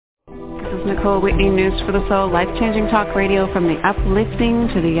is Nicole Whitney, News for the Soul, life-changing talk radio from the uplifting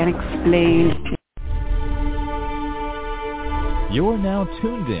to the unexplained. You're now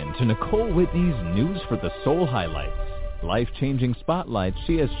tuned in to Nicole Whitney's News for the Soul highlights, life-changing spotlights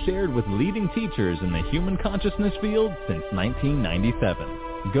she has shared with leading teachers in the human consciousness field since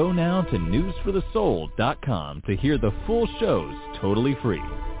 1997. Go now to newsforthesoul.com to hear the full shows totally free.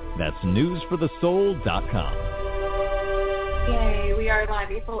 That's newsforthesoul.com. Yay, we are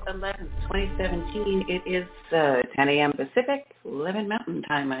live April 11th, 2017. It is 10 a.m. Pacific, 11 Mountain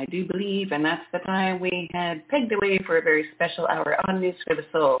Time, I do believe, and that's the time we had pegged away for a very special hour on News for the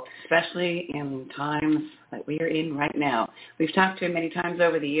Soul, especially in times that we are in right now. We've talked to him many times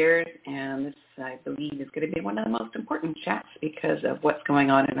over the years, and this, I believe, is going to be one of the most important chats because of what's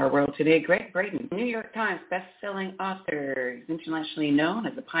going on in our world today. Greg Braden, New York Times best-selling author. He's internationally known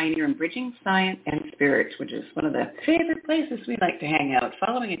as a pioneer in bridging science and spirit, which is one of the favorite places we like to hang out.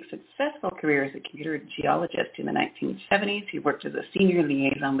 Following a successful career as a computer geologist in the 1970s, he worked as a senior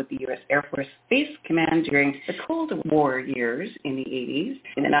liaison with the U.S. Air Force Space Command during the Cold War years in the 80s.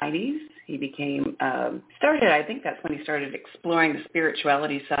 In the 90s, he became, I think that's when he started exploring the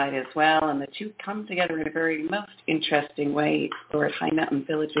spirituality side as well, and the two come together in a very most interesting way. He explored high mountain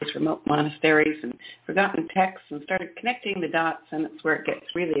villages, remote monasteries, and forgotten texts, and started connecting the dots, and that's where it gets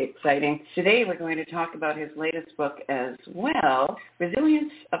really exciting. Today we're going to talk about his latest book as well,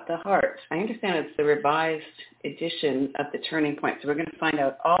 Resilience of the Heart. I understand it's the revised edition of The Turning Point, so we're going to find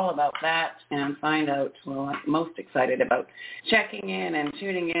out all about that and find out, well, I'm most excited about checking in and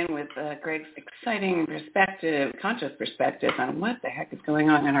tuning in with Greg's exciting perspective, conscious perspective on what the heck is going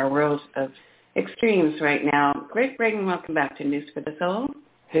on in our world of extremes right now. Greg Braden, welcome back to News for the Soul.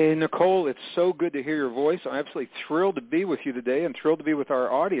 Hey, Nicole, it's so good to hear your voice. I'm absolutely thrilled to be with you today and thrilled to be with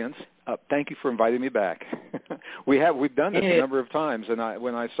our audience. Thank you for inviting me back. We've done this a number of times, and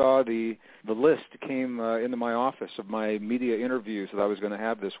when I saw the list came into my office of my media interviews that I was going to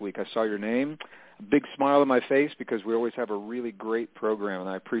have this week, I saw your name, a big smile on my face because we always have a really great program, and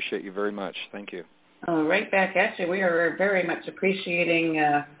I appreciate you very much. Thank you. Right back at you. We are very much appreciating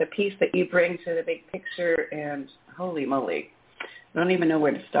the piece that you bring to the big picture, and holy moly. I don't even know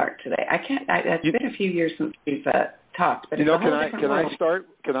where to start today. It's been a few years since we've talked, but can I start?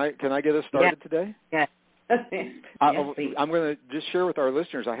 Can I get us started today? Yeah. I'm going to just share with our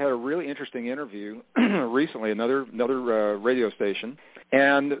listeners. I had a really interesting interview recently, another radio station,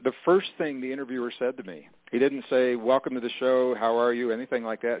 and the first thing the interviewer said to me, he didn't say, "Welcome to the show, how are you?" anything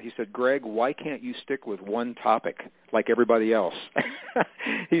like that. He said, "Greg, why can't you stick with one topic like everybody else?"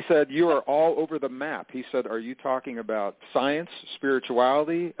 He said, "You are all over the map." He said, "Are you talking about science,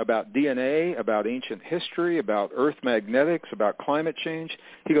 spirituality, about DNA, about ancient history, about earth magnetics, about climate change?"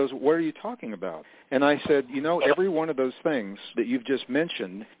 He goes, "What are you talking about?" And I said, every one of those things that you've just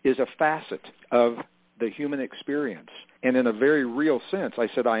mentioned is a facet of the human experience. And in a very real sense, I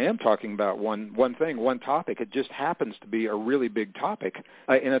said, I am talking about one thing, one topic. It just happens to be a really big topic,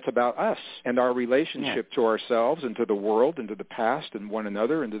 and it's about us and our relationship to ourselves and to the world and to the past and one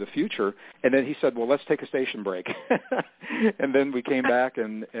another and to the future. And then he said, well, let's take a station break. And then we came back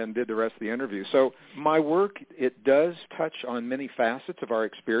and did the rest of the interview. So my work, it does touch on many facets of our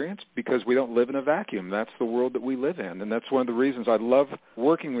experience because we don't live in a vacuum. That's the world that we live in. And that's one of the reasons I love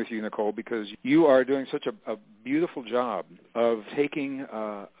working with you, Nicole, because you are doing such a beautiful job of taking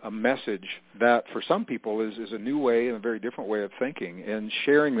a message that for some people is a new way and a very different way of thinking and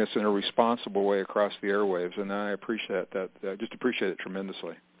sharing this in a responsible way across the airwaves. And I appreciate that. I just appreciate it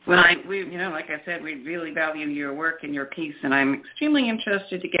tremendously. Well, like I said, we really value your work and your piece, and I'm extremely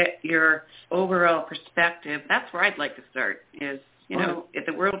interested to get your overall perspective. That's where I'd like to start is,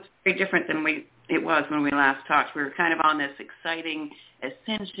 the world's very different than it was when we last talked. We were kind of on this exciting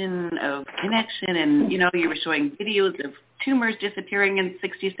ascension of connection, and, you were showing videos of tumors disappearing in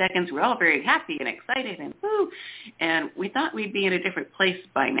 60 seconds. We're all very happy and excited and woo. And we thought we'd be in a different place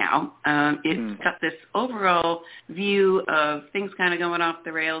by now. It's got this overall view of things kind of going off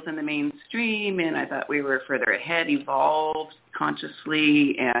the rails in the mainstream, and I thought we were further ahead, evolved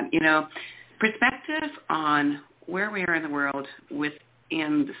consciously, and, perspective on where we are in the world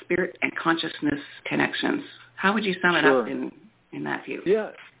within the spirit and consciousness connections. How would you sum it up in that view?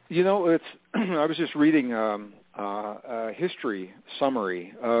 Yeah, it's I was just reading a history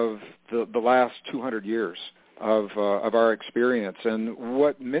summary of the last 200 years of our experience, and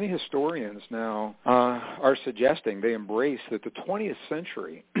what many historians now are suggesting, they embrace that the 20th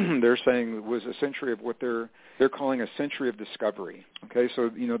century, they're saying, was a century of what they're calling a century of discovery. Okay, so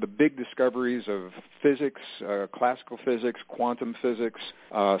the big discoveries of physics, classical physics, quantum physics,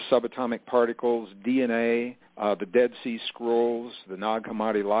 subatomic particles, DNA, the Dead Sea Scrolls, the Nag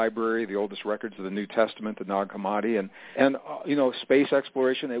Hammadi Library, the oldest records of the New Testament, the Nag Hammadi, and space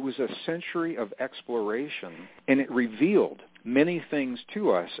exploration. It was a century of exploration, and it revealed many things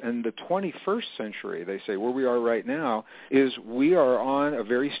to us. And the 21st century, they say, where we are right now, is we are on a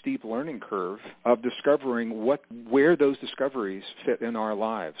very steep learning curve of discovering where those discoveries fit in our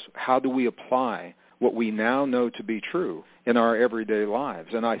lives. How do we apply what we now know to be true in our everyday lives?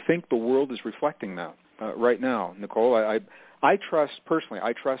 And I think the world is reflecting that right now, Nicole. I trust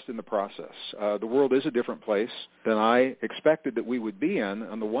in the process. The world is a different place than I expected that we would be in,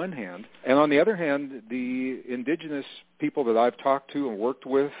 on the one hand. And on the other hand, the indigenous people that I've talked to and worked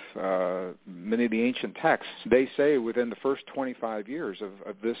with, many of the ancient texts, they say within the first 25 years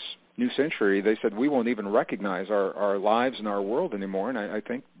of this new century, they said we won't even recognize our lives and our world anymore. And I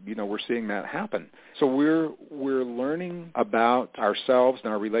think, we're seeing that happen. So we're learning about ourselves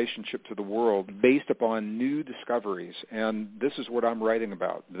and our relationship to the world based upon new discoveries. And this is what I'm writing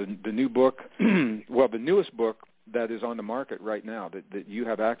about. The new book, the newest book that is on the market right now that you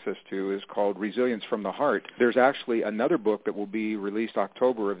have access to is called Resilience from the Heart. There's actually another book that will be released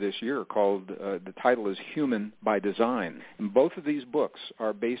October of this year called, the title is Human by Design. And both of these books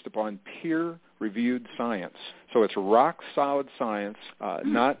are based upon peer-reviewed science. So it's rock-solid science,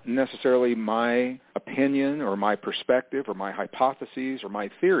 not necessarily my opinion or my perspective or my hypotheses or my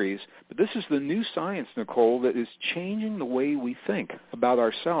theories, but this is the new science, Nicole, that is changing the way we think about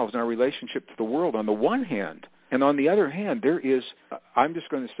ourselves and our relationship to the world on the one hand. And on the other hand, I'm just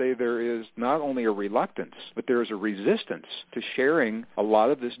going to say there is not only a reluctance, but there is a resistance to sharing a lot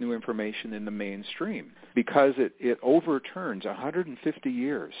of this new information in the mainstream because it overturns 150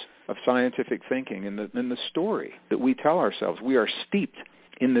 years of scientific thinking and the story that we tell ourselves. We are steeped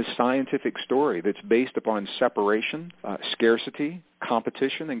in this scientific story that's based upon separation, scarcity,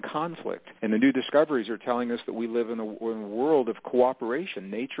 competition, and conflict. And the new discoveries are telling us that we live in a world of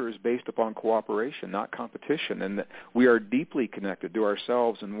cooperation. Nature is based upon cooperation, not competition, and that we are deeply connected to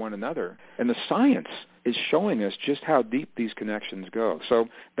ourselves and one another. And the science is showing us just how deep these connections go. So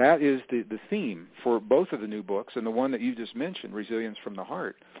that is the theme for both of the new books, and the one that you just mentioned, Resilience from the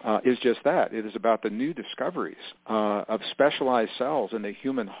Heart, is just that. It is about the new discoveries of specialized cells in the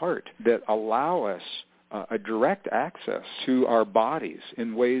human heart that allow us a direct access to our bodies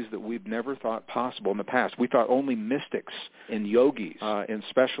in ways that we've never thought possible in the past. We thought only mystics and yogis and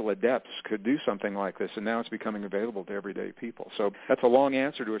special adepts could do something like this, and now it's becoming available to everyday people. So that's a long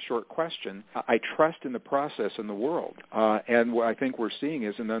answer to a short question. I trust in the process in the world, and what I think we're seeing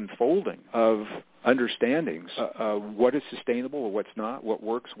is an unfolding of understandings what is sustainable or what's not, what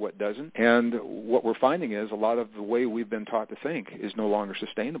works, what doesn't. And what we're finding is a lot of the way we've been taught to think is no longer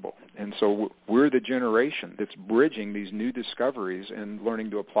sustainable. And so we're the generation that's bridging these new discoveries and learning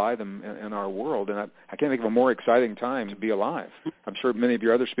to apply them in our world. And I can't think of a more exciting time to be alive. I'm sure many of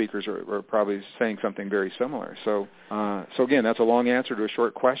your other speakers are probably saying something very similar. So again, that's a long answer to a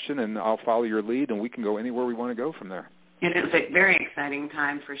short question, and I'll follow your lead, and we can go anywhere we want to go from there. It is a very exciting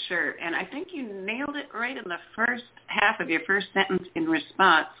time for sure. And I think you nailed it right in the first half of your first sentence in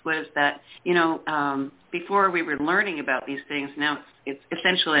response was that, before we were learning about these things, now it's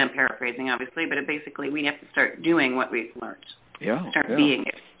essentially, I'm paraphrasing obviously, but basically we have to start doing what we've learned. Start being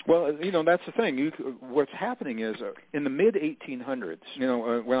it. Well, that's the thing. What's happening is in the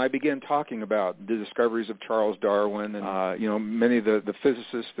mid-1800s, when I began talking about the discoveries of Charles Darwin and, many of the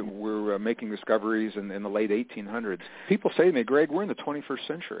physicists that were making discoveries in the late 1800s, people say to me, Greg, we're in the 21st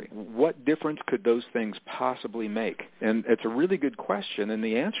century. What difference could those things possibly make? And it's a really good question, and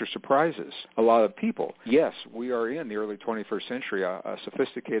the answer surprises a lot of people. Yes, we are in the early 21st century, a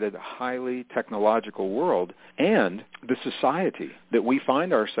sophisticated, highly technological world, and the society that we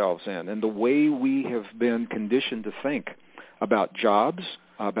find ourselves in and the way we have been conditioned to think about jobs,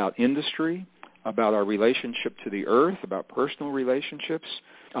 about industry, about our relationship to the earth, about personal relationships,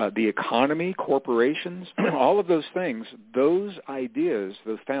 the economy, corporations, all of those things, those ideas,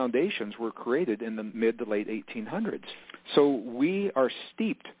 those foundations were created in the mid to late 1800s. So we are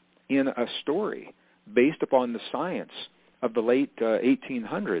steeped in a story based upon the science of the late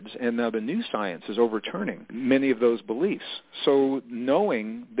 1800s, and now the new science is overturning many of those beliefs. So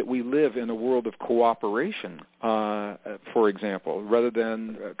knowing that we live in a world of cooperation, for example, rather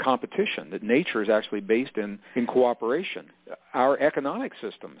than competition, that nature is actually based in cooperation. our economic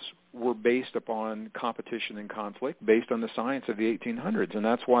systems were based upon competition and conflict, based on the science of the 1800s. And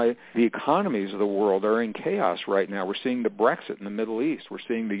that's why the economies of the world are in chaos right now. We're seeing the Brexit in the Middle East. We're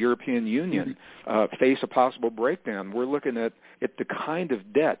seeing the European Union face a possible breakdown. We're looking at the kind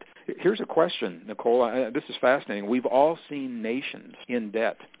of debt. Here's a question, Nicole. This is fascinating. We've all seen nations in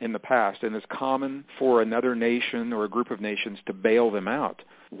debt in the past, and it's common for another nation or a group of nations to bail them out.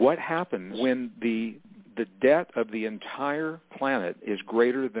 What happens when the debt of the entire planet is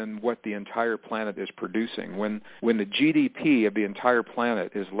greater than what the entire planet is producing? When the GDP of the entire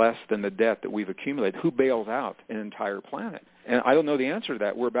planet is less than the debt that we've accumulated, who bails out an entire planet? And I don't know the answer to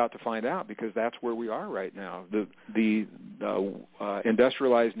that. We're about to find out, because that's where we are right now. The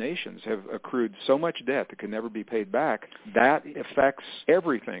industrialized nations have accrued so much debt that can never be paid back. That affects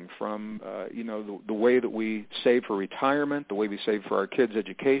everything from the way that we save for retirement, the way we save for our kids'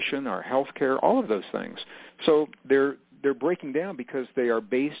 education, our health care, all of those things. So they're breaking down because they are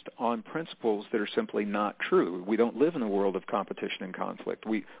based on principles that are simply not true. We don't live in a world of competition and conflict.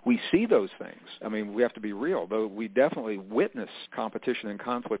 We see those things. I mean, we have to be real, though we definitely witness competition and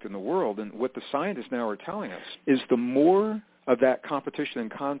conflict in the world. And what the scientists now are telling us is the more of that competition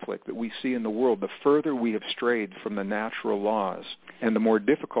and conflict that we see in the world, the further we have strayed from the natural laws, and the more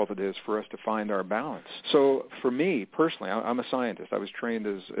difficult it is for us to find our balance. So for me, personally, I'm a scientist. I was trained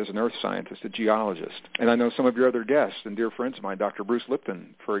as an earth scientist, a geologist. And I know some of your other guests and dear friends of mine, Dr. Bruce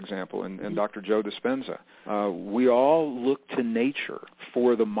Lipton, for example, and Dr. Joe Dispenza. We all look to nature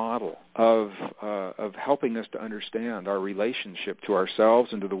for the model of helping us to understand our relationship to ourselves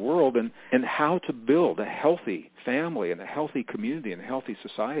and to the world, and how to build a healthy family and a healthy community and healthy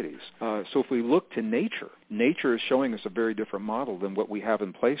societies. So if we look to nature is showing us a very different model than what we have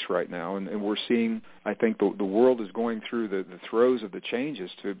in place right now. And we're seeing, I think, the world is going through the throes of the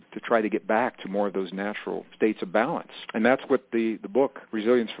changes to try to get back to more of those natural states of balance. And that's what the book,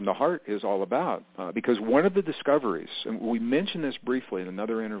 Resilience from the Heart, is all about. Because one of the discoveries, and we mentioned this briefly in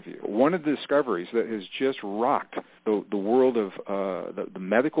another interview, one of the discoveries that has just rocked the world of the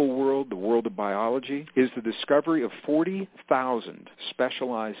medical world, the world of biology, is the discovery of 40,000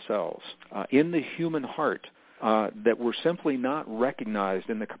 specialized cells in the human heart that were simply not recognized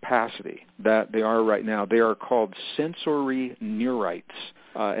in the capacity that they are right now. They are called sensory neurites.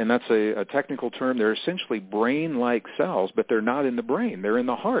 And that's a technical term. They're essentially brain-like cells, but they're not in the brain. They're in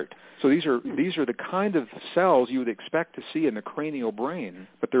the heart. So these are the kind of cells you would expect to see in the cranial brain,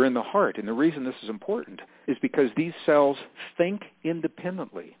 but they're in the heart. And the reason this is important is because these cells think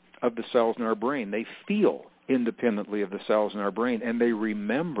independently of the cells in our brain. They feel independently of the cells in our brain, and they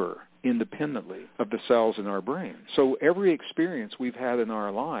remember independently of the cells in our brain. So every experience we've had in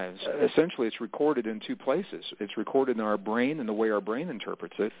our lives, essentially it's recorded in two places. It's recorded in our brain and the way our brain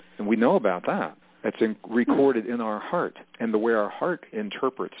interprets it, and we know about that. It's recorded in our heart, and the way our heart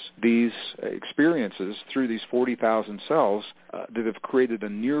interprets these experiences through these 40,000 cells that have created a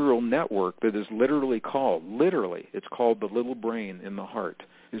neural network that is it's called the little brain in the heart,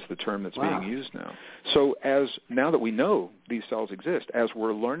 is the term that's being used now. So now that we know these cells exist, as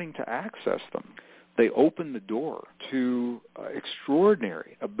we're learning to access them, they open the door to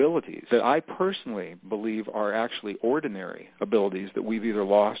extraordinary abilities that I personally believe are actually ordinary abilities that we've either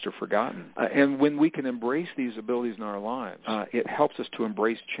lost or forgotten. And when we can embrace these abilities in our lives, it helps us to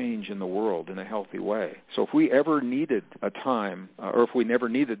embrace change in the world in a healthy way. So if we ever needed a time, or if we never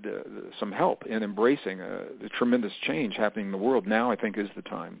needed some help in embracing the tremendous change happening in the world, now I think is the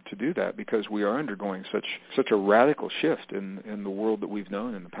time to do that, because we are undergoing such a radical shift in the world that we've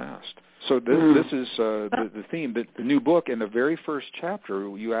known in the past. So this is the theme. The new book, in the very first chapter,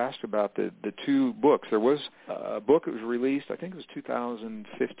 you asked about the two books. There was a book that was released, I think it was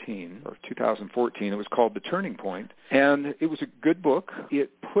 2015 or 2014. It was called The Turning Point, and it was a good book. It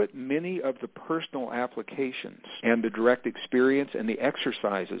put many of the personal applications and the direct experience and the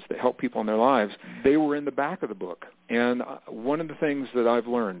exercises that help people in their lives, they were in the back of the book. And one of the things that I've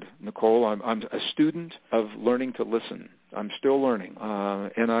learned, Nicole, I'm a student of learning to listen. I'm still learning,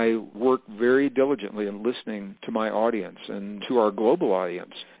 and I work very diligently in listening to my audience and to our global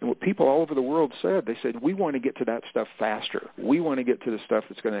audience. And what people all over the world said, they said, we want to get to that stuff faster. We want to get to the stuff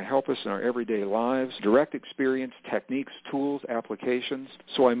that's going to help us in our everyday lives, direct experience, techniques, tools, applications.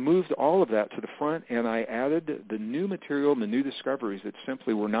 So I moved all of that to the front, and I added the new material and the new discoveries that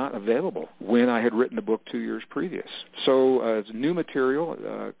simply were not available when I had written the book 2 years previous. So it's new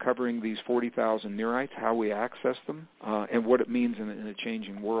material covering these 40,000 neurites, how we access them, and what it means in a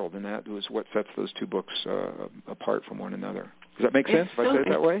changing world. And that was what sets those two books apart from one another. Does that make sense if I say it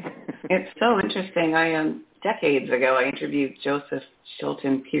that way? It's so interesting. decades ago, I interviewed Joseph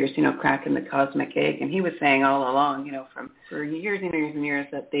Chilton Pierce, cracking the cosmic egg, and he was saying all along, for years and years and years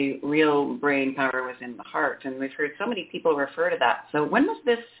that the real brain power was in the heart, and we've heard so many people refer to that. So when was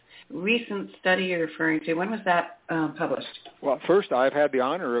this recent study you're referring to? When was that published? Well, first, I've had the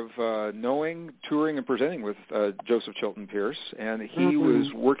honor of knowing, touring, and presenting with Joseph Chilton Pierce, and he was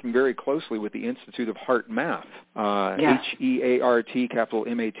working very closely with the Institute of Heart Math, H-E-A-R-T, capital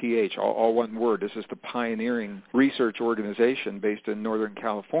M-A-T-H, all one word. This is the pioneering research organization based in Northern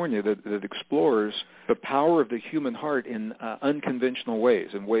California that explores the power of the human heart in unconventional ways,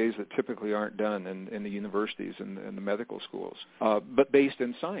 in ways that typically aren't done in the universities and the medical schools, but based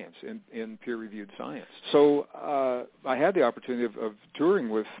in science, in peer-reviewed science. So I had the opportunity of touring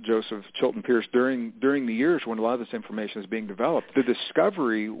with Joseph Chilton Pierce during the years when a lot of this information is being developed. The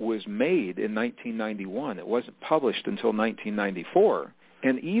discovery was made in 1991. It wasn't published until 1994.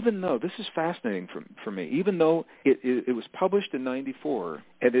 And even though, this is fascinating for me, even though it was published in 94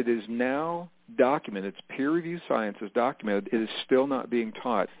 and it is now documented, it's peer-reviewed science is documented, it is still not being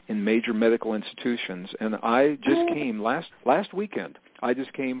taught in major medical institutions. And I just came last weekend. I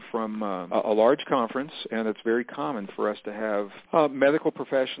just came from a large conference, and it's very common for us to have medical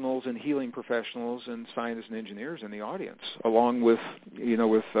professionals and healing professionals and scientists and engineers in the audience, along with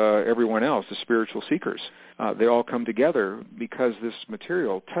everyone else, the spiritual seekers. They all come together because this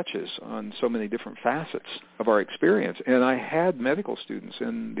material touches on so many different facets of our experience. And I had medical students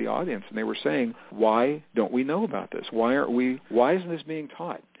in the audience, and they were saying, "Why don't we know about this? Why isn't this being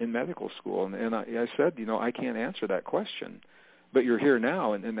taught in medical school?" And I said, I can't answer that question. But you're here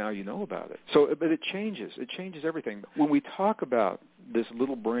now, and now you know about it. So, but it changes. It changes everything. When we talk about this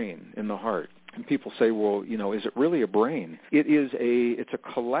little brain in the heart, and people say, well, is it really a brain? It's a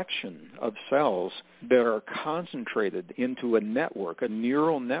collection of cells that are concentrated into a network, a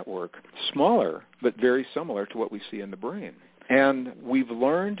neural network, smaller but very similar to what we see in the brain. And we've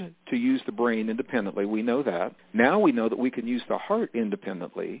learned to use the brain independently. We know that. Now we know that we can use the heart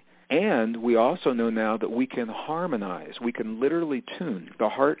independently. And we also know now that we can harmonize. We can literally tune the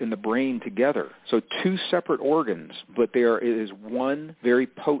heart and the brain together. So two separate organs, but it is one very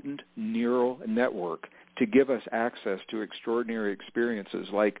potent neural network to give us access to extraordinary experiences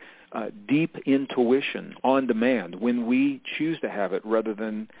like deep intuition on demand when we choose to have it rather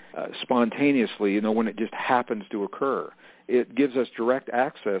than spontaneously, when it just happens to occur. It gives us direct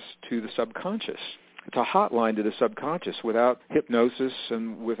access to the subconscious. It's a hotline to the subconscious without hypnosis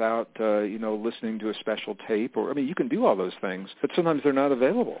and without, listening to a special tape. You can do all those things, but sometimes they're not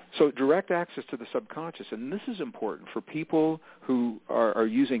available. So direct access to the subconscious, and this is important for people who are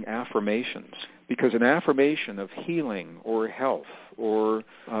using affirmations, because an affirmation of healing or health or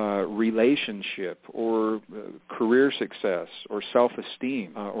relationship or career success or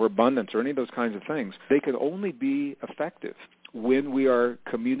self-esteem or abundance or any of those kinds of things, they can only be effective when we are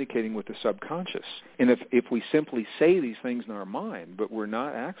communicating with the subconscious. And if we simply say these things in our mind, but we're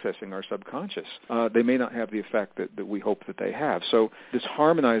not accessing our subconscious, they may not have the effect that we hope that they have. So this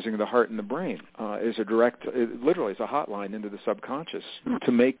harmonizing of the heart and the brain is literally is a hotline into the subconscious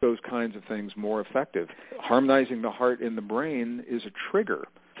to make those kinds of things more effective. Harmonizing the heart and the brain is a trigger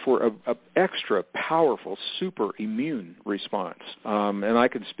for an extra powerful super immune response. And I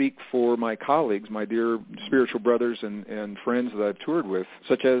can speak for my colleagues, my dear spiritual brothers and friends that I've toured with,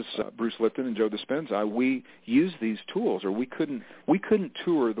 such as Bruce Lipton and Joe Dispenza. We use these tools, or we couldn't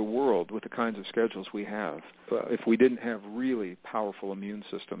tour the world with the kinds of schedules we have if we didn't have really powerful immune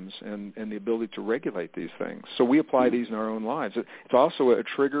systems and the ability to regulate these things. So we apply these in our own lives. It's also a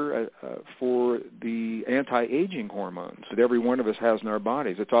trigger for the anti-aging hormones that every one of us has in our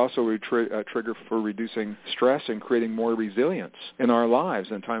bodies. It's also a trigger for reducing stress and creating more resilience in our lives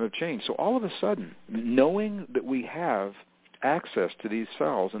in a time of change. So all of a sudden, knowing that we have access to these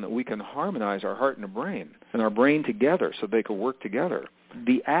cells and that we can harmonize our heart and our brain together so they can work together,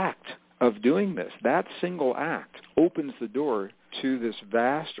 the act of doing this, that single act, opens the door to this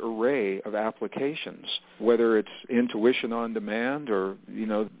vast array of applications, whether it's intuition on demand or,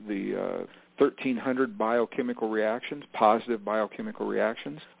 the 1,300 biochemical reactions, positive biochemical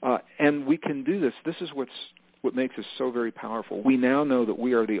reactions. And we can do this. This is what makes us so very powerful. We now know that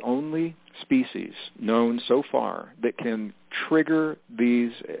we are the only species known so far that can trigger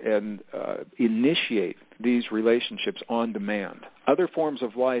these and initiate these relationships on demand. Other forms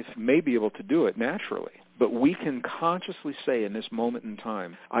of life may be able to do it naturally, but we can consciously say in this moment in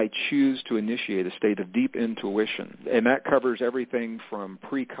time, I choose to initiate a state of deep intuition. And that covers everything from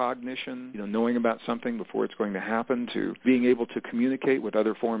precognition, knowing about something before it's going to happen, to being able to communicate with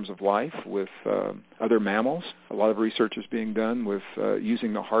other forms of life, with other mammals. A lot of research is being done with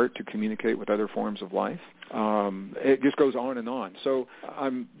using the heart to communicate with other forms of life. It just goes on and on. So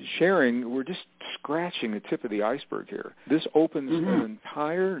I'm sharing, we're just scratching the tip of the iceberg here. This opens an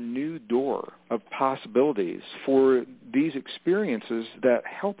entire new door of possibilities for these experiences that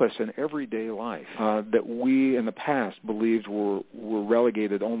help us in everyday life, that we in the past believed were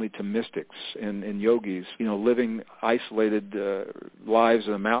relegated only to mystics and yogis, living isolated lives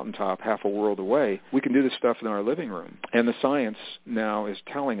on a mountaintop half a world away. We can do this stuff in our living room. And the science now is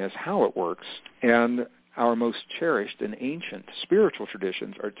telling us how it works. And our most cherished and ancient spiritual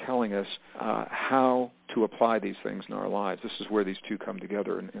traditions are telling us how to apply these things in our lives. This is where these two come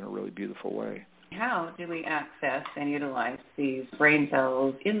together in a really beautiful way. How do we access and utilize these brain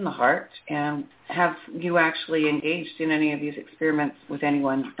cells in the heart? And have you actually engaged in any of these experiments with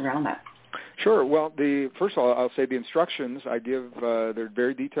anyone around that? Sure. Well, first of all, I'll say the instructions I give, they're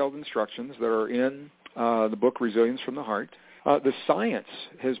very detailed instructions that are in the book Resilience from the Heart. The science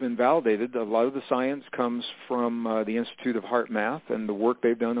has been validated. A lot of the science comes from the Institute of Heart Math and the work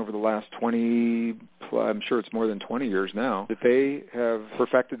they've done over the last 20, I'm sure it's more than 20 years now, that they have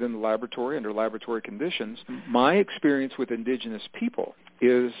perfected in the laboratory under laboratory conditions. My experience with indigenous people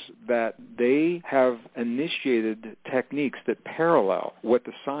is that they have initiated techniques that parallel what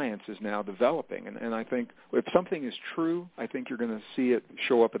the science is now developing. And I think if something is true, I think you're going to see it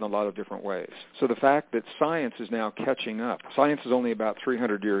show up in a lot of different ways. So the fact that science is now catching up. Science is only about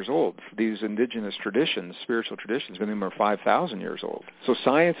 300 years old. These indigenous traditions, spiritual traditions, many of them are 5,000 years old. So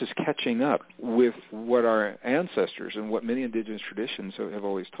science is catching up with what our ancestors and what many indigenous traditions have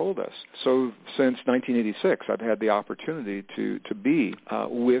always told us. So since 1986, I've had the opportunity to be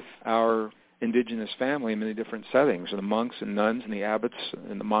with our indigenous family in many different settings, and the monks and nuns and the abbots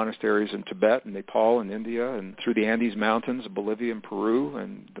and the monasteries in Tibet and Nepal and India and through the Andes Mountains of Bolivia and Peru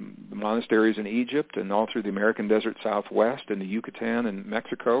and the monasteries in Egypt and all through the American Desert Southwest and the Yucatan and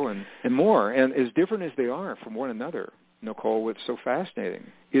Mexico and more. And as different as they are from one another, Nicole, what's so fascinating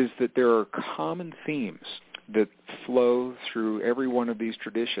is that there are common themes that flow through every one of these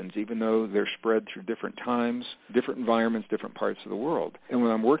traditions, even though they're spread through different times, different environments, different parts of the world. And when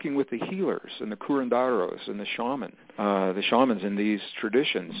I'm working with the healers and the curanderos and the shamans in these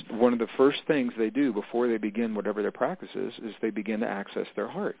traditions, one of the first things they do before they begin whatever their practice is they begin to access their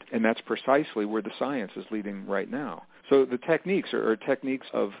heart. And that's precisely where the science is leading right now. So the techniques are techniques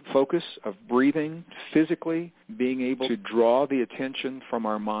of focus, of breathing, physically being able to draw the attention from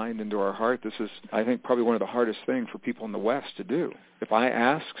our mind into our heart. This is, I think, probably one of the hardest things for people in the West to do. If I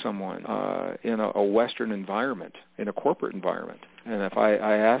ask someone in a Western environment, in a corporate environment, and if I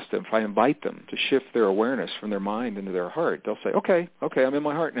ask them, if I invite them to shift their awareness from their mind into their heart, they'll say, okay, I'm in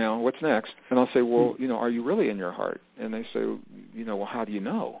my heart now. What's next? And I'll say, well, are you really in your heart? And they say, well, how do you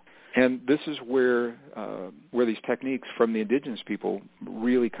know? And this is where these techniques from the indigenous people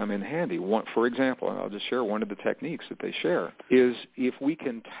really come in handy. For example, and I'll just share one of the techniques that they share, is if we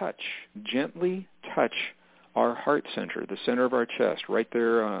can gently touch our heart center, the center of our chest, right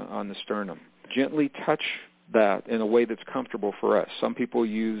there on the sternum, gently touch that in a way that's comfortable for us. Some people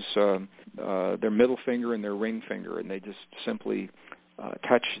use their middle finger and their ring finger, and they just simply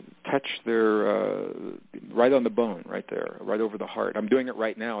touch their right on the bone, right there, right over the heart. I'm doing it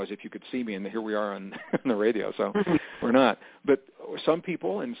right now as if you could see me, and here we are on the radio, so we're not. But some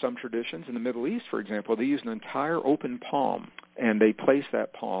people in some traditions in the Middle East, for example, they use an entire open palm, and they place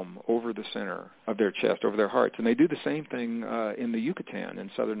that palm over the center of their chest, over their hearts. And they do the same thing in the Yucatan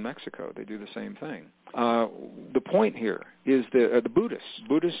in southern Mexico. They do the same thing. The point here is that the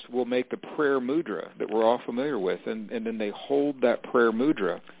Buddhists will make the prayer mudra that we're all familiar with, and then they hold that prayer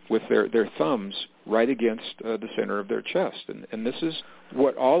mudra with their thumbs right against the center of their chest. And this is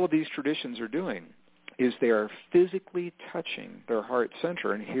what all of these traditions are doing, is they are physically touching their heart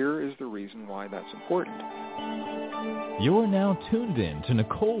center, and here is the reason why that's important. You're now tuned in to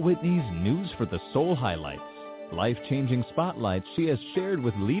Nicole Whitney's News for the Soul highlights. Life-changing spotlights she has shared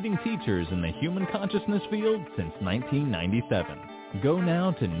with leading teachers in the human consciousness field since 1997. Go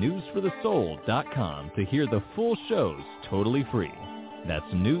now to newsforthesoul.com to hear the full shows totally free. That's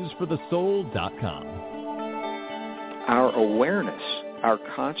newsforthesoul.com. Our awareness, our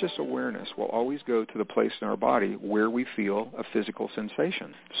conscious awareness, will always go to the place in our body where we feel a physical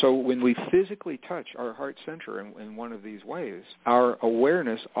sensation. So when we physically touch our heart center in one of these ways, our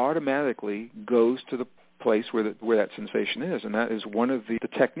awareness automatically goes to the place where that sensation is, and that is one of the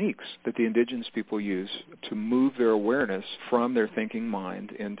techniques that the indigenous people use to move their awareness from their thinking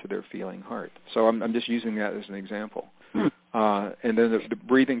mind into their feeling heart. So I'm just using that as an example. And then the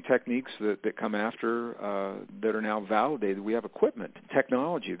breathing techniques that come after that are now validated. We have equipment,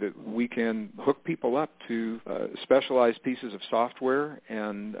 technology that we can hook people up to specialized pieces of software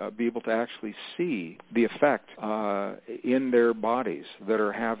and be able to actually see the effect in their bodies that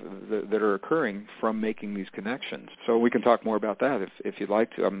are occurring from making these connections. So we can talk more about that if you'd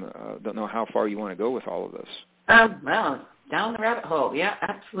like to. I don't know how far you want to go with all of this. Well, down the rabbit hole. Yeah,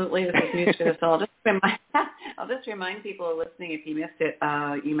 absolutely. This is news for us all. I'll just remind people listening, if you missed it,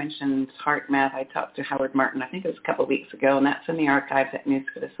 you mentioned HeartMath. I talked to Howard Martin, I think it was a couple of weeks ago, and that's in the archives at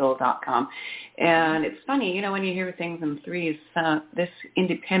newsforthesoul.com. And it's funny, when you hear things in threes, this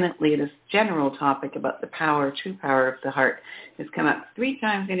independently, this general topic about the true power of the heart has come up 3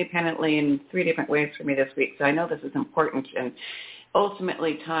 times independently in 3 different ways for me this week. So I know this is important, and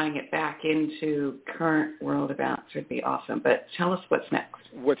ultimately tying it back into current world events would be awesome. But tell us what's next.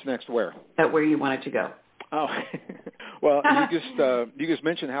 What's next where? Where you wanted to go. Oh, well, you just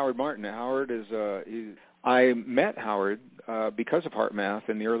mentioned Howard Martin. Howard is I met Howard because of HeartMath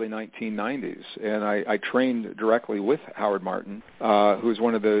in the early 1990s, and I trained directly with Howard Martin, who is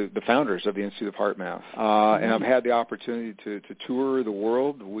one of the founders of the Institute of HeartMath. And I've had the opportunity to tour the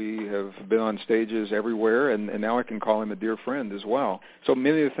world. We have been on stages everywhere, and now I can call him a dear friend as well. So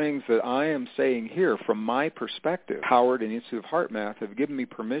many of the things that I am saying here from my perspective, Howard and the Institute of HeartMath have given me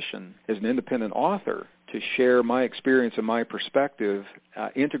permission as an independent author to share my experience and my perspective,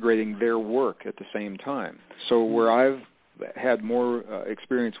 integrating their work at the same time. So where I've had more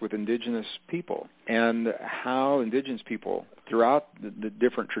experience with indigenous people and how indigenous people throughout the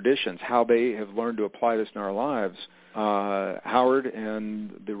different traditions, how they have learned to apply this in our lives, Howard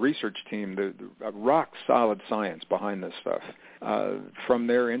and the research team, the rock-solid science behind this stuff, from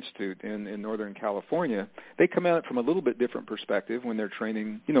their institute in Northern California, they come at it from a little bit different perspective when they're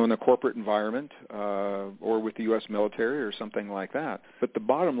training, in a corporate environment or with the U.S. military or something like that. But the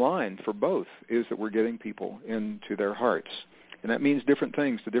bottom line for both is that we're getting people into their hearts. And that means different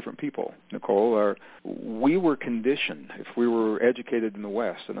things to different people, Nicole. We were conditioned, if we were educated in the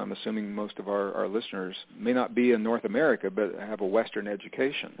West, and I'm assuming most of our listeners may not be in North America but have a Western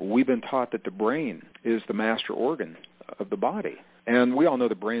education. We've been taught that the brain is the master organ of the body. And we all know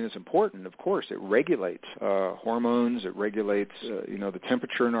the brain is important. Of course, it regulates hormones. It regulates, the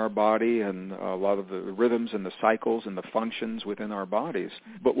temperature in our body and a lot of the rhythms and the cycles and the functions within our bodies.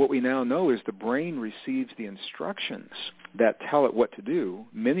 But what we now know is the brain receives the instructions that tell it what to do.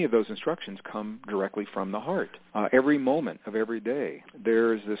 Many of those instructions come directly from the heart. Every moment of every day,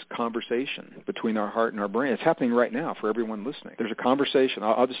 there's this conversation between our heart and our brain. It's happening right now for everyone listening. There's a conversation.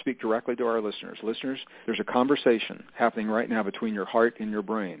 I'll just speak directly to our listeners. Listeners, there's a conversation happening right now between your heart and your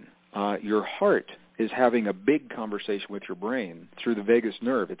brain. Your heart is having a big conversation with your brain through the vagus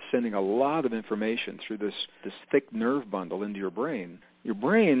nerve. It's sending a lot of information through this thick nerve bundle into your brain. Your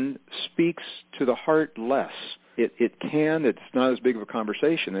brain speaks to the heart less. It's not as big of a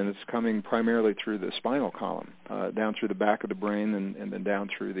conversation, and it's coming primarily through the spinal column, down through the back of the brain and then down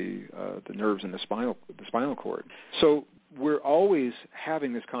through the nerves in the spinal cord. So we're always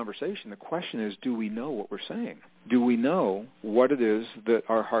having this conversation. The question is, do we know what we're saying? Do we know what it is that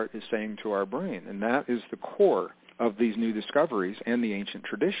our heart is saying to our brain? And that is the core of these new discoveries and the ancient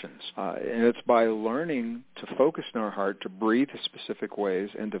traditions. And it's by learning to focus in our heart, to breathe in specific ways,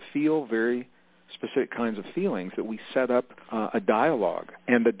 and to feel very specific kinds of feelings that we set up a dialogue.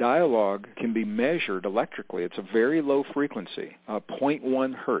 And the dialogue can be measured electrically. It's a very low frequency,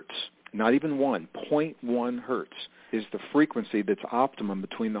 0.1 hertz, not even 0.1 hertz is the frequency that's optimum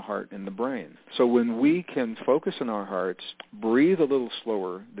between the heart and the brain. So when we can focus on our hearts, breathe a little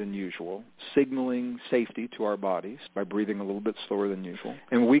slower than usual, signaling safety to our bodies by breathing a little bit slower than usual,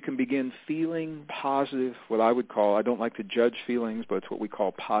 and we can begin feeling positive, what I would call, I don't like to judge feelings, but it's what we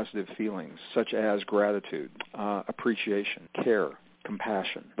call positive feelings, such as gratitude, appreciation, care,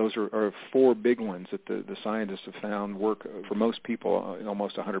 compassion. Those are 4 big ones that the scientists have found work for most people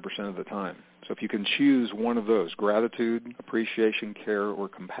almost 100% of the time. So if you can choose one of those, gratitude, appreciation, care, or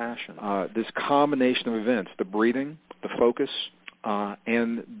compassion, this combination of events, the breathing, the focus,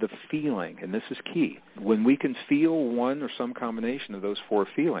 and the feeling, and this is key. When we can feel one or some combination of those 4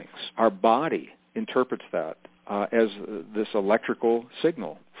 feelings, our body interprets that as this electrical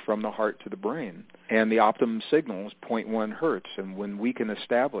signal from the heart to the brain. And the optimum signal is 0.1 hertz. And when we can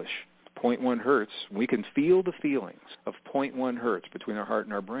establish 0.1 hertz, we can feel the feelings of 0.1 hertz between our heart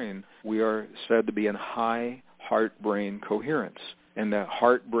and our brain, we are said to be in high heart-brain coherence. And that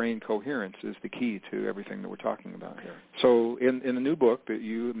heart-brain coherence is the key to everything that we're talking about here. So in the new book that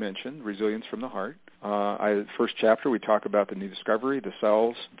you mentioned, Resilience from the Heart, first chapter we talk about the new discovery, the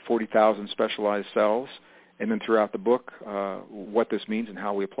cells, 40,000 specialized cells, and then throughout the book, what this means and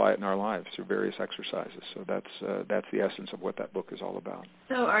how we apply it in our lives through various exercises. So that's the essence of what that book is all about.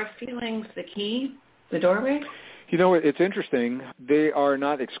 So are feelings the key, the doorway? You know, it's interesting. They are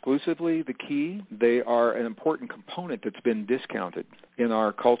not exclusively the key. They are an important component that's been discounted in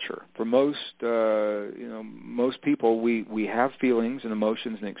our culture. For most people, we have feelings and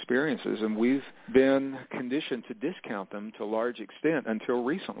emotions and experiences, and we've been conditioned to discount them to a large extent until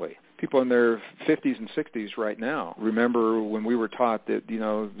recently. People in their 50s and 60s right now remember when we were taught that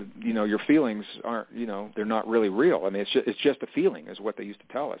your feelings aren't, they're not really real. I mean, it's just a feeling is what they used to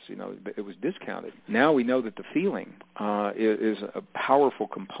tell us. It was discounted. Now we know that the feeling is a powerful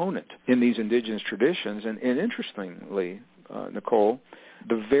component in these indigenous traditions, and interestingly, Nicole,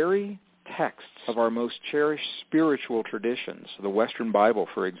 the very texts of our most cherished spiritual traditions, the Western Bible,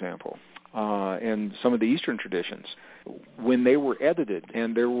 for example, and some of the Eastern traditions, when they were edited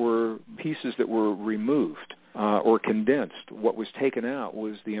and there were pieces that were removed or condensed, what was taken out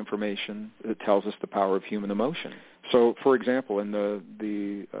was the information that tells us the power of human emotion. So, for example, in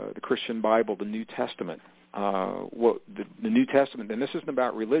the Christian Bible, the New Testament, the New Testament, and this isn't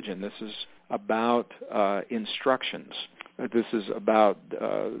about religion, this is about instructions. This is about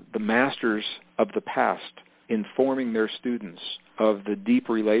the masters of the past informing their students of the deep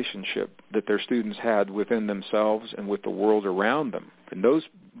relationship that their students had within themselves and with the world around them. And those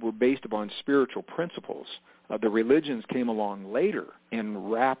were based upon spiritual principles. The religions came along later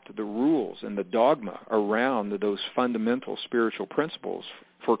and wrapped the rules and the dogma around those fundamental spiritual principles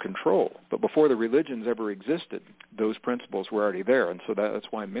for control. But before the religions ever existed, those principles were already there, and so that's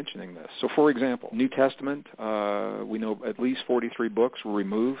why I'm mentioning this. So, for example, New Testament, we know at least 43 books were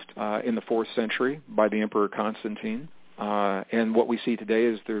removed in the 4th century by the Emperor Constantine. And what we see today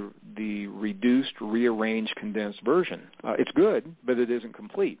is the reduced, rearranged, condensed version. It's good, but it isn't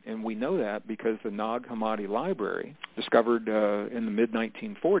complete. And we know that because the Nag Hammadi Library, discovered in the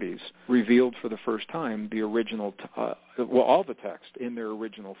mid-1940s, revealed for the first time the original, all the text in their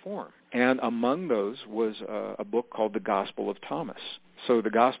original form. And among those was a book called the Gospel of Thomas. So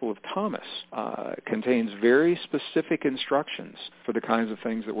the Gospel of Thomas contains very specific instructions for the kinds of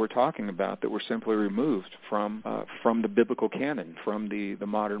things that we're talking about that were simply removed from the biblical canon, from the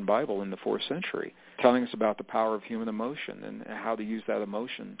modern Bible in the 4th century, telling us about the power of human emotion and how to use that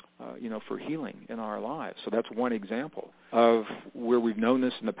emotion, for healing in our lives. So that's one example of where we've known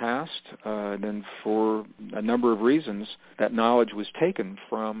this in the past, and then for a number of reasons, that knowledge was taken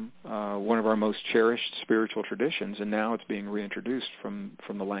from one of our most cherished spiritual traditions, and now it's being reintroduced from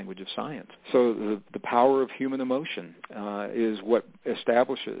the language of science. So the power of human emotion is what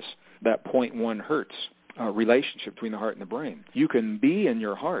establishes that 0.1 hertz relationship between the heart and the brain. You can be in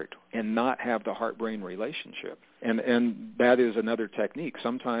your heart and not have the heart-brain relationship. And that is another technique.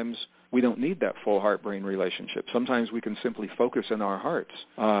 Sometimes we don't need that full heart-brain relationship. Sometimes we can simply focus in our hearts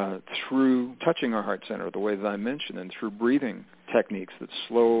through touching our heart center, the way that I mentioned, and through breathing techniques that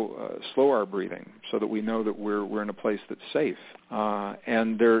slow our breathing so that we know that we're in a place that's safe.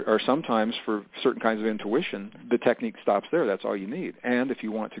 And there are sometimes, for certain kinds of intuition, the technique stops there. That's all you need. And if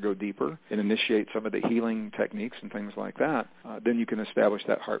you want to go deeper and initiate some of the healing techniques and things like that, then you can establish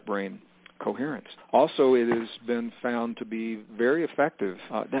that heart-brain coherence. Also, it has been found to be very effective.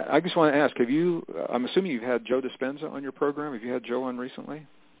 I just want to ask, I'm assuming you've had Joe Dispenza on your program. Have you had Joe on recently?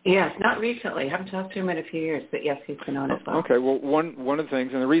 Yes, not recently. I haven't talked to him in a few years, but yes, he's been on as well. Okay, well, one of the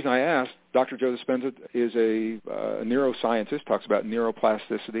things, and the reason I asked, Dr. Joe Dispenza is a neuroscientist, talks about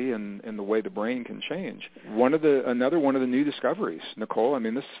neuroplasticity and the way the brain can change. Another one of the new discoveries, Nicole, I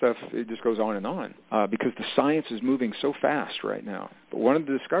mean, this stuff, it just goes on, because the science is moving so fast right now. But one of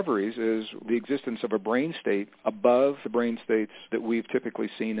the discoveries is the existence of a brain state above the brain states that we've typically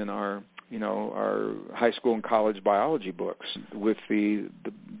seen in our high school and college biology books with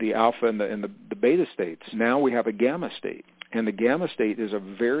the alpha and the beta states. Now we have a gamma state. And the gamma state is a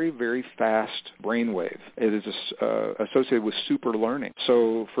very, very fast brainwave. It is associated with super learning.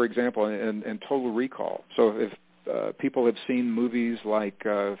 So, for example, and total recall. So if people have seen movies like,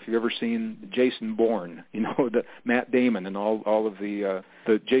 if you've ever seen Jason Bourne, the Matt Damon and all of the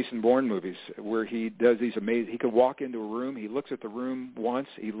Jason Bourne movies, where he does these amazing, he can walk into a room, he looks at the room once,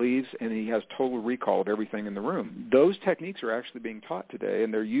 he leaves, and he has total recall of everything in the room. Those techniques are actually being taught today,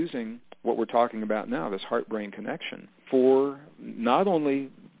 and they're using what we're talking about now, this heart-brain connection, for not only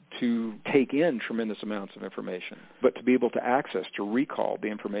to take in tremendous amounts of information, but to be able to access, to recall the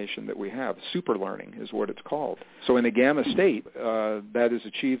information that we have. Super learning is what it's called. So in a gamma state, that is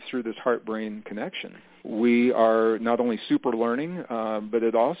achieved through this heart-brain connection. We are not only super learning, but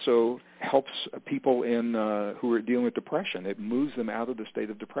it also helps people who are dealing with depression. It moves them out of the state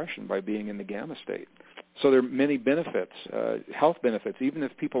of depression by being in the gamma state. So there are many benefits, health benefits, even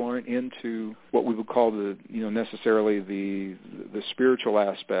if people aren't into what we would call necessarily the spiritual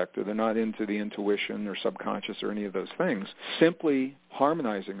aspect, or they're not into the intuition or subconscious or any of those things. Simply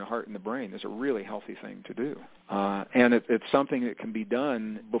harmonizing the heart and the brain is a really healthy thing to do. And it's something that can be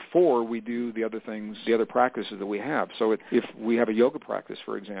done before we do the other things, the other practices that we have. So if we have a yoga practice,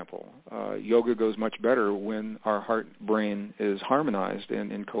 for example, yoga goes much better when our heart-brain is harmonized and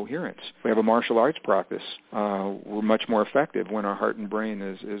in coherence. We have a martial arts practice. We're much more effective when our heart and brain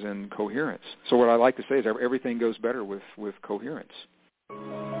is in coherence. So what I like to say is everything goes better with coherence.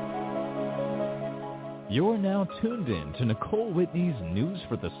 You're now tuned in to Nicole Whitney's News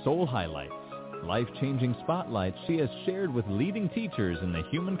for the Soul highlights. Life-changing spotlights she has shared with leading teachers in the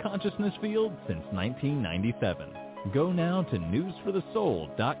human consciousness field since 1997. Go now to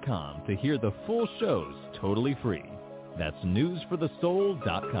newsforthesoul.com to hear the full shows totally free. That's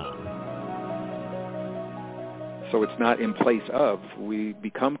newsforthesoul.com. So it's not in place of. We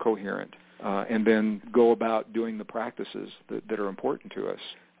become coherent and then go about doing the practices that are important to us.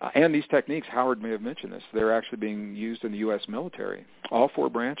 And these techniques, Howard may have mentioned this, they're actually being used in the U.S. military, all 4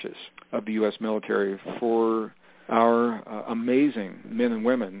 branches of the U.S. military, for our amazing men and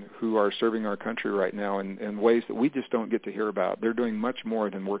women who are serving our country right now in ways that we just don't get to hear about. They're doing much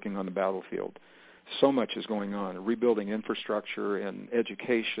more than working on the battlefield. So much is going on, rebuilding infrastructure and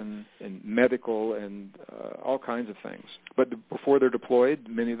education and medical and all kinds of things. But before they're deployed,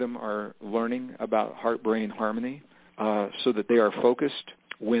 many of them are learning about heart-brain harmony so that they are focused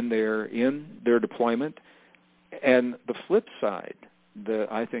when they're in their deployment. And the flip side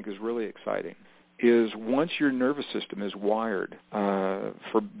that I think is really exciting is once your nervous system is wired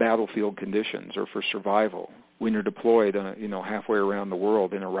for battlefield conditions or for survival, when you're deployed halfway around the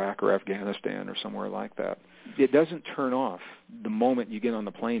world in Iraq or Afghanistan or somewhere like that, it doesn't turn off the moment you get on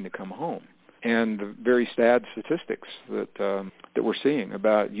the plane to come home. And the very sad statistics that we're seeing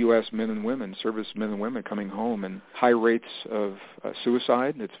about U.S. men and women, service men and women coming home, and high rates of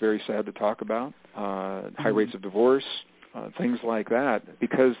suicide. It's very sad to talk about. High rates of divorce, things like that,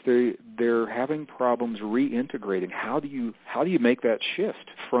 because they're having problems reintegrating. How do you make that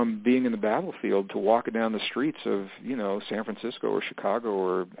shift from being in the battlefield to walking down the streets of San Francisco or Chicago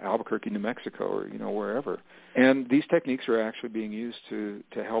or Albuquerque, New Mexico, or wherever? And these techniques are actually being used to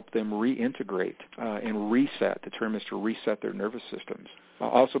help them reintegrate and reset. The term is to reset their nervous systems.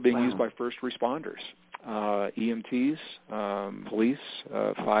 Also being used by first responders. EMTs, police,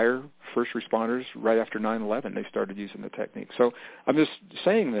 fire, first responders. Right after 9/11, they started using the technique. So I'm just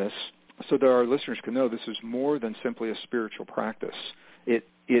saying this so that our listeners can know this is more than simply a spiritual practice. It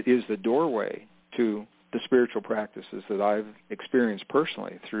is the doorway to the spiritual practices that I've experienced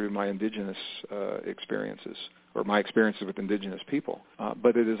personally through my indigenous experiences, or my experiences with indigenous people.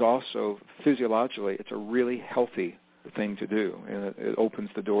 But it is also, physiologically, it's a really healthy thing to do, and it opens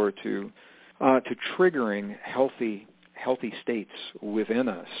the door to triggering healthy states within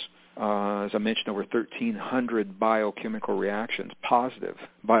us. As I mentioned, over 1,300 biochemical reactions, positive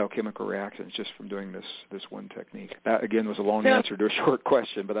biochemical reactions, just from doing this one technique. That, again, was a long answer to a short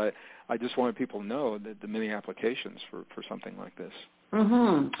question, but I just wanted people to know that the many applications for something like this.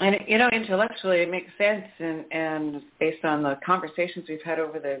 Mm-hmm. And, intellectually it makes sense, and based on the conversations we've had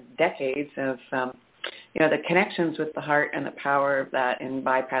over the decades of the connections with the heart and the power of that in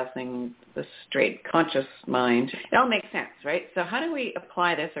bypassing the straight conscious mind. It all makes sense, right? So how do we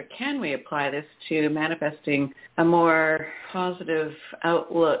apply this, or can we apply this to manifesting a more positive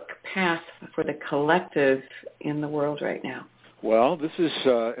outlook path for the collective in the world right now? Well, this is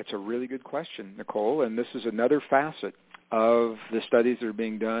it's a really good question, Nicole, and this is another facet of the studies that are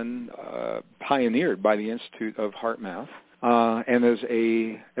being done, pioneered by the Institute of HeartMath. And as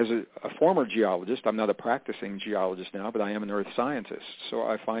a former geologist, I'm not a practicing geologist now, but I am an earth scientist. So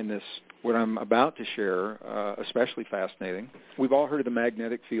I find this, what I'm about to share, especially fascinating. We've all heard of the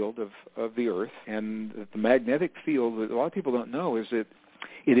magnetic field of the earth, and the magnetic field, that a lot of people don't know, is that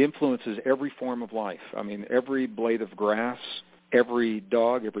it influences every form of life. I mean, every blade of grass, every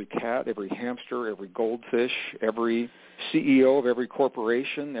dog, every cat, every hamster, every goldfish, every CEO of every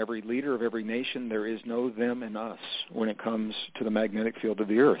corporation, every leader of every nation. There is no them and us when it comes to the magnetic field of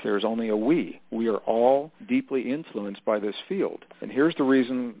the earth. There is only a we. We are all deeply influenced by this field. And here's the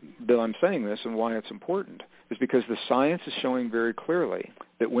reason that I'm saying this and why it's important, is because the science is showing very clearly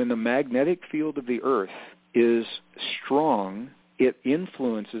that when the magnetic field of the earth is strong, it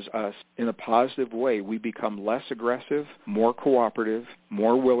influences us in a positive way. We become less aggressive, more cooperative,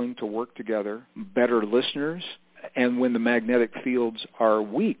 more willing to work together, better listeners. And when the magnetic fields are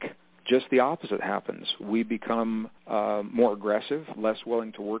weak, just the opposite happens. We become more aggressive, less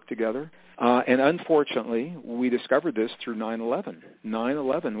willing to work together. And unfortunately, we discovered this through 9/11.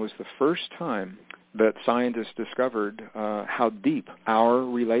 9/11 was the first time that scientists discovered how deep our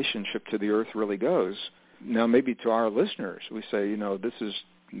relationship to the Earth really goes. Now, maybe to our listeners, we say, this is,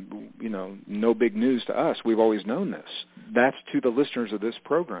 no big news to us. We've always known this. That's to the listeners of this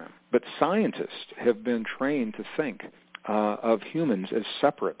program. But scientists have been trained to think of humans as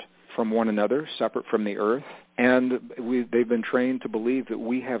separate from one another, separate from the Earth, and they've been trained to believe that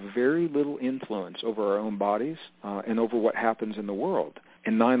we have very little influence over our own bodies and over what happens in the world.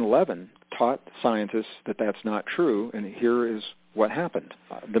 And 9/11 taught scientists that that's not true, and here is what happened.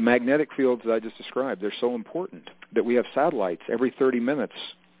 The magnetic fields that I just described, they're so important that we have satellites every 30 minutes,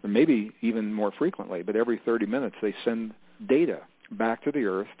 or maybe even more frequently, but every 30 minutes they send data back to the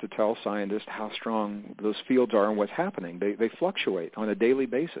Earth to tell scientists how strong those fields are and what's happening. They fluctuate on a daily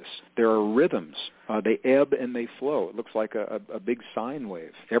basis. There are rhythms. They ebb and they flow. It looks like a big sine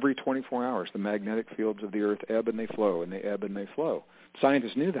wave. Every 24 hours, the magnetic fields of the Earth ebb and they flow, and they ebb and they flow.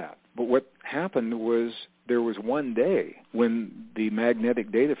 Scientists knew that. But what happened was there was one day when the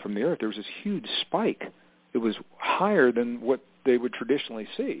magnetic data from the Earth, there was this huge spike. It was higher than what they would traditionally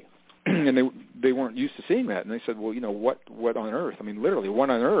see. And they weren't used to seeing that. And they said, well, what on earth? I mean, literally,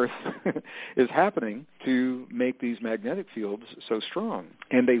 what on earth is happening to make these magnetic fields so strong?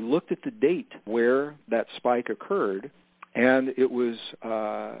 And they looked at the date where that spike occurred, and it was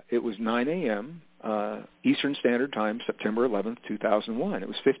 9 a.m., Eastern Standard Time, September 11th, 2001. It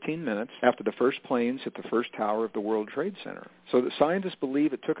was 15 minutes after the first planes hit the first tower of the World Trade Center. So the scientists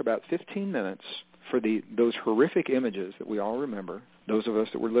believe it took about 15 minutes for those horrific images that we all remember, those of us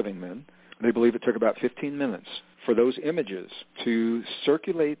that were living then. They believe it took about 15 minutes for those images to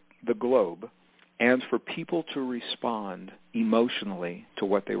circulate the globe and for people to respond emotionally to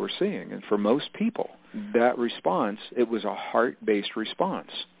what they were seeing. And for most people, that response, it was a heart-based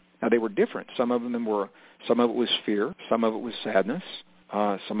response. Now, they were different. Some of it was fear, some of it was sadness,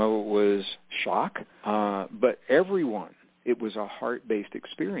 some of it was shock, but everyone, it was a heart-based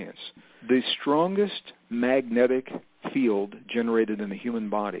experience. The strongest magnetic field generated in the human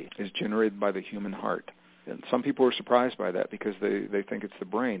body is generated by the human heart. And some people are surprised by that because they think it's the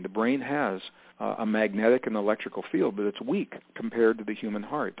brain. The brain has a magnetic and electrical field, but it's weak compared to the human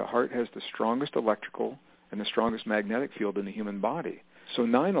heart. The heart has the strongest electrical and the strongest magnetic field in the human body. So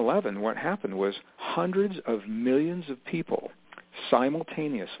 9/11, what happened was hundreds of millions of people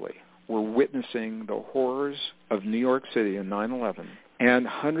simultaneously were witnessing the horrors of New York City in 9/11, and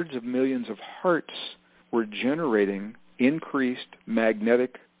hundreds of millions of hearts were generating increased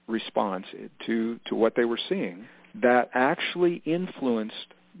magnetic response to what they were seeing that actually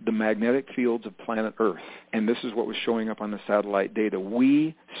influenced the magnetic fields of planet Earth. And this is what was showing up on the satellite data.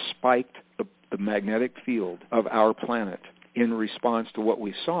 We spiked the magnetic field of our planet in response to what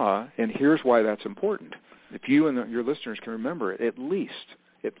we saw, and here's why that's important. If you and your listeners can remember it, at least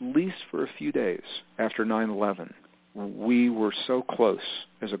for a few days after 9/11, we were so close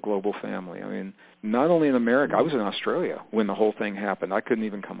as a global family. I mean, not only in America, I was in Australia when the whole thing happened. I couldn't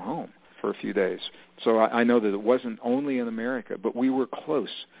even come home for a few days. So I know that it wasn't only in America, but we were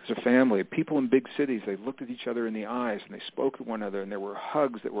close as a family. People in big cities, they looked at each other in the eyes and they spoke to one another, and there were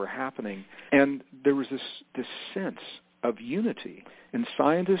hugs that were happening. And there was this sense of unity. And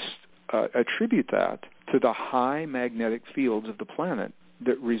scientists attribute that to the high magnetic fields of the planet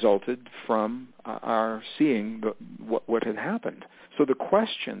that resulted from our seeing what had happened. So the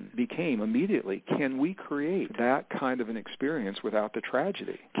question became immediately, can we create that kind of an experience without the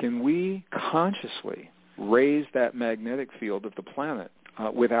tragedy? Can we consciously raise that magnetic field of the planet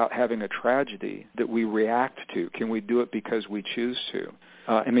without having a tragedy that we react to? Can we do it because we choose to?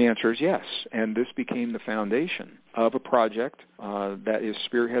 And the answer is yes. And this became the foundation of a project that is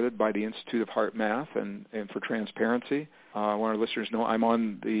spearheaded by the Institute of Heart Math and for Transparency. I want our listeners to know I'm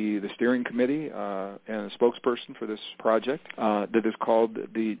on the steering committee and a spokesperson for this project that is called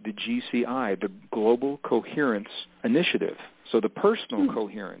the GCI, the Global Coherence Initiative. So the personal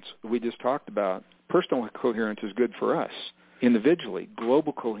coherence we just talked about, personal coherence is good for us. Individually,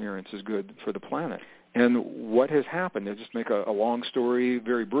 global coherence is good for the planet. And what has happened, to just make a long story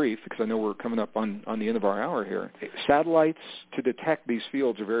very brief, because I know we're coming up on the end of our hour here, satellites to detect these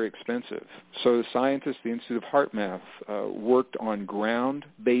fields are very expensive. So the scientists, the Institute of Heart Math, worked on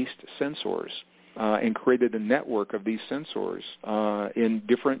ground-based sensors and created a network of these sensors in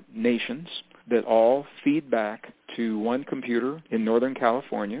different nations that all feed back to one computer in Northern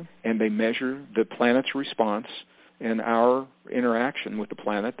California, and they measure the planet's response and our interaction with the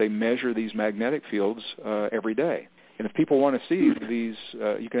planet. They measure these magnetic fields every day. And if people want to see these,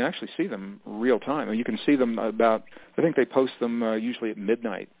 you can actually see them real time. And you can see them I think they post them usually at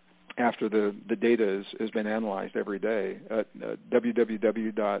midnight after the data has been analyzed every day at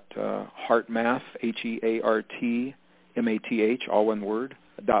www.heartmath, HEARTMATH, all one word,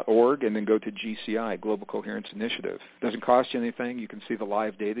 .org, and then go to GCI, Global Coherence Initiative. It doesn't cost you anything. You can see the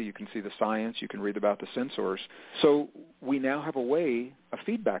live data. You can see the science. You can read about the sensors. So we now have a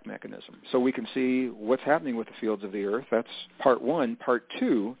feedback mechanism. So we can see what's happening with the fields of the Earth. That's part one. Part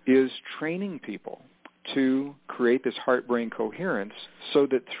two is training people to create this heart-brain coherence so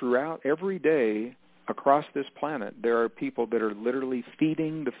that throughout every day across this planet, there are people that are literally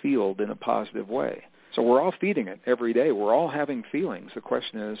feeding the field in a positive way. So we're all feeding it every day. We're all having feelings. The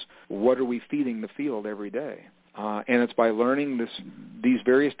question is, what are we feeding the field every day? And it's by learning these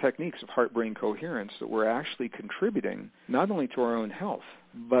various techniques of heart-brain coherence that we're actually contributing not only to our own health,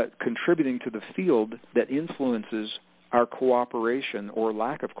 but contributing to the field that influences our cooperation or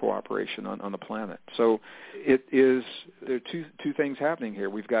lack of cooperation on the planet. So there are two things happening here.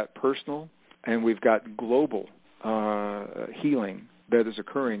 We've got personal and we've got global healing that is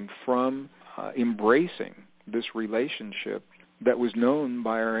occurring from embracing this relationship that was known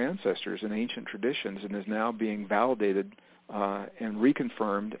by our ancestors in ancient traditions and is now being validated and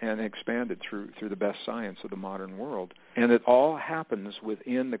reconfirmed and expanded through the best science of the modern world. And it all happens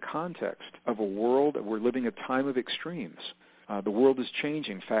within the context of a world that we're living a time of extremes. The world is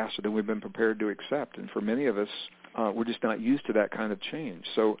changing faster than we've been prepared to accept, and for many of us, we're just not used to that kind of change.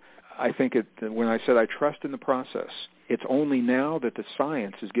 So I think when I said I trust in the process, it's only now that the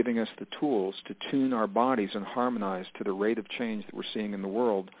science is giving us the tools to tune our bodies and harmonize to the rate of change that we're seeing in the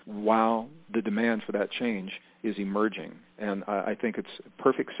world while the demand for that change is emerging. And I think it's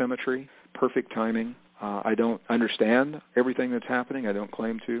perfect symmetry, perfect timing. I don't understand everything that's happening. I don't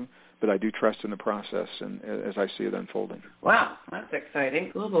claim to, but I do trust in the process and as I see it unfolding. Wow, that's exciting.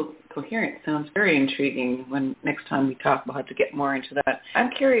 Global coherence sounds very intriguing. When next time we talk, we'll have to get more into that.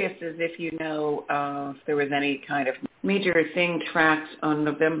 I'm curious as if you know if there was any kind of major thing tracked on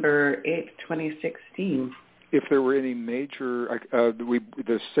November 8th, 2016. If there were any major,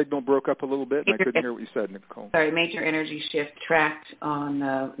 the signal broke up a little bit, and I couldn't hear what you said, Nicole. Sorry, major energy shift tracked on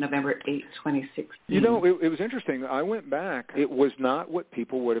November 8th, 2016. You know, it was interesting. I went back. It was not what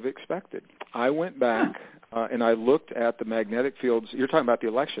people would have expected. I went back and I looked at the magnetic fields. You're talking about the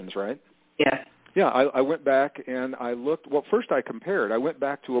elections, right? Yes. Yeah, I went back and I looked. Well, first I compared. I went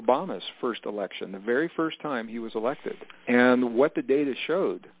back to Obama's first election, the very first time he was elected. And what the data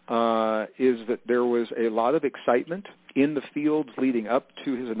showed is that there was a lot of excitement in the fields leading up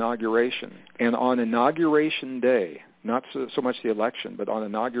to his inauguration. And on Inauguration Day, not so much the election, but on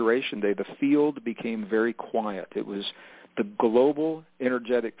Inauguration Day, the field became very quiet. It was the global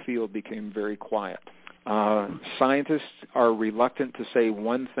energetic field became very quiet. Scientists are reluctant to say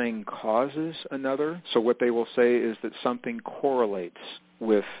one thing causes another, so what they will say is that something correlates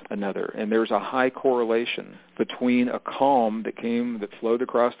with another, and there's a high correlation between a calm that flowed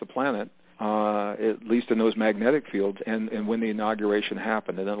across the planet, at least in those magnetic fields, and when the inauguration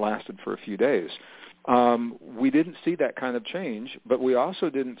happened, and it lasted for a few days. We didn't see that kind of change, but we also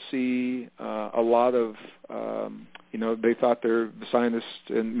didn't see a lot of, they thought the scientists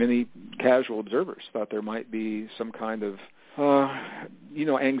and many casual observers thought there might be some kind of,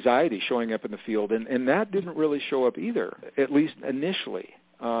 anxiety showing up in the field, and that didn't really show up either, at least initially.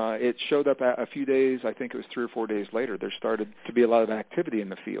 It showed up a few days, I think it was 3 or 4 days later, there started to be a lot of activity in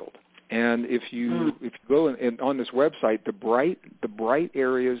the field. And if you go on this website, the bright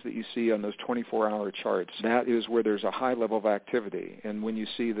areas that you see on those 24-hour charts, that is where there's a high level of activity. And when you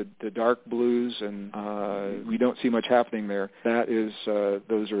see the dark blues and we don't see much happening there, that is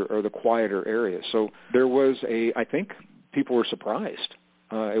those are the quieter areas. So there was I think people were surprised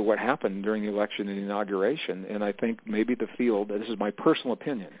at what happened during the election and the inauguration. And I think maybe the field, this is my personal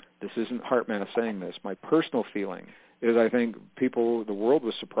opinion, this isn't HeartMath saying this, my personal feeling is I think the world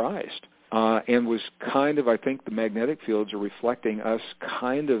was surprised and was kind of, I think the magnetic fields are reflecting us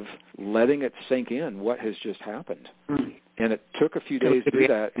kind of letting it sink in what has just happened. And it took a few days to do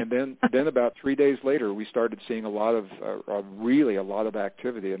that, and then about 3 days later we started seeing a lot of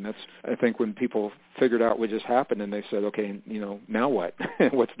activity, and that's, I think, when people figured out what just happened and they said, okay, now what?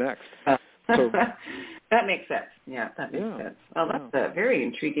 What's next? So that makes sense. Yeah, that makes sense. Well, that's a very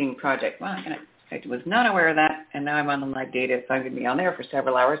intriguing project. Wow, I'm going to I was not aware of that, and now I'm on the live data, so I'm going to be on there for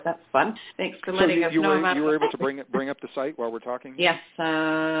several hours. That's fun. Thanks for letting us know about you were able to bring up the site while we're talking? Yes.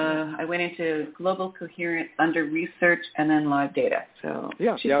 I went into Global Coherent under research and then live data. So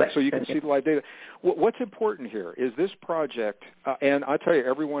so you can see the live data. What's important here is this project, and I tell you,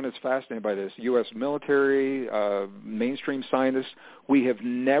 everyone is fascinated by this, U.S. military, mainstream scientists. We've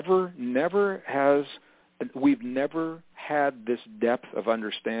never had this depth of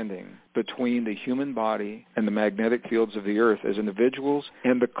understanding between the human body and the magnetic fields of the earth as individuals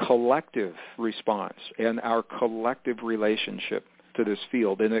and the collective response and our collective relationship to this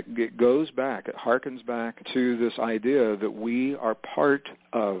field. And it goes back, it harkens back to this idea that we are part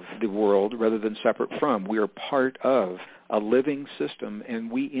of the world rather than separate from. We are part of a living system, and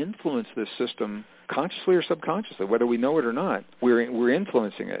we influence this system consciously or subconsciously, whether we know it or not. We're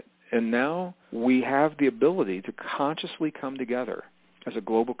influencing it. And now we have the ability to consciously come together as a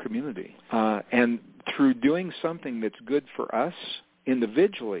global community. And through doing something that's good for us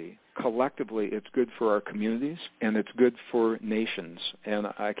individually, collectively, it's good for our communities, and it's good for nations. And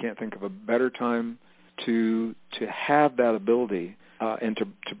I can't think of a better time to have that ability and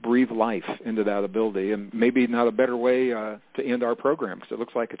to breathe life into that ability. And maybe not a better way to end our program, because it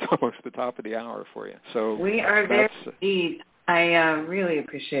looks like it's almost the top of the hour for you. So we are there indeed. I really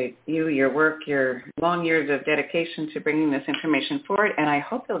appreciate you, your work, your long years of dedication to bringing this information forward, and I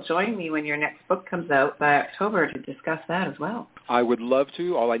hope you'll join me when your next book comes out by October to discuss that as well. I would love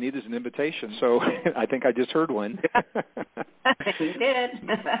to. All I need is an invitation, so I think I just heard one. You did.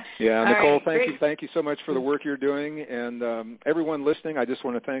 Yeah, Nicole, thank you so much for the work you're doing, and everyone listening, I just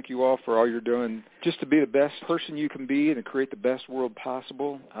want to thank you all for all you're doing just to be the best person you can be and to create the best world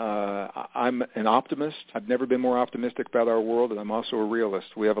possible. I'm an optimist. I've never been more optimistic about our world, and I'm also a realist.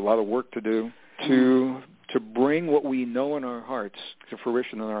 We have a lot of work to do to bring what we know in our hearts to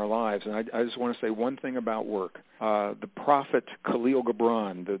fruition in our lives. And I just want to say one thing about work. The prophet Khalil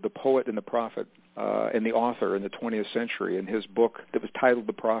Gibran, the poet and the prophet, and the author in the 20th century, in his book that was titled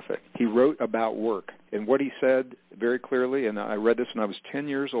The Prophet, he wrote about work. And what he said very clearly, and I read this when I was 10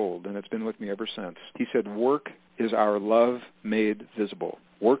 years old, and it's been with me ever since. He said, work is our love made visible.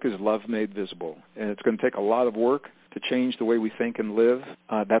 Work is love made visible. And it's going to take a lot of work to change the way we think and live.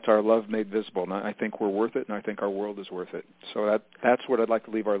 That's our love made visible. And I think we're worth it, and I think our world is worth it. So that's what I'd like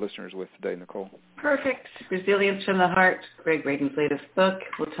to leave our listeners with today, Nicole. Perfect. Resilience from the Heart, Gregg Braden's latest book.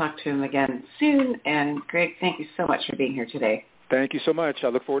 We'll talk to him again soon. And Gregg, thank you so much for being here today. Thank you so much. I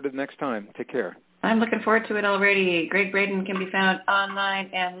look forward to the next time. Take care. I'm looking forward to it already. Gregg Braden can be found online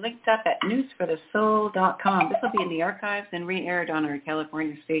and linked up at newsforthesoul.com. This will be in the archives and re-aired on our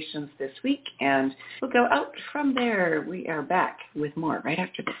California stations this week, and we'll go out from there. We are back with more right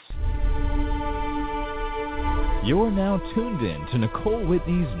after this. You're now tuned in to Nicole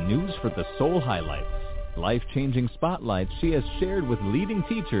Whitney's News for the Soul highlights. Life-changing spotlights she has shared with leading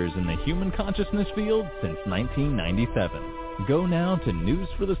teachers in the human consciousness field since 1997. Go now to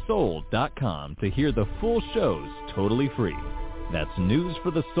newsforthesoul.com to hear the full shows totally free. That's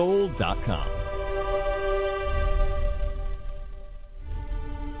newsforthesoul.com.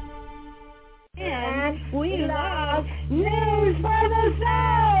 And we love News for the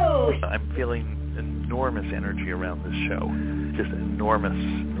Soul! I'm feeling enormous energy around this show. Just enormous.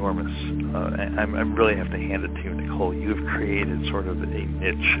 I really have to hand it to you, Nicole. You've created sort of a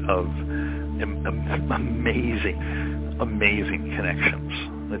niche of amazing connections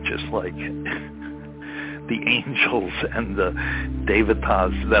that just like the angels and the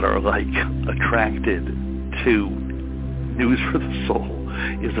devatas that are like attracted to News for the Soul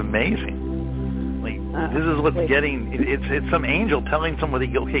is amazing. Like this is what's it's some angel telling somebody,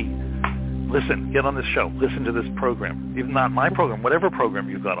 okay, listen, get on this show, listen to this program, even not my program, whatever program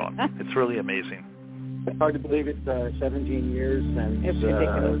you've got on. It's really amazing. It's hard to believe it's 17 years since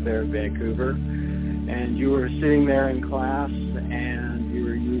I was there in Vancouver. And you were sitting there in class, and you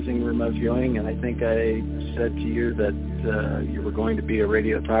were using remote viewing, and I think I said to you that you were going to be a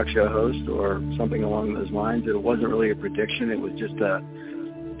radio talk show host or something along those lines. It wasn't really a prediction. It was just a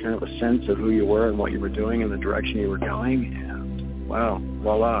kind of a sense of who you were and what you were doing and the direction you were going. And, wow,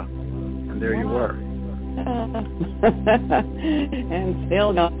 voila, and there you were. And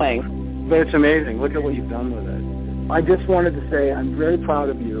still going. But it's amazing. Look at what you've done with it. I just wanted to say I'm very proud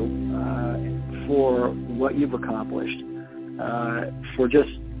of you for what you've accomplished, for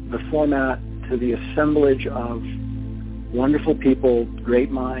just the format to the assemblage of wonderful people, great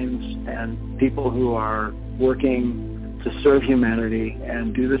minds, and people who are working to serve humanity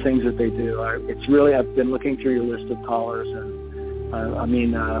and do the things that they do. It's really, I've been looking through your list of callers and of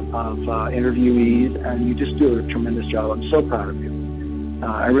interviewees, and you just do a tremendous job. I'm so proud of you.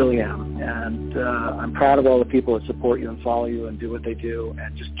 I really am. And I'm proud of all the people that support you and follow you and do what they do,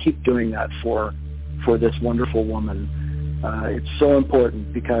 and just keep doing that for this wonderful woman. It's so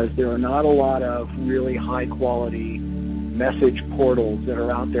important because there are not a lot of really high-quality message portals that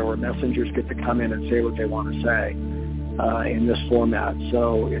are out there where messengers get to come in and say what they want to say in this format.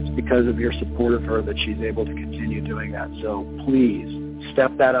 So it's because of your support of her that she's able to continue doing that. So please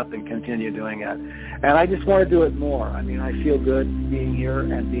step that up and continue doing it. And I just want to do it more. I mean, I feel good being here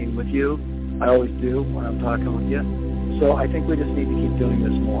and being with you. I always do when I'm talking with you. So I think we just need to keep doing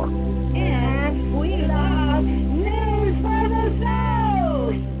this more. And we love News for the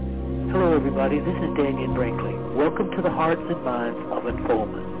Soul. Hello, everybody. This is Daniel Brinkley. Welcome to the Hearts and Minds of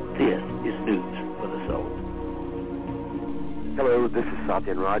Informants. This is News for the Soul. Hello, this is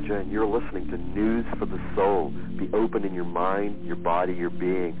Satyan Raja, and you're listening to News for the Soul. Be open in your mind, your body, your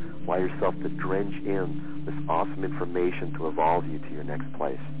being. Allow yourself to drench in this awesome information to evolve you to your next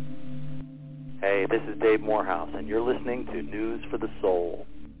place. Hey, this is Dave Morehouse, and you're listening to News for the Soul.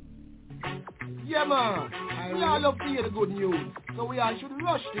 Yeah, man. We all love to hear the good news, so we all should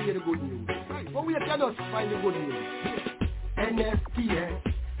rush to hear the good news. But we cannot find the good news. NSTS,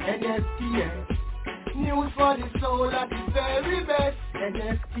 NSTS. News for the soul at the very best.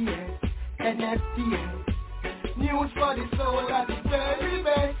 NSTS, NSTS. News for the soul at the very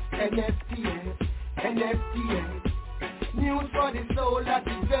best. NSTS, NSTS. News for the soul at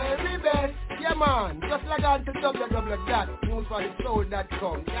the very best. Yeah, man, just log on to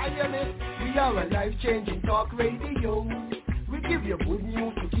www.newsforthesoul.com. You hear me? We are a life-changing talk radio. We give you good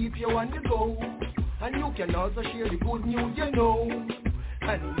news to keep you on the go. And you can also share the good news you know.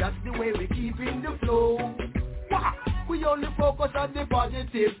 And that's the way we keep in the flow. Wow. We only focus on the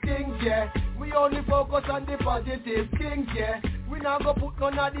positive things, yeah. We only focus on the positive things, yeah. We not go put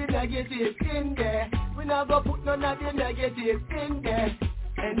none of the negative in there. We not go put none of the negative in there.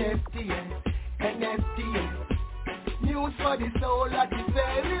 NFTS, NFTS. News for the soul at the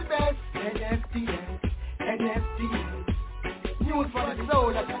very best. NFTS, NFTS. News for the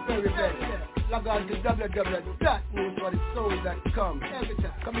soul at the very best. Log on to www.newsforthesoul.com. Every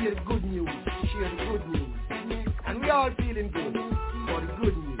time, come hear the good news, share the good news. And we all feeling good for the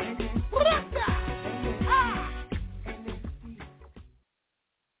good news.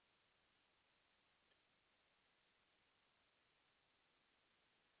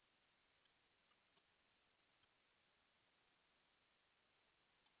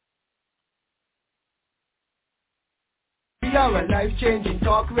 We are a life-changing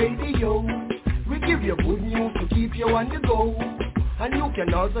talk radio. We give you good news to keep you on the go. And you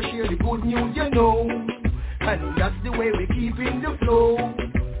can also share the good news you know. And that's the way we keep in the flow.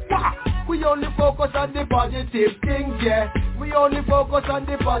 Wow. We only focus on the positive things, yeah. We only focus on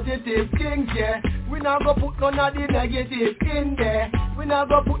the positive things, yeah. We not go put none of the negative in there. We not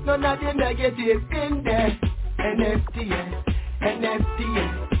go put none of the negative in there. NFTS,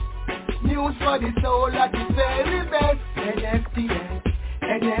 NFTS. News for the soul at the very best. NFTS,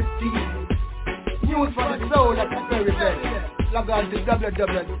 NFTS. News for the soul at the very best. Log on to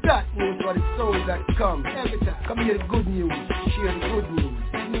www.newsforthesoul.com. Every time, come hear the good news, share the good news.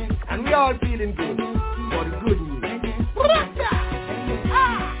 And we all feeling good for the good news.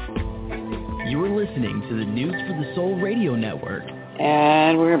 You are listening to the News for the Soul Radio Network.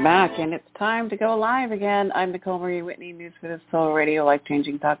 And we're back, and it's time to go live again. I'm Nicole Marie Whitney, News for the Soul Radio,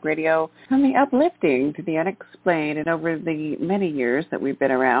 life-changing talk radio. From the uplifting to the unexplained, and over the many years that we've been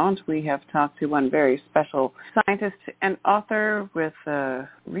around, we have talked to one very special scientist and author with a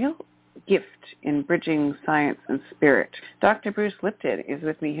real gift in bridging science and spirit. Dr. Bruce Lipton is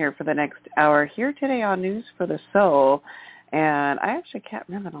with me here for the next hour, here today on News for the Soul. And I actually can't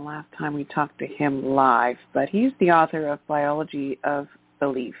remember the last time we talked to him live, but he's the author of Biology of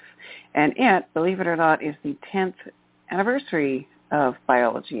Belief. And it, believe it or not, is the 10th anniversary of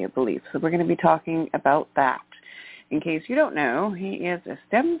Biology of Belief. So we're going to be talking about that. In case you don't know, he is a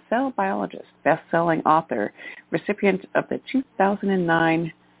stem cell biologist, best-selling author, recipient of the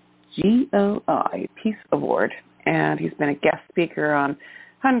 2009 GOI Peace Award, and he's been a guest speaker on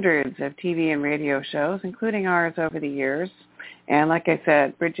hundreds of TV and radio shows, including ours over the years. And like I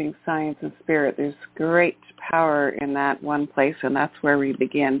said, bridging science and spirit, there's great power in that one place, and that's where we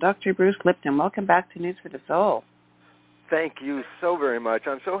begin. Dr. Bruce Lipton, welcome back to News for the Soul. Thank you so very much.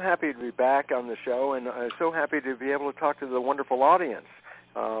 I'm so happy to be back on the show, and I'm so happy to be able to talk to the wonderful audience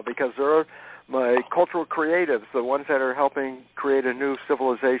because they're my cultural creatives, the ones that are helping create a new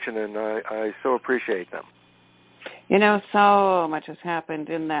civilization, and I so appreciate them. You know, so much has happened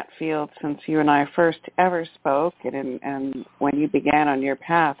in that field since you and I first ever spoke, and when you began on your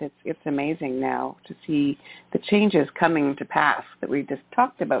path. It's amazing now to see the changes coming to pass that we just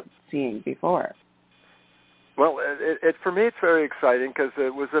talked about seeing before. Well, for me, it's very exciting because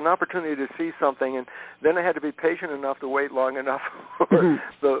it was an opportunity to see something, and then I had to be patient enough to wait long enough for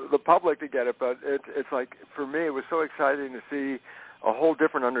the public to get it. But it's like, for me, it was so exciting to see a whole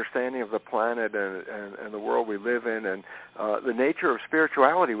different understanding of the planet and the world we live in, and the nature of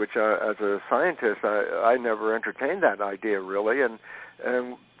spirituality, which as a scientist, I never entertained that idea really, and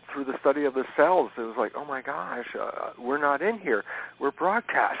through the study of the cells, it was like, oh my gosh, we're not in here, we're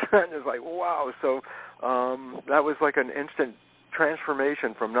broadcast. And it's like, wow. So that was like an instant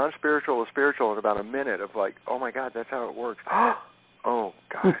transformation from non-spiritual to spiritual in about a minute of like, oh my God, that's how it works. Oh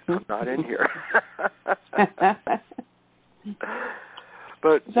God, I'm not in here.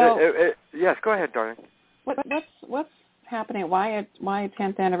 But so, yes, go ahead, darling. What's happening? Why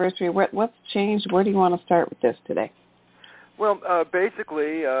 10th anniversary? What's changed? Where do you want to start with this today? Well,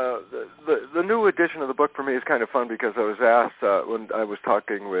 basically, the new edition of the book for me is kind of fun because I was asked when I was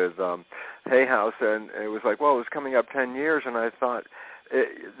talking with Hay House, and it was like, well, it was coming up 10 years, and I thought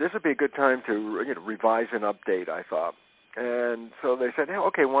this would be a good time to revise and update, I thought. And so they said, hey,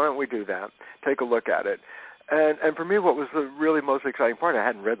 okay, why don't we do that? Take a look at it. And for me, what was the really most exciting part, I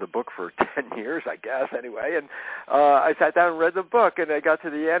hadn't read the book for 10 years, I guess, anyway, and I sat down and read the book, and I got to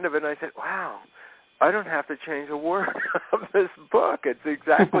the end of it, and I said, wow, I don't have to change a word of this book. It's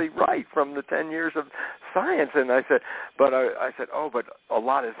exactly right from the 10 years of science. And I said, but a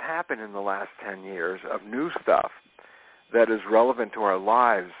lot has happened in the last 10 years of new stuff that is relevant to our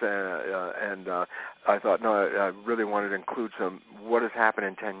lives, and I thought, no, I really wanted to include what has happened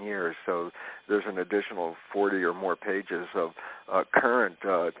in 10 years. So there's an additional 40 or more pages of current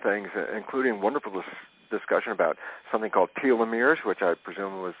things, including wonderful discussion about something called telomeres, which I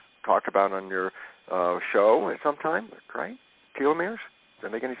presume was talked about on your show at some time, right? Telomeres? Does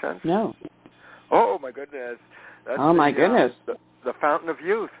that make any sense? No. Oh, my goodness. That's goodness. The fountain of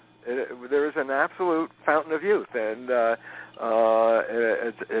youth. There is an absolute fountain of youth, and that's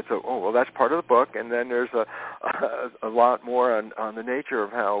part of the book. And then there's a lot more on the nature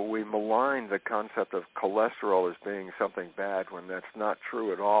of how we malign the concept of cholesterol as being something bad when that's not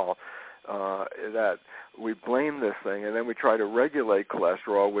true at all. That we blame this thing, and then we try to regulate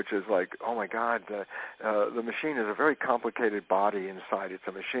cholesterol, which is like, oh my God, the machine is a very complicated body inside. It's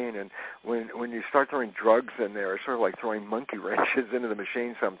a machine, and when you start throwing drugs in there, it's sort of like throwing monkey wrenches into the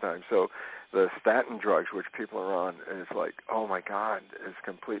machine sometimes. So the statin drugs, which people are on, is like, oh my God, it's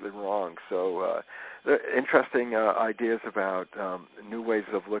completely wrong. So interesting ideas about new ways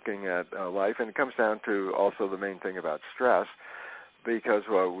of looking at life, and it comes down to also the main thing about stress. Because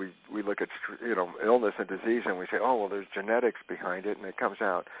we look at illness and disease and we say, oh, well, there's genetics behind it, and it comes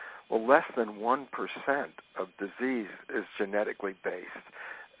out, well, less than 1% of disease is genetically based.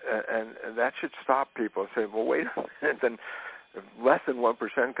 And that should stop people and say, well, wait a minute, then if less than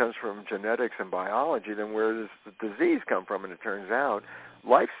 1% comes from genetics and biology, then where does the disease come from? And it turns out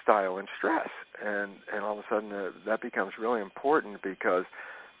lifestyle and stress. And all of a sudden that becomes really important, because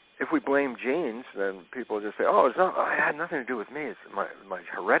if we blame genes, then people just say, oh, it had nothing to do with me. It's my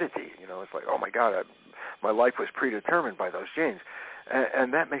heredity. It's like, oh, my God, my life was predetermined by those genes.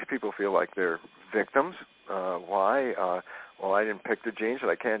 And that makes people feel like they're victims. Why? Well, I didn't pick the genes, and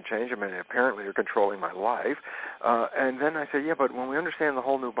I can't change them, and apparently you're controlling my life. And then I say, yeah, but when we understand the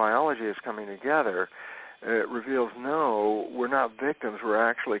whole new biology is coming together, it reveals, no, we're not victims. We're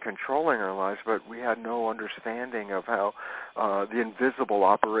actually controlling our lives, but we had no understanding of how the invisible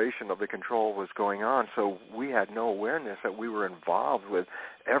operation of the control was going on. So we had no awareness that we were involved with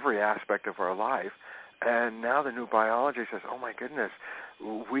every aspect of our life. And now the new biology says, oh, my goodness,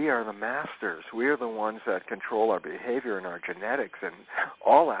 we are the masters. We are the ones that control our behavior and our genetics and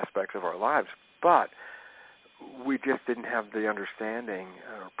all aspects of our lives. But we just didn't have the understanding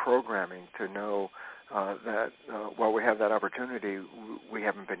or programming to know that while we have that opportunity, we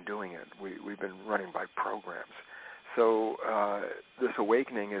haven't been doing it. We've been running by programs. So this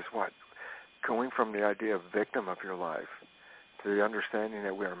awakening is what? Going from the idea of victim of your life to the understanding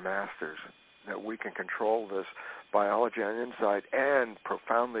that we are masters, that we can control this biology on the inside and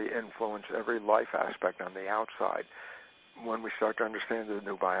profoundly influence every life aspect on the outside when we start to understand the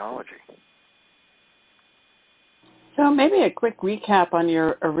new biology. So maybe a quick recap on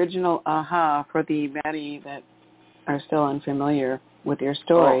your original aha for the many that are still unfamiliar with your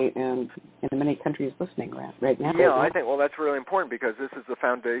story and in many countries listening right now. Yeah, I think, well, that's really important, because this is the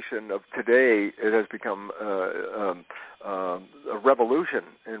foundation of today. It has become a revolution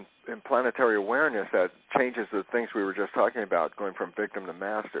in planetary awareness that changes the things we were just talking about, going from victim to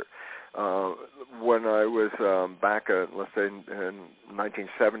master. When I was back, let's say in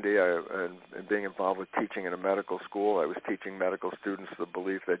 1970, and being involved with teaching in a medical school, I was teaching medical students the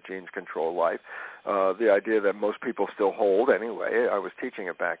belief that genes control life, the idea that most people still hold anyway. I was teaching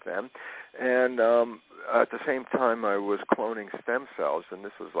it back then. And at the same time, I was cloning stem cells, and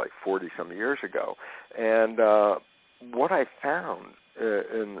this was like 40-some years ago. And what I found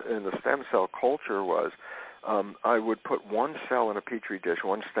in the stem cell culture was I would put one cell in a petri dish,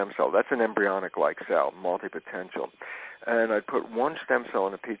 one stem cell. That's an embryonic-like cell, multipotential. And I'd put one stem cell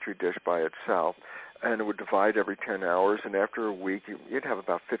in a petri dish by itself, and it would divide every 10 hours. And after a week, you'd have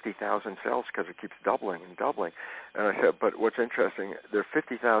about 50,000 cells because it keeps doubling and doubling. And I said, but what's interesting, there are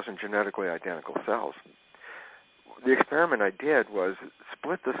 50,000 genetically identical cells. The experiment I did was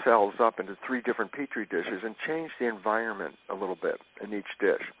split the cells up into 3 different petri dishes and change the environment a little bit in each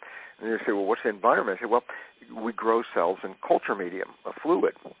dish. And you say, well, what's the environment? I say, well, we grow cells in culture medium, a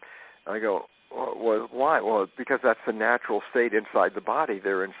fluid. I go, well, why? Well, because that's the natural state inside the body.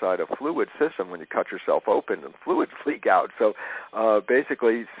 They're inside a fluid system. When you cut yourself open, the fluids leak out. So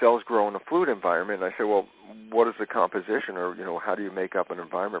basically, cells grow in a fluid environment. And I say, well, what is the composition, or how do you make up an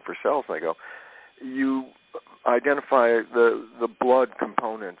environment for cells? And I go, you identify the blood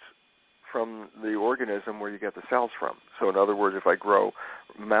components from the organism where you get the cells from. So in other words, if I grow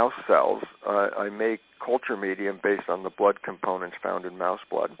mouse cells, I make culture medium based on the blood components found in mouse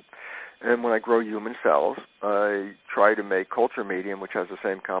blood. And when I grow human cells, I try to make culture medium, which has the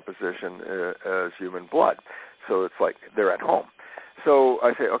same composition as human blood. So it's like they're at home. So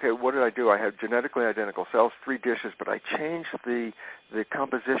I say, okay, what did I do? I have genetically identical cells, 3 dishes, but I changed the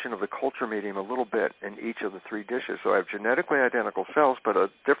composition of the culture medium a little bit in each of the 3 dishes. So I have genetically identical cells, but a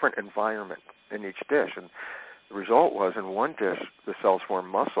different environment in each dish. And the result was, in one dish, the cells form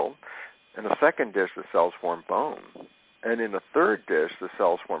muscle. In the second dish, the cells form bone. And in the third dish, the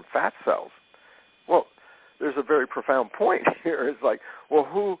cells form fat cells. Well, there's a very profound point here. It's like, well,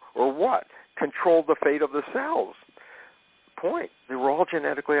 who or what controlled the fate of the cells? Point. They were all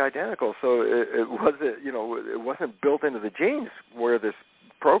genetically identical, so it wasn't built into the genes where this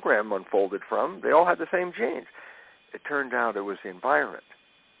program unfolded from. They all had the same genes. It turned out it was the environment.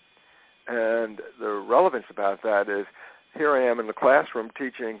 And the relevance about that is, here I am in the classroom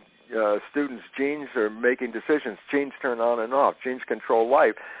teaching students genes are making decisions. Genes turn on and off. Genes control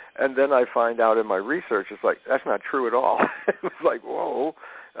life. And then I find out in my research, it's like, that's not true at all. It was like, whoa.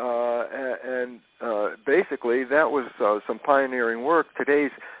 Basically, that was some pioneering work.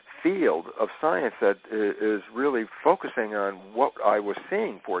 Today's field of science that is really focusing on what I was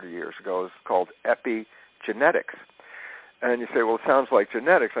seeing 40 years ago is called epigenetics. And you say, well, it sounds like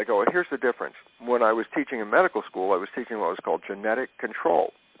genetics. I go, well, here's the difference. When I was teaching in medical school, I was teaching what was called genetic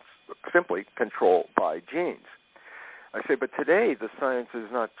control, simply control by genes. I say, but today the science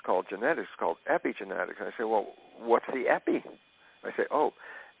is not called genetics, it's called epigenetics. And I say, well, what's the epi? I say, oh,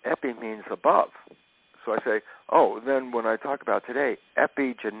 epi means above. So I say, oh, then when I talk about today,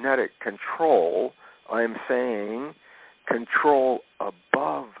 epigenetic control, I'm saying control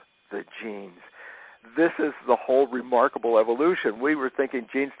above the genes. This is the whole remarkable evolution. We were thinking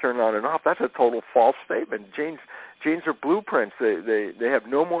genes turn on and off. That's a total false statement. Genes are blueprints. They have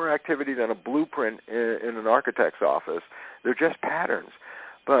no more activity than a blueprint in an architect's office. They're just patterns.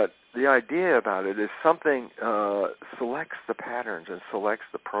 But the idea about it is something selects the patterns and selects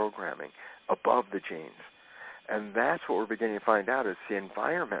the programming above the genes. And that's what we're beginning to find out. It's the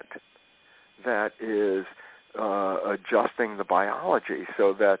environment that is adjusting the biology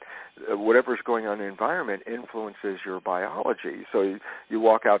so that whatever's going on in the environment influences your biology. So you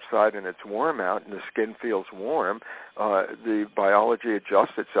walk outside and it's warm out and the skin feels warm. The biology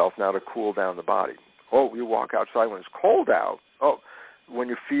adjusts itself now to cool down the body. Oh, you walk outside when it's cold out. Oh, when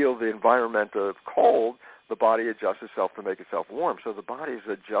you feel the environment of cold, the body adjusts itself to make itself warm. So the body is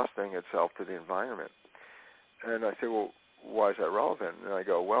adjusting itself to the environment. And I say, well, why is that relevant? And I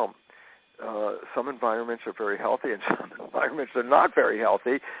go, well, some environments are very healthy and some environments are not very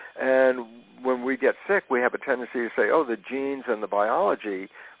healthy. And when we get sick, we have a tendency to say, oh, the genes and the biology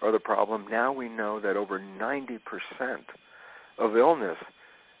are the problem. Now we know that over 90% of illness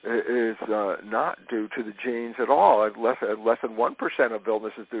is not due to the genes at all. Less than 1% of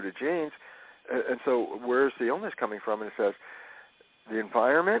illness is due to genes. And so where's the illness coming from? And it says the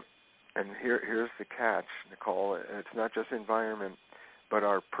environment, and here's the catch, Nicole. It's not just environment, but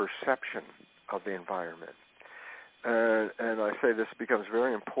our perception of the environment. And I say this becomes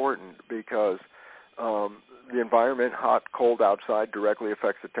very important because The environment, hot, cold outside, directly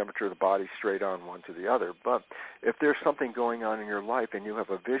affects the temperature of the body straight on one to the other. But if there's something going on in your life and you have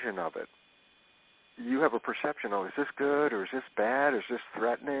a vision of it, you have a perception, is this good or is this bad? Is this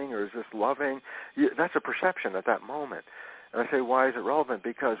threatening or is this loving? That's a perception at that moment. And I say, why is it relevant?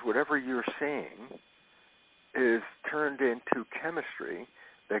 Because whatever you're seeing is turned into chemistry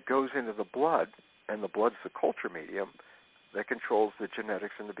that goes into the blood, and the blood's the culture medium that controls the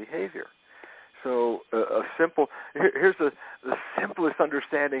genetics and the behavior. So here's the simplest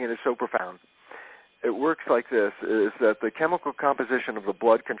understanding, and it's so profound. It works like this, is that the chemical composition of the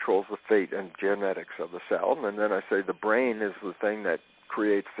blood controls the fate and genetics of the cell. And then I say the brain is the thing that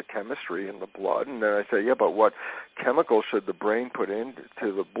creates the chemistry in the blood. And then I say, but what chemical should the brain put into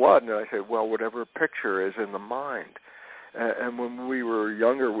the blood? And I say, well, whatever picture is in the mind. And when we were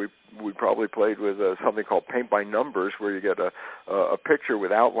younger, we probably played with something called paint by numbers, where you get a picture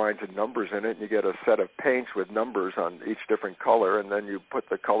with outlines and numbers in it, and you get a set of paints with numbers on each different color, and then you put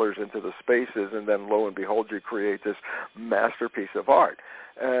the colors into the spaces, and then lo and behold, you create this masterpiece of art.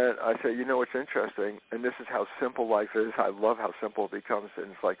 And I say, what's interesting, and this is how simple life is. I love how simple it becomes,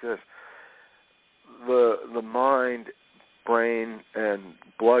 and it's like this. The mind, brain, and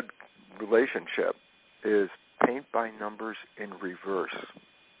blood relationship is paint by numbers in reverse,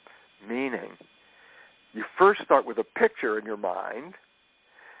 meaning you first start with a picture in your mind,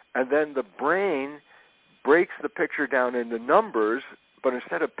 and then the brain breaks the picture down into numbers, but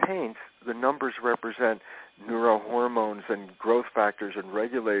instead of paints, the numbers represent neurohormones and growth factors and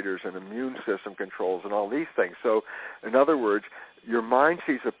regulators and immune system controls and all these things. So, in other words, your mind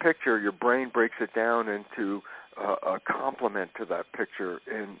sees a picture, your brain breaks it down into a complement to that picture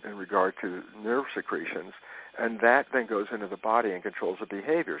in regard to nerve secretions, and that then goes into the body and controls the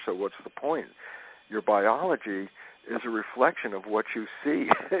behavior. So what's the point? Your biology is a reflection of what you see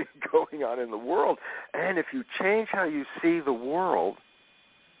going on in the world. And if you change how you see the world,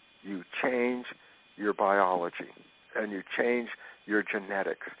 you change your biology and you change your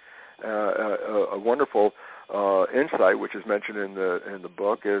genetics. A wonderful insight, which is mentioned in the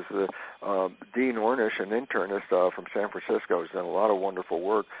book, is Dean Ornish, an internist from San Francisco, has done a lot of wonderful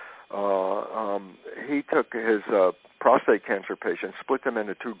work. He took his prostate cancer patients, split them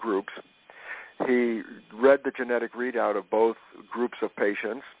into two groups. He read the genetic readout of both groups of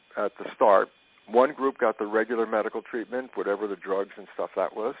patients at the start. One group got the regular medical treatment, whatever the drugs and stuff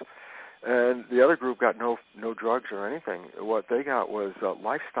that was, and the other group got no drugs or anything. What they got was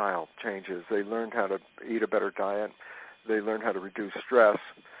lifestyle changes. They learned how to eat a better diet. They learned how to reduce stress.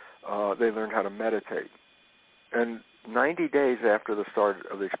 They learned how to meditate. And 90 days after the start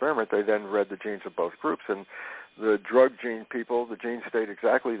of the experiment, they then read the genes of both groups. And the drug gene people, the genes stayed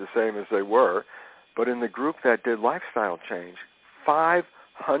exactly the same as they were. But in the group that did lifestyle change,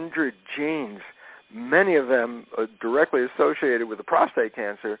 500 genes, many of them directly associated with the prostate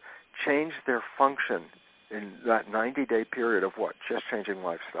cancer, changed their function in that 90-day period of what? Just changing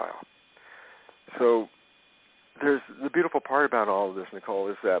lifestyle. So there's the beautiful part about all of this, Nicole,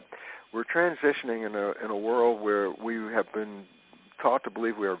 is that we're transitioning in a world where we have been taught to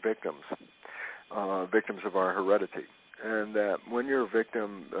believe we are victims of our heredity. And that when you're a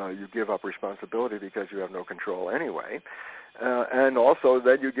victim, you give up responsibility because you have no control anyway. And also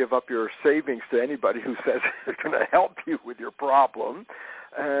then you give up your savings to anybody who says it's going to help you with your problem.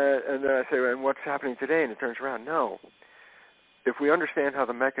 And then I say, and what's happening today? And it turns around, no. If we understand how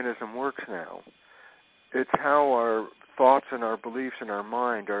the mechanism works now, it's how our thoughts and our beliefs in our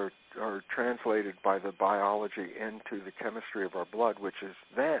mind are translated by the biology into the chemistry of our blood, which is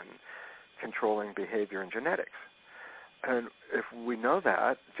then controlling behavior and genetics. And if we know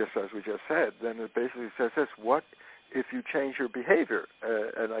that, just as we just said, then it basically says this: what if you change your behavior?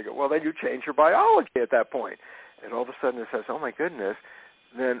 And I go, well, then you change your biology at that point. And all of a sudden it says, oh my goodness,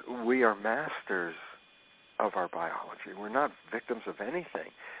 then we are masters of our biology. We're not victims of anything.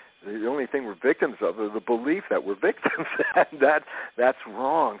 The only thing we're victims of is the belief that we're victims, and that's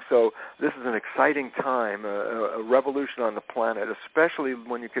wrong. So this is an exciting time, a revolution on the planet, especially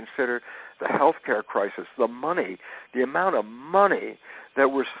when you consider the healthcare crisis, the money, the amount of money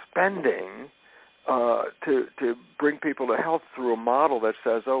that we're spending to bring people to health through a model that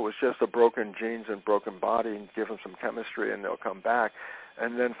says, oh, it's just a broken genes and broken body, and give them some chemistry and they'll come back.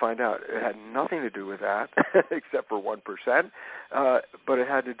 And then find out it had nothing to do with that, except for 1%, but it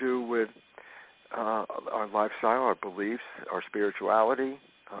had to do with our lifestyle, our beliefs, our spirituality,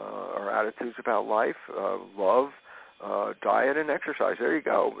 our attitudes about life, love, diet, and exercise. There you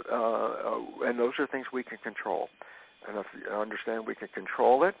go. And those are things we can control. And if you understand we can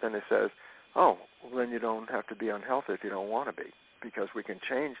control it, then it says, oh, well, then you don't have to be unhealthy if you don't want to be. because we can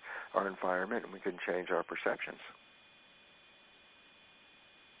change our environment and we can change our perceptions.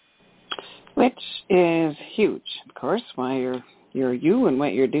 Which is huge, of course, why you're you and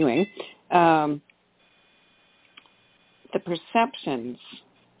what you're doing. The perceptions,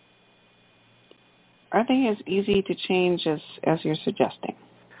 are they as easy to change as you're suggesting?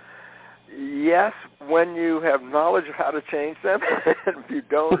 Yes, when you have knowledge of how to change them. If you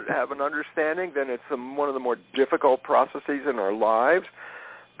don't have an understanding, then it's one of the more difficult processes in our lives,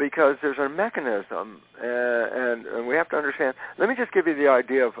 because there's a mechanism, and we have to understand. Let me just give you the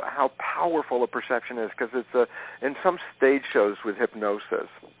idea of how powerful a perception is, because it's in some stage shows with hypnosis,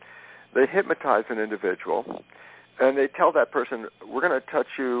 they hypnotize an individual, and they tell that person, we're going to touch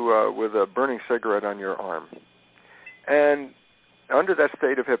you with a burning cigarette on your arm. And under that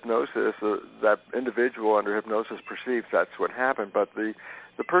state of hypnosis, that individual under hypnosis perceives that's what happened, but the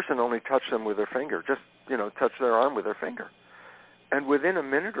person only touched them with their finger, just, touched their arm with their finger. And within a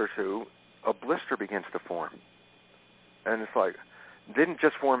minute or two, a blister begins to form. And it's like, didn't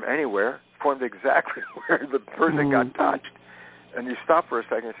just form anywhere, formed exactly where the person got touched. And you stop for a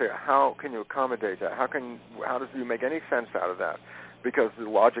second and say, how can you accommodate that? How does you make any sense out of that? Because the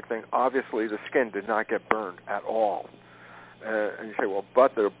logic thing, obviously the skin did not get burned at all. And you say, well,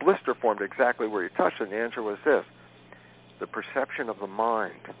 but the blister formed exactly where you touched it. And the answer was this. The perception of the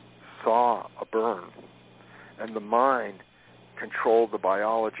mind saw a burn, and the mind controlled the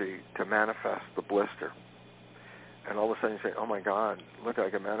biology to manifest the blister. And all of a sudden you say, oh, my God, look,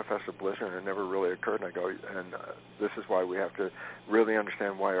 I can manifest a blister, and it never really occurred. And I go, this is why we have to really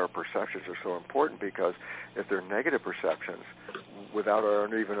understand why our perceptions are so important, because if they're negative perceptions, without our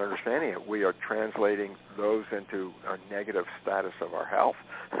even understanding it, we are translating those into a negative status of our health.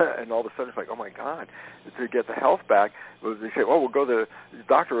 And all of a sudden it's like, oh, my God, to get the health back, they say, well, we'll go to the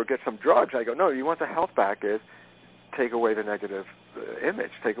doctor, we'll get some drugs. I go, no, you want the health back is take away the negative image,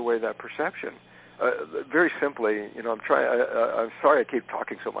 take away that perception. Very simply, I'm sorry I keep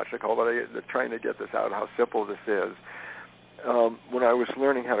talking so much, Nicole, but I'm trying to get this out, how simple this is. When I was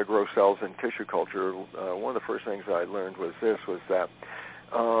learning how to grow cells in tissue culture, one of the first things I learned was that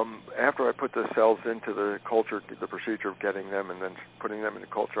after I put the cells into the culture, the procedure of getting them and then putting them in the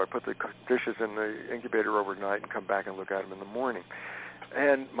culture, I put the dishes in the incubator overnight and come back and look at them in the morning.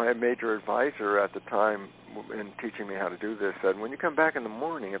 And my major advisor at the time in teaching me how to do this said, when you come back in the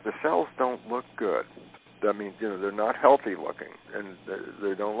morning, if the cells don't look good, that means they're not healthy looking and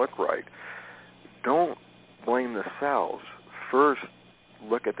they don't look right, don't blame the cells. First,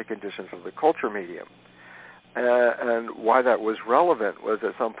 look at the conditions of the culture medium. And why that was relevant was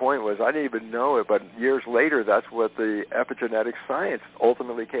at some point was, I didn't even know it, but years later, that's what the epigenetic science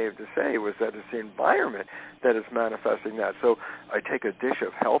ultimately came to say, was that it's the environment that is manifesting that. So I take a dish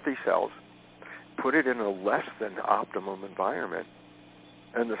of healthy cells, put it in a less than optimum environment,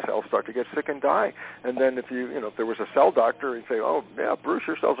 and the cells start to get sick and die. And then if if there was a cell doctor, he'd say, oh, yeah, Bruce,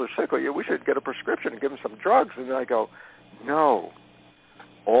 your cells are sick. Well, we should get a prescription and give them some drugs. And then I go, no.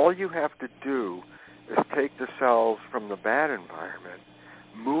 All you have to do is take the cells from the bad environment,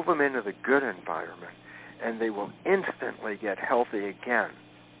 move them into the good environment, and they will instantly get healthy again.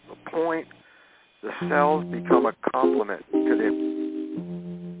 The point, the cells become a complement to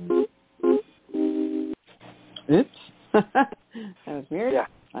the... Oops. That was weird. Yeah.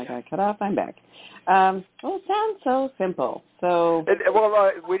 I got cut off. I'm back. It sounds so simple.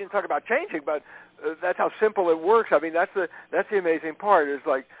 We didn't talk about changing, but that's how simple it works. I mean, that's the amazing part. Is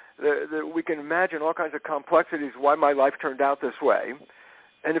like we can imagine all kinds of complexities why my life turned out this way,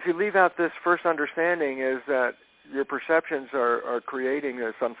 and if you leave out this first understanding is that your perceptions are creating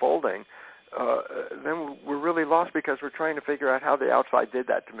this unfolding, then we're really lost, because we're trying to figure out how the outside did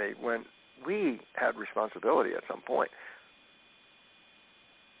that to me when we had responsibility at some point.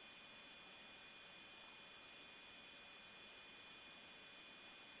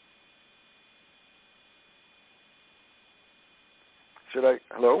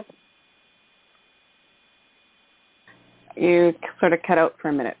 Hello? You sort of cut out for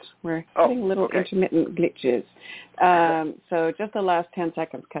a minute. We're getting little intermittent glitches. So just the last 10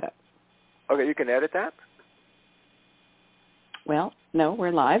 seconds cut out. Okay, you can edit that? Well, no,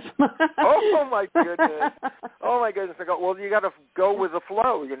 we're live. Oh, my goodness. Oh, my goodness. Well, you got to go with the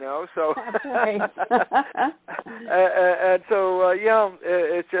flow, so. That's right. And so,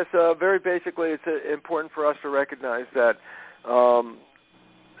 it's just very basically, it's important for us to recognize that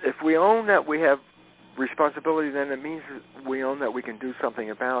if we own that we have responsibility, then it means we own that we can do something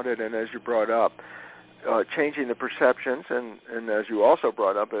about it. And as you brought up, changing the perceptions, and as you also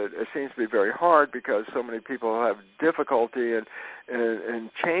brought up, it seems to be very hard because so many people have difficulty in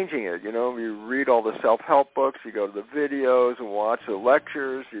changing it. You know, you read all the self-help books, you go to the videos and watch the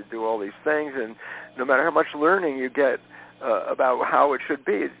lectures, you do all these things, and no matter how much learning you get about how it should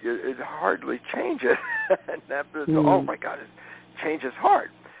be, it hardly changes. And oh my God, change is hard.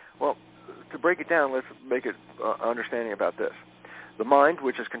 Well, to break it down, let's make it understanding about this. The mind,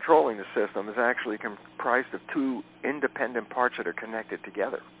 which is controlling the system, is actually comprised of two independent parts that are connected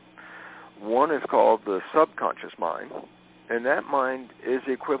together. One is called the subconscious mind, and that mind is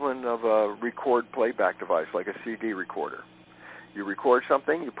the equivalent of a record playback device, like a CD recorder. You record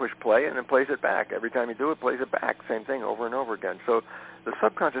something, you push play, and it plays it back. Every time you do it, plays it back. Same thing over and over again. So the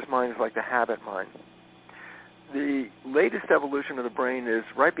subconscious mind is like the habit mind. The latest evolution of the brain is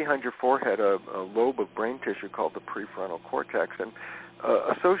right behind your forehead, a lobe of brain tissue called the prefrontal cortex, and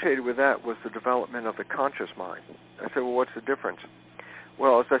associated with that was the development of the conscious mind. I said, well, what's the difference?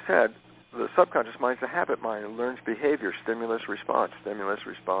 Well, as I said, the subconscious mind is a habit mind. It learns behavior, stimulus, response, and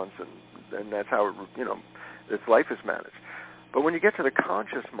that's how its life is managed. But when you get to the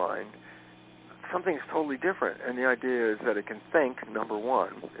conscious mind, something's totally different, and the idea is that it can think, number one.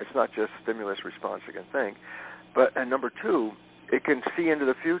 It's not just stimulus, response, it can think. And number two, it can see into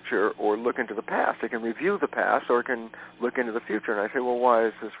the future or look into the past. It can review the past or it can look into the future. And I say, well, why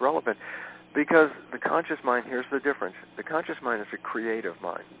is this relevant? Because the conscious mind, here's the difference. The conscious mind is a creative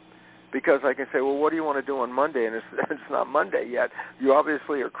mind. Because I can say, well, what do you want to do on Monday? And it's not Monday yet. You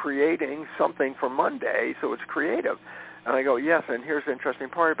obviously are creating something for Monday, so it's creative. And I go, yes, and here's the interesting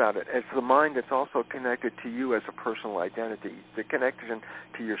part about it. It's the mind that's also connected to you as a personal identity, the connection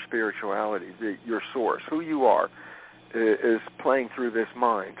to your spirituality, your source, who you are, is playing through this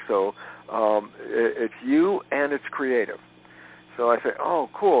mind. So it's you and it's creative. So I say, oh,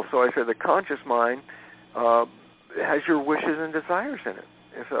 cool. So I say the conscious mind has your wishes and desires in it.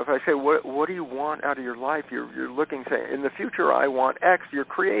 So if I say, what do you want out of your life? You're looking, say, in the future I want X. You're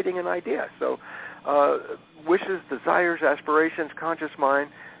creating an idea. So wishes, desires, aspirations, conscious mind,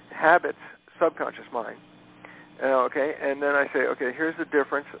 habits, subconscious mind. Okay, and then I say, okay, here's the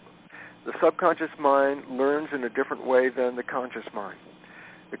difference. The subconscious mind learns in a different way than the conscious mind.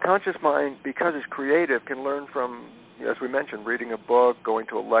 The conscious mind, because it's creative, can learn from, as we mentioned, reading a book, going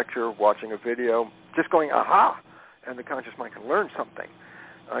to a lecture, watching a video, just going, aha, and the conscious mind can learn something.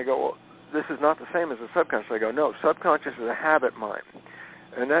 I go, well, this is not the same as the subconscious. I go, no, subconscious is a habit mind.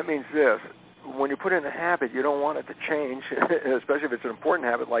 And that means this. When you put in a habit, you don't want it to change, especially if it's an important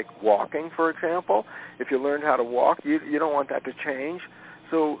habit like walking, for example. If you learned how to walk, you don't want that to change.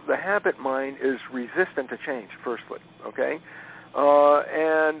 So the habit mind is resistant to change, firstly, okay?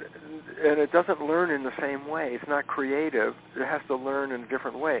 And it doesn't learn in the same way. It's not creative. It has to learn in a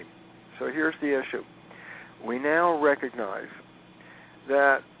different way. So here's the issue. We now recognize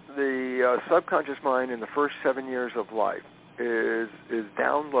that the subconscious mind in the first 7 years of life is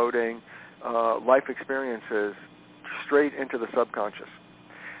downloading life experiences straight into the subconscious.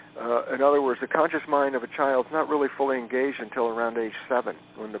 In other words, the conscious mind of a child is not really fully engaged until around age 7,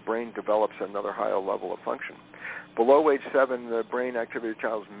 when the brain develops another higher level of function. Below age 7, the brain activity of the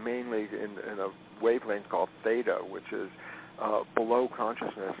child is mainly in a wavelength called theta, which is below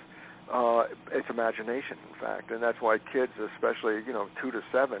consciousness. It's imagination, in fact, and that's why kids, especially 2 to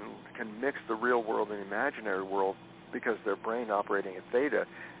 7, can mix the real world and the imaginary world, because their brain operating at theta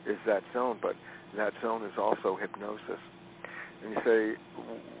is that zone, but that zone is also hypnosis. And you say,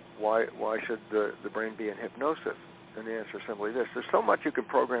 why should the brain be in hypnosis? And the answer is simply this. There's so much you can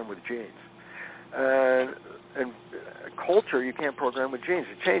program with genes. And culture, you can't program with genes.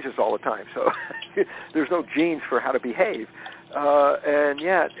 It changes all the time. So there's no genes for how to behave. And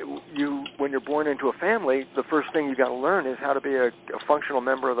yet, when you're born into a family, the first thing you got to learn is how to be a functional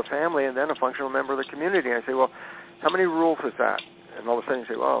member of the family and then a functional member of the community. And I say, well, how many rules is that? And all of a sudden you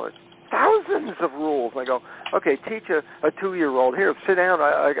say, well, it's thousands of rules. And I go, okay, teach a 2-year-old. Here, sit down.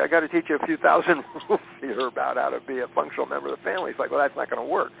 I got to teach you a few thousand rules here about how to be a functional member of the family. It's like, well, that's not going to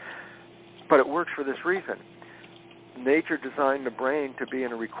work. But it works for this reason. Nature designed the brain to be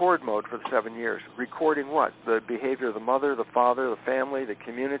in a record mode for the 7 years. Recording what? The behavior of the mother, the father, the family, the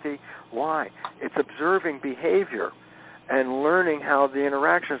community. Why? It's observing behavior and learning how the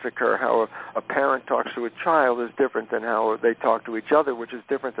interactions occur. How a parent talks to a child is different than how they talk to each other, which is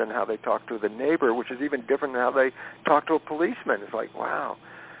different than how they talk to the neighbor, which is even different than how they talk to a policeman. It's like, wow.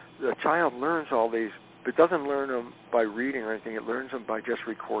 The child learns all these. It doesn't learn them by reading or anything. It learns them by just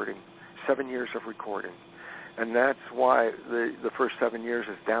recording. 7 years of recording. And that's why the first 7 years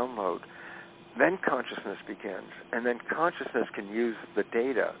is download. Then consciousness begins. And then consciousness can use the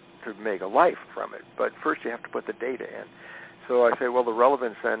data to make a life from it. But first you have to put the data in. So I say, well, the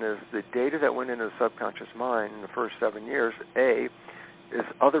relevance then is the data that went into the subconscious mind in the first 7 years, A, is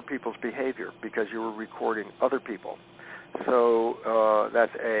other people's behavior because you were recording other people. So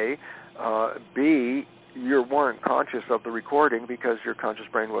that's A. B, you weren't conscious of the recording because your conscious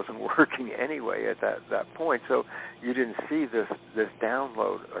brain wasn't working anyway at that point. So you didn't see this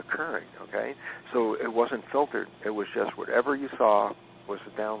download occurring, okay? So it wasn't filtered. It was just whatever you saw was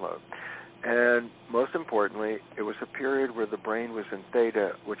the download. And most importantly, it was a period where the brain was in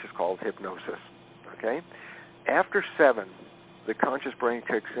theta, which is called hypnosis, okay? After 7, the conscious brain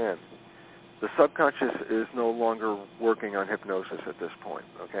kicks in. The subconscious is no longer working on hypnosis at this point,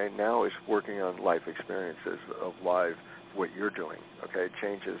 okay? Now it's working on life experiences of live, what you're doing, okay? It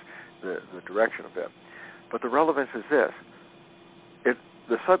changes the direction a bit. But the relevance is this. If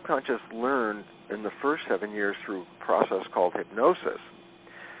the subconscious learned in the first 7 years through a process called hypnosis,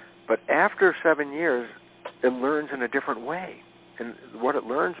 but after 7 years, it learns in a different way. And what it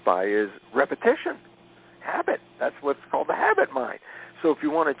learns by is repetition, habit. That's what's called the habit mind. So if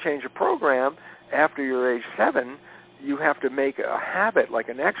you want to change a program after you're age 7, you have to make a habit, like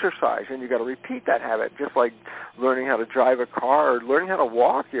an exercise, and you've got to repeat that habit, just like learning how to drive a car or learning how to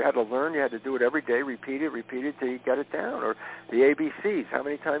walk. You had to learn. You had to do it every day, repeat it till you got it down. Or the ABCs. How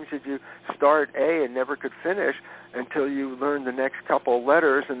many times did you start A and never could finish until you learned the next couple of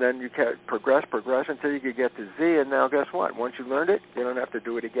letters, and then you progress until you could get to Z, and now guess what? Once you learned it, you don't have to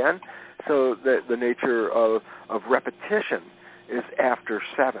do it again. So the nature of repetition is after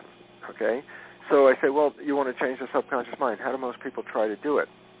 7, okay? So I say, well, you want to change the subconscious mind. How do most people try to do it?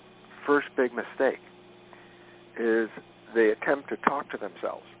 First big mistake is they attempt to talk to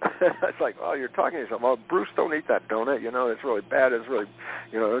themselves. It's like, oh, you're talking to yourself. Oh, Bruce, don't eat that donut. You know, it's really bad. It's really,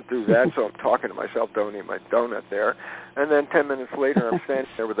 don't do that. So I'm talking to myself, don't eat my donut there. And then 10 minutes later, I'm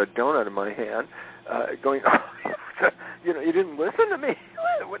standing there with a donut in my hand going, oh, you didn't listen to me.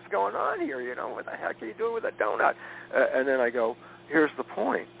 What's going on here? What the heck are you doing with a donut? And then I go, here's the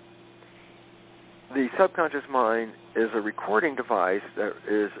point. The subconscious mind is a recording device that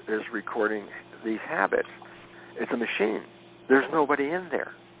is recording these habits. It's a machine. There's nobody in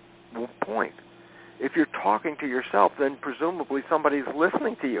there. Point. If you're talking to yourself, then presumably somebody's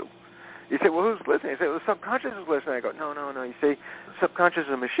listening to you. You say, well, who's listening? You say, well, the subconscious is listening. I go, no. You see, subconscious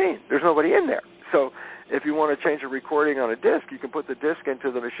is a machine. There's nobody in there. So if you want to change a recording on a disc, you can put the disc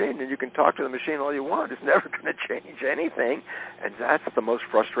into the machine, and you can talk to the machine all you want. It's never going to change anything. And that's the most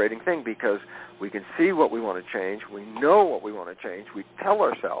frustrating thing, because we can see what we want to change. We know what we want to change. We tell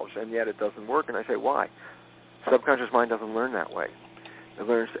ourselves, and yet it doesn't work. And I say, why? Subconscious mind doesn't learn that way. It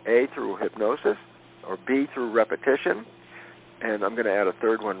learns A, through hypnosis, or B, through repetition. And I'm going to add a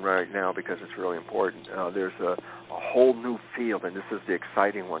third one right now because it's really important. There's a whole new field, and this is the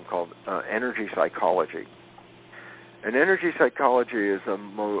exciting one, called energy psychology. And energy psychology is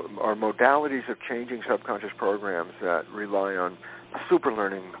are modalities of changing subconscious programs that rely on super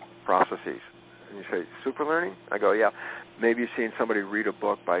learning processes. And you say, super learning? I go, yeah. Maybe you've seen somebody read a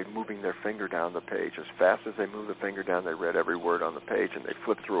book by moving their finger down the page. As fast as they move the finger down, they read every word on the page, and they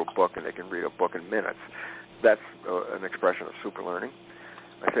flip through a book, and they can read a book in minutes. That's an expression of super learning.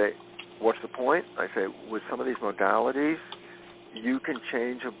 I say, what's the point? I say, with some of these modalities, you can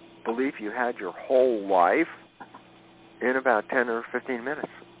change a belief you had your whole life in about 10 or 15 minutes.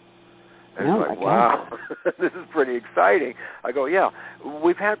 And it's like, wow, this is pretty exciting. I go, yeah,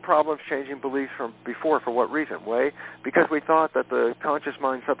 we've had problems changing beliefs from before. For what reason? Because we thought that the conscious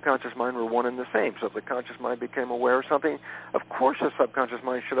mind, subconscious mind were one and the same. So if the conscious mind became aware of something, of course the subconscious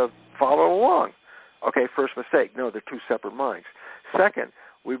mind should have followed along. Okay, first mistake. No, they're two separate minds. Second,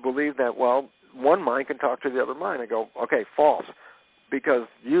 we believe that, well, one mind can talk to the other mind. I go, okay, false. Because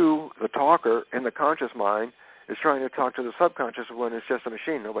you, the talker, in the conscious mind, is trying to talk to the subconscious when it's just a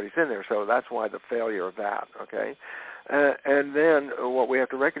machine. Nobody's in there. So that's why the failure of that, okay? And then what we have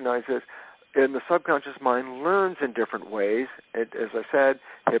to recognize is in the subconscious mind learns in different ways. As I said,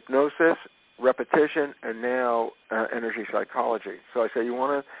 hypnosis, repetition, and now energy psychology. So I say, you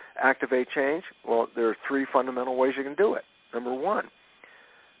want to activate change? Well, there are 3 fundamental ways you can do it. Number 1,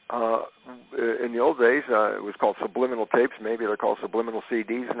 in the old days, it was called subliminal tapes. Maybe they're called subliminal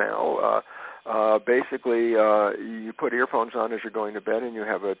CDs now. Basically, you put earphones on as you're going to bed, and you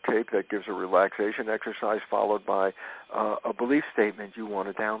have a tape that gives a relaxation exercise followed by a belief statement you want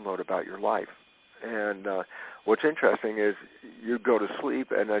to download about your life. And what's interesting is you go to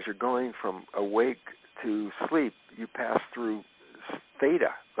sleep, and as you're going from awake to sleep, you pass through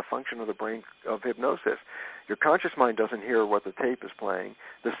theta, the function of the brain of hypnosis. Your conscious mind doesn't hear what the tape is playing.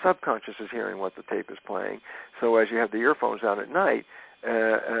 The subconscious is hearing what the tape is playing. So as you have the earphones on at night,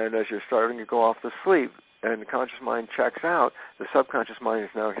 and as you're starting to go off to sleep, and the conscious mind checks out, the subconscious mind is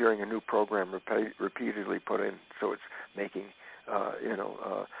now hearing a new program repeatedly put in, so it's making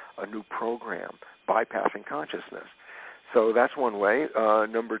a new program, bypassing consciousness. So that's one way.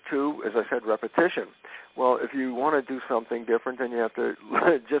 Number two, as I said, repetition. Well, if you want to do something different, then you have to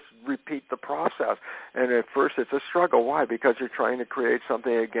just repeat the process. And at first it's a struggle. Why? Because you're trying to create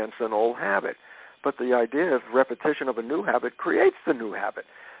something against an old habit. But the idea of repetition of a new habit creates the new habit.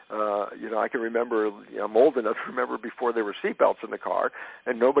 I can remember, I'm old enough to remember before there were seatbelts in the car,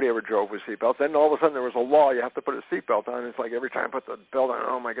 and nobody ever drove with seatbelts. Then all of a sudden there was a law, you have to put a seatbelt on. It's like every time I put the belt on,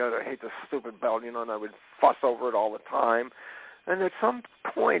 oh my God, I hate this stupid belt, and I would fuss over it all the time. And at some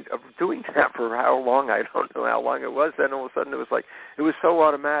point of doing that for how long, I don't know how long it was, then all of a sudden it was so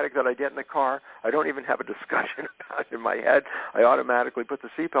automatic that I get in the car, I don't even have a discussion about it in my head. I automatically put the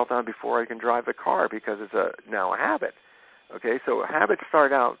seatbelt on before I can drive the car because it's now a habit. Okay, so habits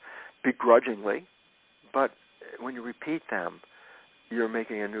start out begrudgingly, but when you repeat them, you're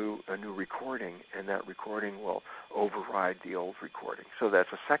making a new recording, and that recording will override the old recording. So that's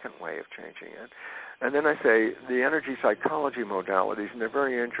a second way of changing it. And then I say the energy psychology modalities, and they're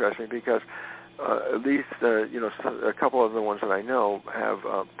very interesting because at least a couple of the ones that I know have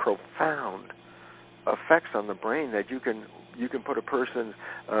profound effects on the brain that you can put a person,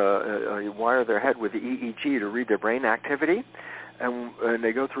 you wire their head with the EEG to read their brain activity, and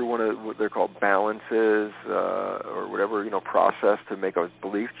they go through one of what they're called balances or whatever process to make a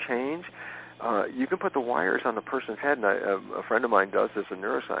belief change. You can put the wires on the person's head, and a friend of mine does this, a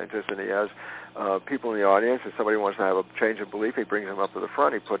neuroscientist, and he has people in the audience, and somebody wants to have a change of belief, he brings them up to the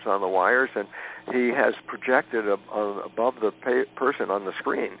front, he puts on the wires, and he has projected above the person on the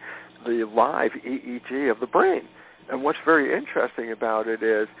screen the live EEG of the brain. And what's very interesting about it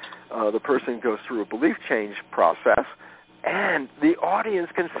is the person goes through a belief change process, and the audience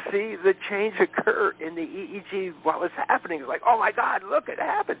can see the change occur in the EEG while it's happening. It's like, oh, my God, look, it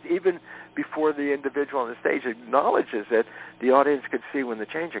happened. Even before the individual on the stage acknowledges it, the audience could see when the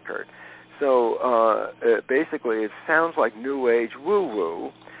change occurred. So basically it sounds like New Age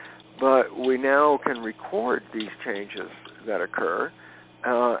woo-woo, but we now can record these changes that occur.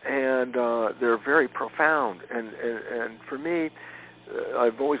 And they're very profound. And for me,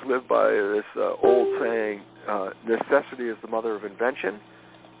 I've always lived by this old saying, necessity is the mother of invention.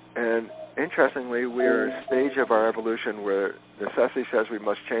 And interestingly, we're at a stage of our evolution where necessity says we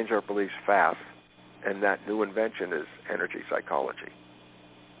must change our beliefs fast. And that new invention is energy psychology.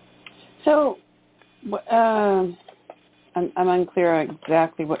 So I'm unclear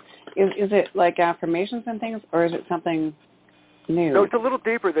exactly what. Is it like affirmations and things, or is it something new? No, it's a little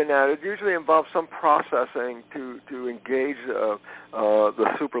deeper than that. It usually involves some processing to engage the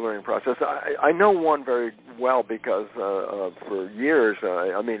superlearning process. I know one very well because for years,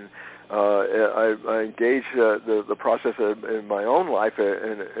 I engaged the process in my own life,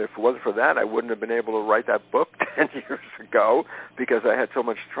 and if it wasn't for that, I wouldn't have been able to write that book 10 years ago because I had so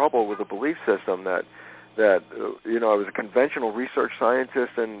much trouble with the belief system that I was a conventional research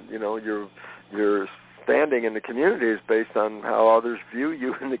scientist, and you're standing in the community is based on how others view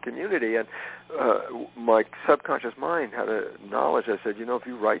you in the community. And my subconscious mind had a knowledge. I said, if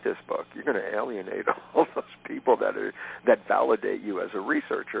you write this book, you're going to alienate all those people that validate you as a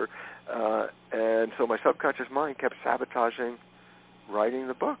researcher. And so my subconscious mind kept sabotaging writing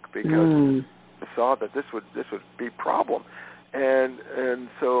the book because I saw that this would be a problem. And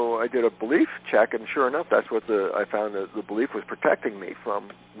so I did a belief check, and sure enough, that's what I found that the belief was protecting me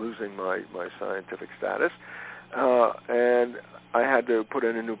from losing my scientific status. And I had to put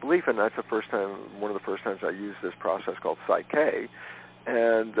in a new belief, and that's one of the first times I used this process called Psyche.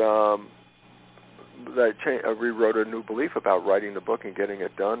 And I rewrote a new belief about writing the book and getting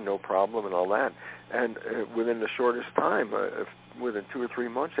it done, no problem, and all that. And within the shortest time, within 2 or 3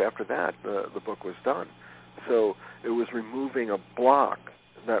 months after that, the book was done. So it was removing a block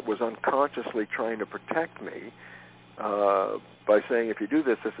that was unconsciously trying to protect me by saying, if you do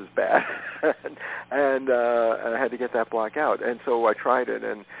this, this is bad. and I had to get that block out. And so I tried it,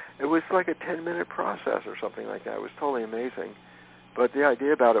 and it was like a 10-minute process or something like that. It was totally amazing. But the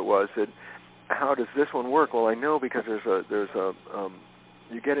idea about it was that, how does this one work? Well, I know because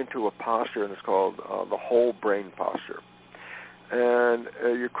you get into a posture, and it's called the whole brain posture. And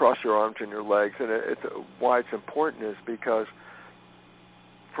you cross your arms and your legs, and why it's important is because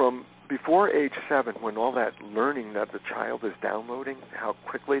from before age 7, when all that learning that the child is downloading, how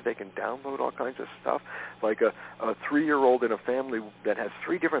quickly they can download all kinds of stuff, like a 3-year-old in a family that has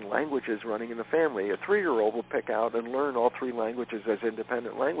 3 different languages running in the family, a 3-year-old will pick out and learn all 3 languages as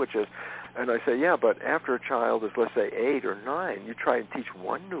independent languages. And I say, yeah, but after a child is, let's say, 8 or 9, you try and teach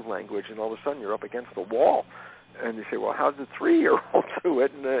one new language, and all of a sudden you're up against the wall. And you say, well, how did the 3-year-old do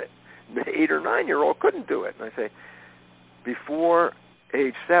it, and the 8 or 9-year-old couldn't do it? And I say, before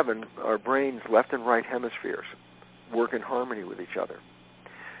age 7, our brain's left and right hemispheres work in harmony with each other.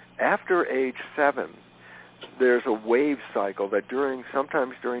 After age 7, there's a wave cycle that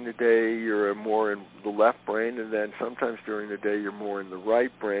sometimes during the day you're more in the left brain, and then sometimes during the day you're more in the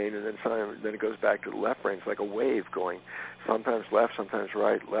right brain, and then it goes back to the left brain. It's like a wave going sometimes left, sometimes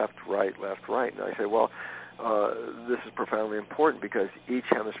right, left, right, left, right. And I say, well, this is profoundly important because each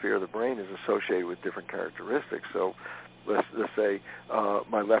hemisphere of the brain is associated with different characteristics. So let's say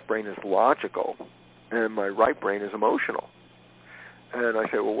my left brain is logical and my right brain is emotional. And I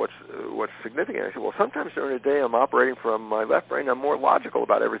say, well, what's significant? I say, well, sometimes during the day I'm operating from my left brain. I'm more logical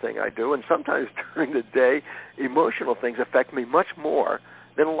about everything I do. And sometimes during the day, emotional things affect me much more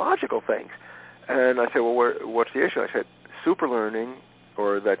than logical things. And I say, well, what's the issue? I said, super learning,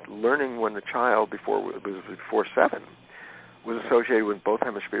 or that learning when the child before 7 was associated with both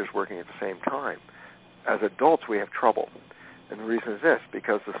hemispheres working at the same time. As adults, we have trouble. And the reason is this,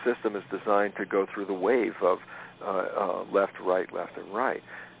 because the system is designed to go through the wave of left, right, and right.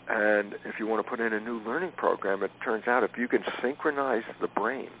 And if you want to put in a new learning program, it turns out if you can synchronize the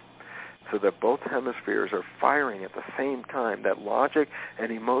brain so that both hemispheres are firing at the same time, that logic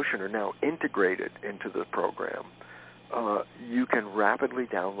and emotion are now integrated into the program, you can rapidly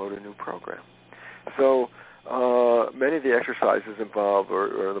download a new program. So many of the exercises involve,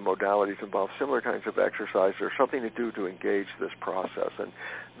 or the modalities involve similar kinds of exercise or something to do to engage this process. And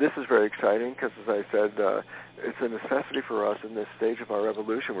this is very exciting because, as I said, it's a necessity for us in this stage of our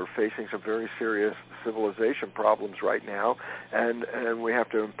evolution. We're facing some very serious civilization problems right now, and we have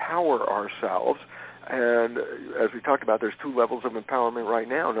to empower ourselves. And as we talked about, there's 2 levels of empowerment right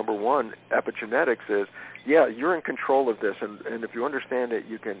now. Number 1, epigenetics is, yeah, you're in control of this, and if you understand it,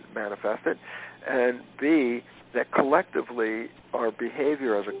 you can manifest it. And B, that collectively our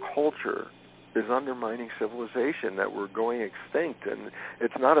behavior as a culture is undermining civilization, that we're going extinct, and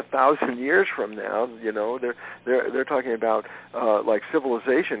it's not 1,000 years from now. You know, they're talking about like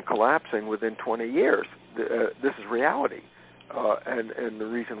civilization collapsing within 20 years. This is reality, and the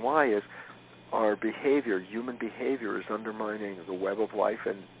reason why is our behavior, human behavior, is undermining the web of life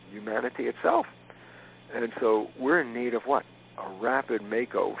and humanity itself. And so we're in need of what? A rapid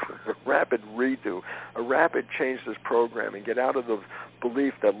makeover, a rapid redo, a rapid change this program, and get out of the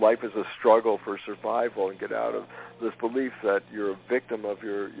belief that life is a struggle for survival, and get out of this belief that you're a victim of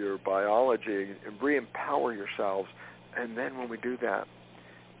your biology, and re-empower yourselves. And then when we do that,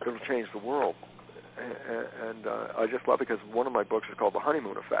 it'll change the world. And I just love it because one of my books is called The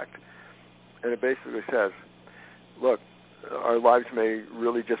Honeymoon Effect. And it basically says, look, our lives may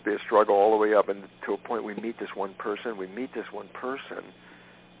really just be a struggle all the way up, and to a point we meet this one person, and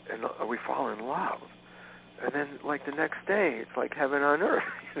we fall in love. And then, like, the next day, it's like heaven on earth.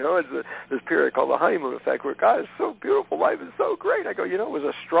 You know, it's this period called the honeymoon effect where, God, it's so beautiful, life is so great. I go, you know, it was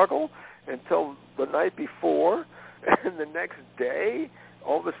a struggle until the night before, and the next day,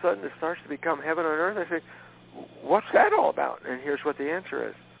 all of a sudden it starts to become heaven on earth. I say, what's that all about? And here's what the answer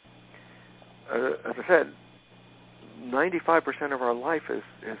is. As I said, 95% of our life is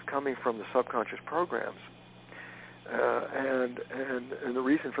coming from the subconscious programs. And the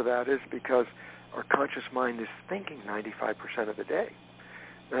reason for that is because our conscious mind is thinking 95% of the day.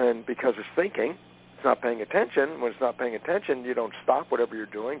 And because it's thinking, it's not paying attention. When it's not paying attention, you don't stop whatever you're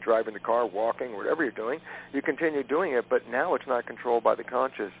doing, driving the car, walking, whatever you're doing. You continue doing it, but now it's not controlled by the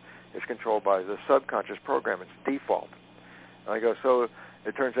conscious. It's controlled by the subconscious program. It's default. I go, so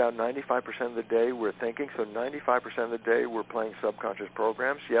it turns out 95% of the day we're thinking, so 95% of the day we're playing subconscious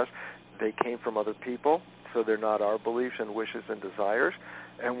programs. Yes, they came from other people, so they're not our beliefs and wishes and desires,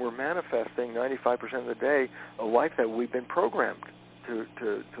 and we're manifesting 95% of the day a life that we've been programmed to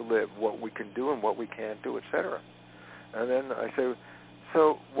live, what we can do and what we can't do, etc. And then I say,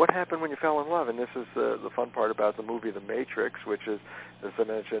 so what happened when you fell in love? And this is the fun part about the movie The Matrix, which is, as I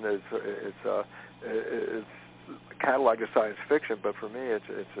mentioned, it's cataloged as science fiction, but for me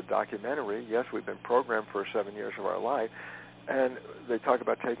it's a documentary. Yes, we've been programmed for 7 years of our life, and they talk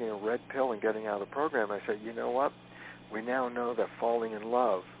about taking a red pill and getting out of the program. I said, you know what? We now know that falling in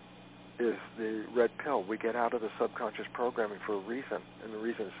love is the red pill. We get out of the subconscious programming for a reason, and the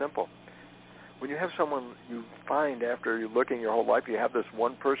reason is simple. When you have someone you find after you're looking your whole life, you have this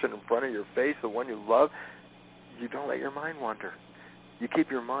one person in front of your face, the one you love, you don't let your mind wander. You keep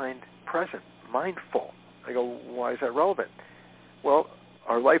your mind present, mindful. I go, why is that relevant? Well,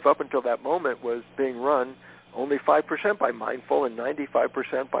 our life up until that moment was being run only 5% by mindful and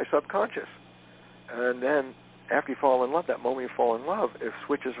 95% by subconscious. And then after you fall in love, that moment you fall in love, it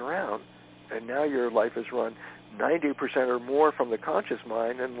switches around, and now your life is run 90% or more from the conscious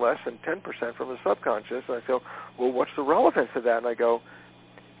mind and less than 10% from the subconscious. And I go, well, what's the relevance of that? And I go,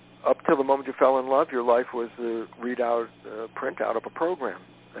 up till the moment you fell in love, your life was the printout of a program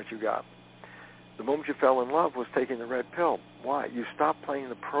that you got. The moment you fell in love was taking the red pill. Why? You stopped playing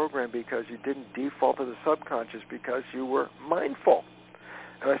the program because you didn't default to the subconscious because you were mindful.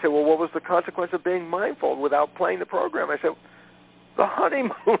 And I said, well, what was the consequence of being mindful without playing the program? I said, the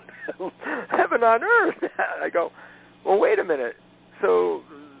honeymoon, heaven on earth. I go, well, wait a minute. So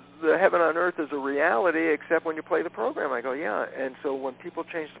the heaven on earth is a reality except when you play the program. I go, yeah. And so when people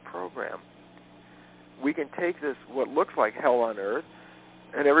change the program, we can take this, what looks like hell on earth,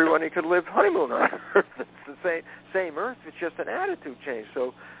 and everybody could live honeymoon on earth. It's the same earth, it's just an attitude change.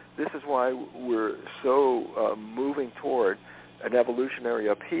 So this is why we're so moving toward an evolutionary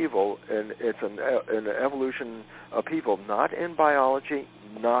upheaval, and it's an evolution upheaval not in biology,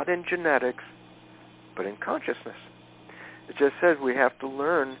 not in genetics, but in consciousness. It just says we have to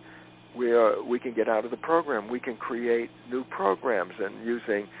learn. We can get out of the program. We can create new programs, and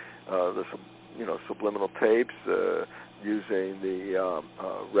using the subliminal tapes, using the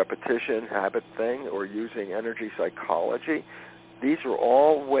repetition habit thing, or using energy psychology. These are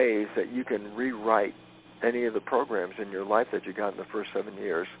all ways that you can rewrite any of the programs in your life that you got in the first 7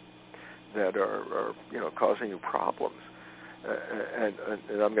 years that are causing you problems. And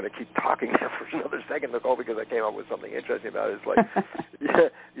I'm going to keep talking now for another second, Nicole, because I came up with something interesting about it. It's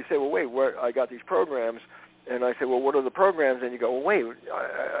like, you say, well, wait, I got these programs, and I say, well, what are the programs? And you go, well, wait,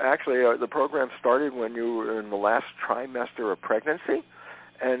 actually, the program started when you were in the last trimester of pregnancy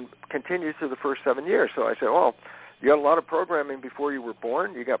and continued through the first 7 years. So I say, well, you got a lot of programming before you were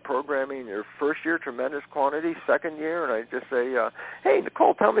born. You got programming in your first year, tremendous quantity, second year, and I just say, hey,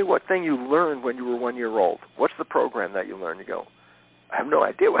 Nicole, tell me what thing you learned when you were 1 year old. What's the program that you learned? You go, I have no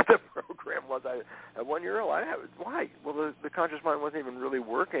idea what the program was. At 1 year old, why? Well, the conscious mind wasn't even really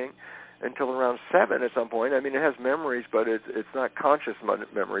working until around 7 at some point. I mean, it has memories, but it's not conscious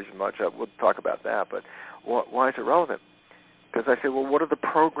memories much. We'll talk about that, but why is it relevant? Because I say, well, what are the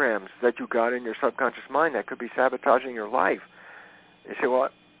programs that you got in your subconscious mind that could be sabotaging your life? You say, well,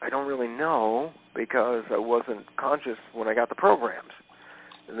 I don't really know because I wasn't conscious when I got the programs.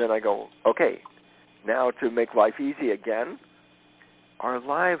 And then I go, okay, now to make life easy again, our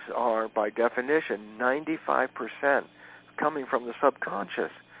lives are, by definition, 95% coming from the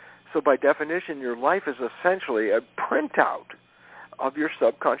subconscious. So by definition, your life is essentially a printout of your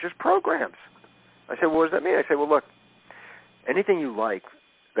subconscious programs. I say, well, what does that mean? I say, well, look, anything you like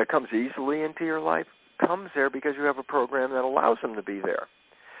that comes easily into your life comes there because you have a program that allows them to be there.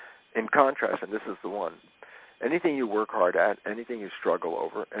 In contrast, and this is the one, anything you work hard at, anything you struggle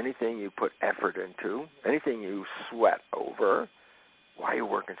over, anything you put effort into, anything you sweat over, why are you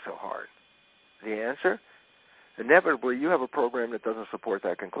working so hard? The answer? Inevitably, you have a program that doesn't support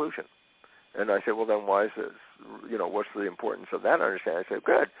that conclusion. And I say, well, then why is this? What's the importance of that? I understand. I say,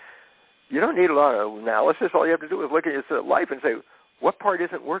 good. You don't need a lot of analysis. All you have to do is look at your life and say, what part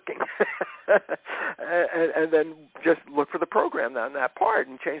isn't working? and then just look for the program on that part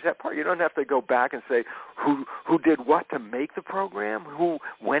and change that part. You don't have to go back and say who did what to make the program, who,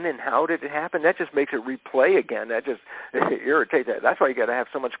 when, and how did it happen. That just makes it replay again. That just irritates that. That's why you got to have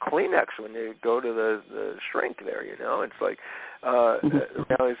so much Kleenex when you go to the shrink there. It's like the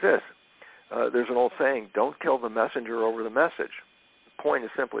reality is this. There's an old saying: don't kill the messenger over the message. The point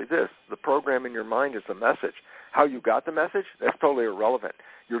is simply this: the program in your mind is the message. How you got the message, that's totally irrelevant.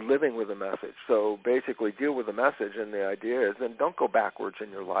 You're living with the message. So basically deal with the message, and the idea is then don't go backwards in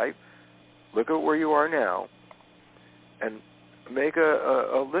your life. Look at where you are now and make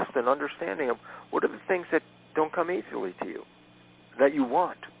a list and understanding of what are the things that don't come easily to you, that you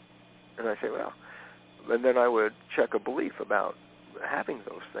want. And I say, well, and then I would check a belief about having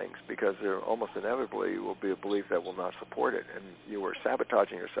those things, because there almost inevitably will be a belief that will not support it, and you are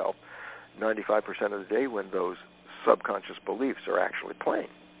sabotaging yourself 95% of the day when those subconscious beliefs are actually playing.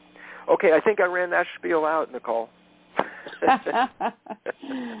 Okay, I think I ran that spiel out, Nicole. But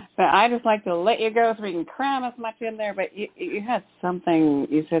I just like to let you go so we can cram as much in there, but you said something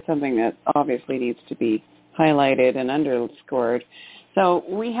that obviously needs to be highlighted and underscored. So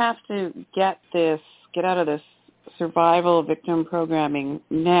we have to get out of this survival victim programming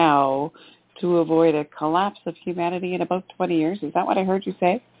now to avoid a collapse of humanity in about 20 years. Is that what I heard you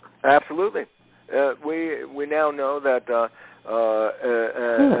say? Absolutely. We now know that,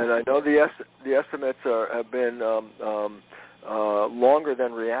 and I know the estimates have been longer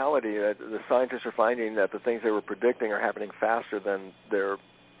than reality. The scientists are finding that the things they were predicting are happening faster than their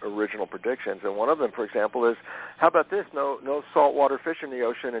original predictions. And one of them, for example, is, how about this? No saltwater fish in the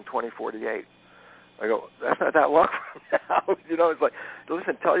ocean in 2048. I go, that's not that long from now. It's like,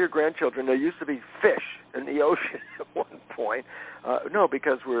 listen, tell your grandchildren there used to be fish in the ocean at one point. No,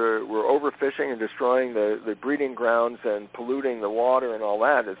 because we're overfishing and destroying the breeding grounds and polluting the water and all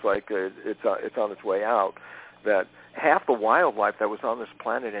that. It's like it's on its way out. That half the wildlife that was on this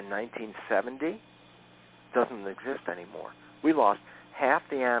planet in 1970 doesn't exist anymore. We lost half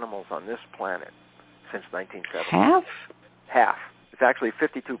the animals on this planet since 1970. Half? Half. It's actually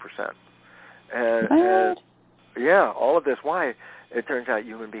 52%. And yeah, all of this. Why? It turns out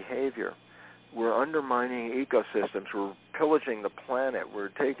human behavior. We're undermining ecosystems. We're pillaging the planet. We're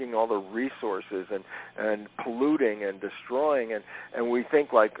taking all the resources and polluting and destroying. And we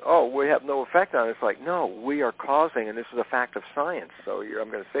think like, oh, we have no effect on it. It's like, no, we are causing, and this is a fact of science. So I'm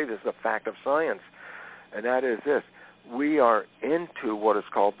going to say this is a fact of science. And that is this. We are into what is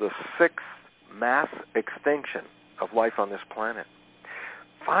called the sixth mass extinction of life on this planet.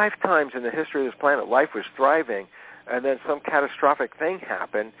 5 times in the history of this planet, life was thriving, and then some catastrophic thing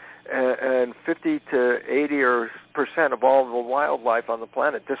happened, and 50 to 80% of all the wildlife on the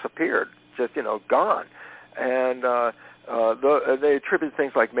planet disappeared, just, gone. And they attribute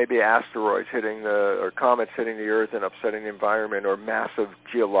things like maybe asteroids or comets hitting the Earth and upsetting the environment, or massive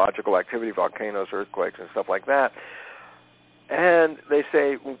geological activity, volcanoes, earthquakes, and stuff like that. And they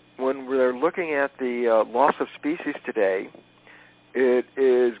say when they're looking at the loss of species today, it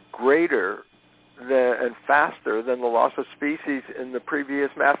is greater and faster than the loss of species in the previous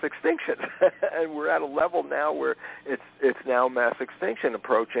mass extinction. And we're at a level now where it's now mass extinction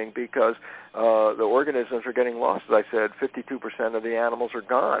approaching, because the organisms are getting lost. As I said, 52% of the animals are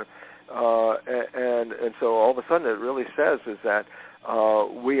gone. And so all of a sudden it really says is that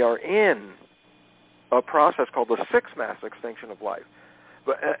we are in a process called the sixth mass extinction of life.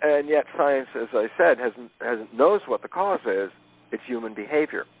 And yet science, as I said, knows what the cause is. It's human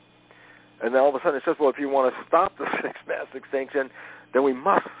behavior. And then all of a sudden it says, well, if you want to stop the sixth mass extinction, then we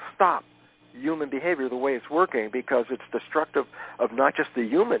must stop human behavior the way it's working, because it's destructive of not just the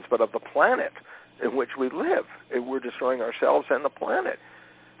humans, but of the planet in which we live. And we're destroying ourselves and the planet.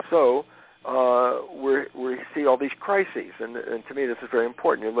 So we see all these crises, and to me this is very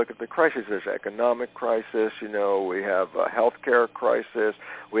important. You look at the crises. There's economic crisis, we have a healthcare crisis,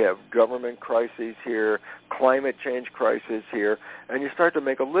 we have government crises here, climate change crisis here, and you start to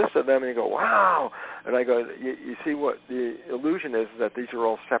make a list of them and you go, wow. And I go, you see what the illusion is that these are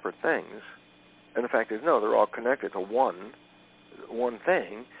all separate things, and the fact is, no, they're all connected to one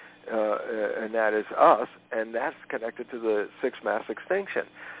thing, and that is us, and that's connected to the sixth mass extinction.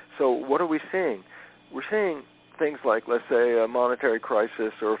 So what are we seeing? We're seeing things like, let's say, a monetary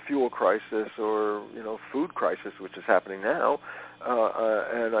crisis or a fuel crisis or, food crisis, which is happening now.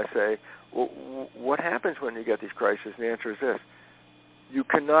 And I say, well, what happens when you get these crises? And the answer is this. You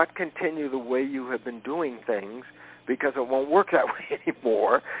cannot continue the way you have been doing things, because it won't work that way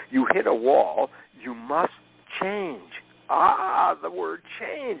anymore. You hit a wall. You must change. The word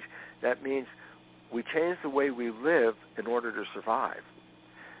change. That means we change the way we live in order to survive.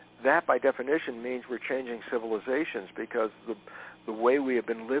 That, by definition, means we're changing civilizations, because the way we have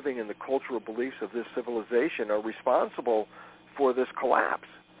been living and the cultural beliefs of this civilization are responsible for this collapse.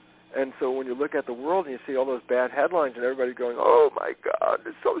 And so when you look at the world and you see all those bad headlines and everybody going, oh, my God,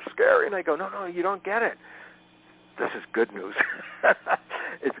 it's so scary. And I go, no, you don't get it. This is good news.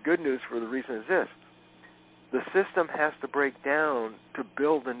 It's good news for the reason is this. The system has to break down to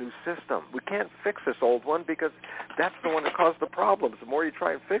build a new system. We can't fix this old one, because that's the one that caused the problems. The more you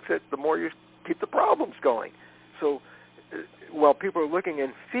try and fix it, the more you keep the problems going. So while people are looking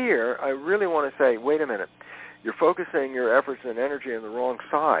in fear, I really want to say, wait a minute. You're focusing your efforts and energy on the wrong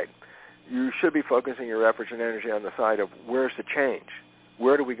side. You should be focusing your efforts and energy on the side of, where's the change?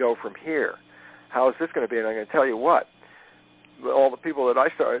 Where do we go from here? How is this going to be? And I'm going to tell you what. All the people that I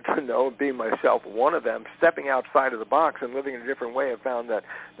started to know, being myself one of them, stepping outside of the box and living in a different way, have found that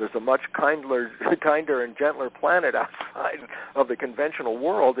there's a much kinder and gentler planet outside of the conventional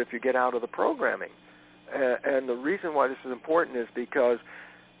world if you get out of the programming. And the reason why this is important is because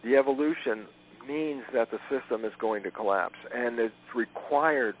the evolution means that the system is going to collapse, and it's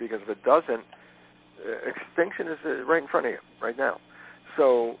required, because if it doesn't, extinction is right in front of you right now.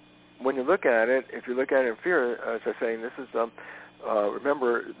 So when you look at it, if you look at it in fear, as I was saying, this is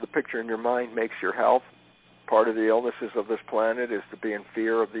Remember, the picture in your mind makes your health. Part of the illnesses of this planet is to be in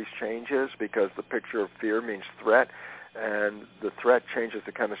fear of these changes, because the picture of fear means threat, and the threat changes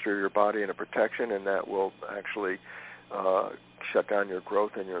the chemistry of your body into protection, and that will actually shut down your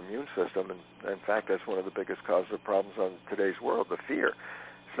growth and your immune system. And in fact, that's one of the biggest causes of problems on today's world, the fear.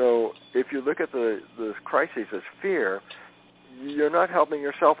 So if you look at the crises as fear, you're not helping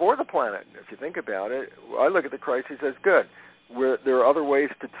yourself or the planet. If you think about it, I look at the crises as good. There are other ways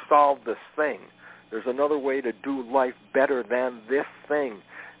to solve this thing. There's another way to do life better than this thing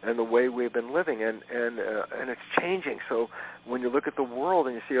and the way we've been living, and it's changing. So when you look at the world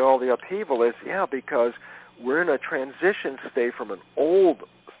and you see all the upheaval, it's because we're in a transition state from an old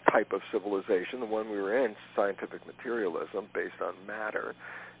type of civilization, the one we were in, scientific materialism based on matter,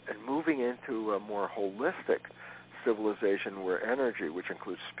 and moving into a more holistic civilization where energy, which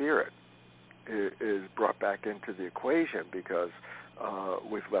includes spirit, is brought back into the equation, because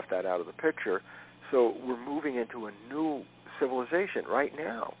we've left that out of the picture. So we're moving into a new civilization right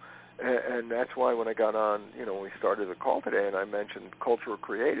now. And that's why when I got on, when we started the call today and I mentioned cultural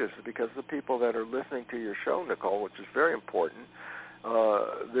creatives, because the people that are listening to your show, Nicole, which is very important,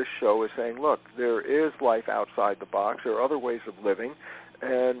 this show is saying, look, there is life outside the box. There are other ways of living.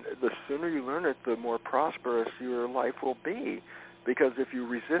 And the sooner you learn it, the more prosperous your life will be. Because if you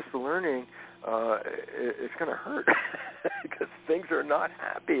resist the learning, it's going to hurt because things are not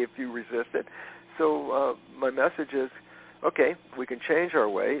happy if you resist it. So my message is, okay, we can change our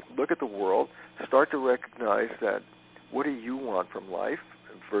way, look at the world, start to recognize that what do you want from life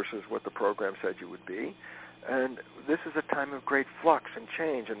versus what the program said you would be. And this is a time of great flux and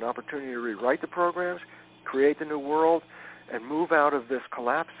change, an opportunity to rewrite the programs, create the new world, and move out of this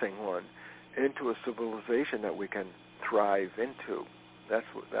collapsing one into a civilization that we can thrive into.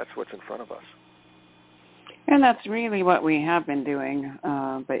 That's what's in front of us. And that's really what we have been doing,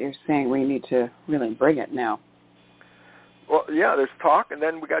 but you're saying we need to really bring it now. Well, yeah, there's talk, and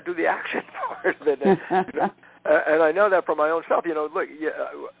then we got to do the action part of it. And I know that from my own self. Look,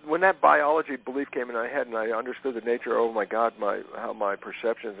 when that biology belief came in my head and I understood the nature, oh, my God, how my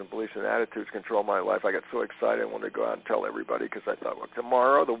perceptions and beliefs and attitudes control my life, I got so excited I wanted to go out and tell everybody, because I thought, well,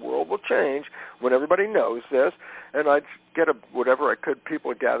 tomorrow the world will change when everybody knows this. And I'd get whatever I could, people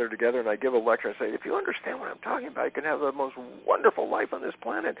would gather together, and I'd give a lecture and say, if you understand what I'm talking about, you can have the most wonderful life on this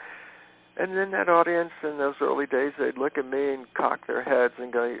planet. And then that audience in those early days, they'd look at me and cock their heads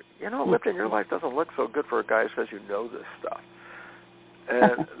and go, living your life doesn't look so good for a guy who says you know this stuff.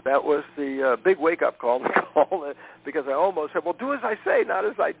 And that was the big wake-up call, because I almost said, well, do as I say, not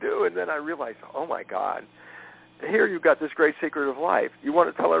as I do. And then I realized, oh, my God, here you've got this great secret of life. You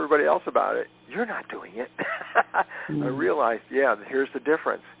want to tell everybody else about it. You're not doing it. I realized, here's the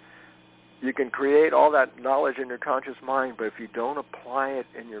difference. You can create all that knowledge in your conscious mind, but if you don't apply it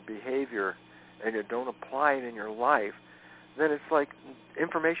in your behavior and you don't apply it in your life, then it's like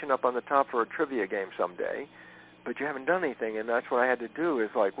information up on the top for a trivia game someday, but you haven't done anything. And that's what I had to do,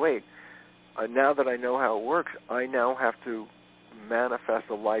 is like, wait, now that I know how it works, I now have to manifest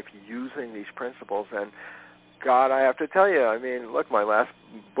a life using these principles. And God, I have to tell you, look, my last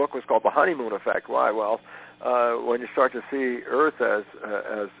book was called The Honeymoon Effect. Why? Well, when you start to see Earth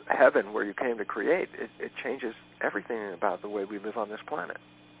as heaven where you came to create, it changes everything about the way we live on this planet.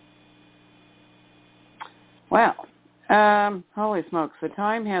 Well, holy smokes, the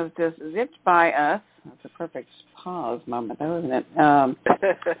time has just zipped by us. That's a perfect pause moment, though, isn't it?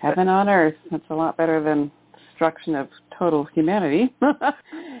 Heaven on Earth. That's a lot better than destruction of total humanity.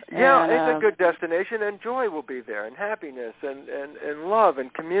 It's a good destination, and joy will be there, and happiness, and love,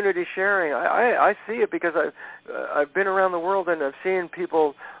 and community sharing. I see it because I've been around the world, and I've seen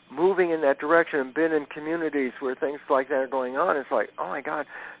people moving in that direction and been in communities where things like that are going on. It's like, oh, my God,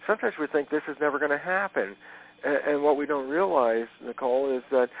 sometimes we think this is never going to happen. And what we don't realize, Nicole, is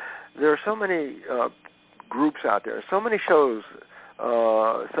that there are so many groups out there, so many shows,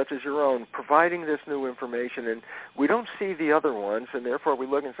 such as your own, providing this new information, and we don't see the other ones, and therefore we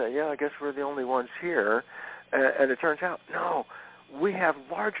look and say, I guess we're the only ones here, and it turns out, no, we have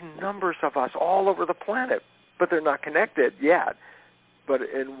large numbers of us all over the planet, but they're not connected yet. But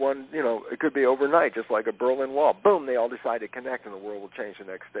in one, it could be overnight, just like a Berlin Wall. Boom, they all decide to connect, and the world will change the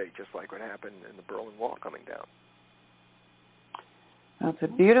next day, just like what happened in the Berlin Wall coming down. That's a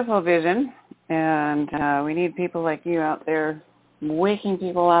beautiful vision, and we need people like you out there waking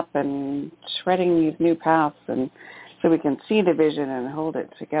people up and shredding these new paths, and so we can see the vision and hold it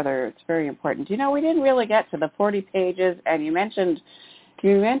together. It's very important. We didn't really get to the 40 pages, and you mentioned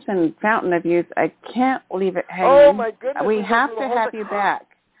Fountain of Youth. I can't leave it hanging. Oh, my goodness. We have to have you back.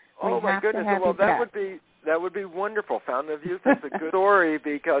 Oh, my goodness. Well, that would be That would be wonderful. Fountain of Youth is a good story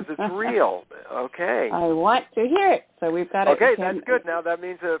because it's real. Okay. I want to hear it. So we've got Okay, that's good. Now that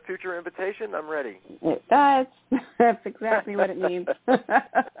means a future invitation. I'm ready. It does. That's exactly what it means.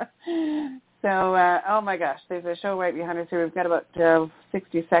 So, oh my gosh, there's a show right behind us here. We've got about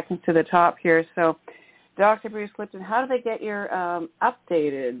 60 seconds to the top here. So, Dr. Bruce Lipton, how do they get your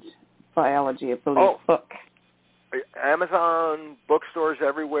updated Biology of Belief book? Amazon, bookstores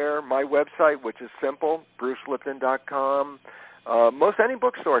everywhere. My website, which is simple, brucelipton.com. Most any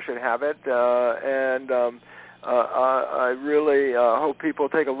bookstore should have it, and I really hope people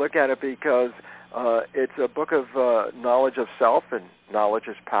take a look at it because it's a book of knowledge of self, and knowledge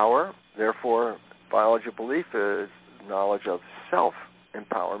is power. Therefore, Biology of Belief is knowledge of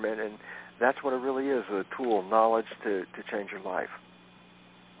self-empowerment, and that's what it really is, a tool, knowledge to change your life.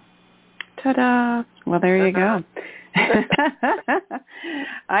 Ta-da! Well, there you go.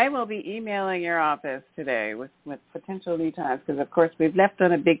 I will be emailing your office today with potential lead times because, of course, we've left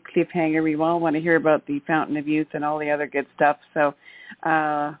on a big cliffhanger. We all want to hear about the Fountain of Youth and all the other good stuff. So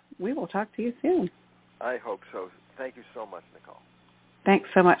we will talk to you soon. I hope so. Thank you so much, Nicole. Thanks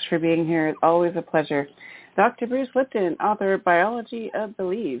so much for being here. It's always a pleasure. Dr. Bruce Lipton, author of Biology of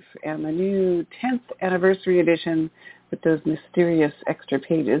Belief and the new 10th anniversary edition with those mysterious extra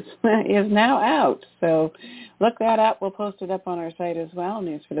pages is now out. So look that up. We'll post it up on our site as well,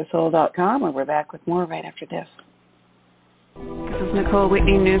 newsforthesoul.com, and we're back with more right after this. This is Nicole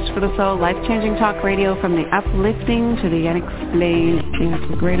Whitney, News for the Soul, life-changing talk radio from the uplifting to the unexplained.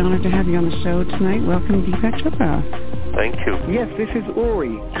 It's a great honor to have you on the show tonight. Welcome, Deepak Chopra. Thank you. Yes, this is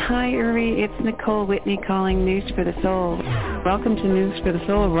Uri. Hi, Uri. It's Nicole Whitney calling News for the Soul. Welcome to News for the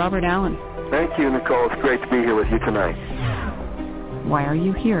Soul, Robert Allen. Thank you, Nicole. It's great to be here with you tonight. Why are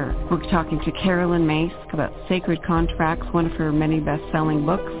you here? We're talking to Carolyn Myss about Sacred Contracts, one of her many best-selling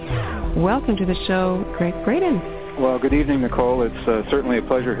books. Welcome to the show, Greg Braden. Well, good evening, Nicole. It's certainly a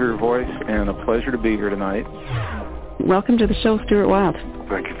pleasure to hear your voice and a pleasure to be here tonight. Welcome to the show, Stuart Wild.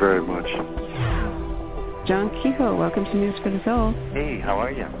 Thank you very much. John Kehoe, welcome to News for the Soul. Hey, how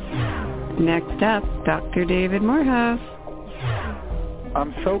are you? Next up, Dr. David Morehouse.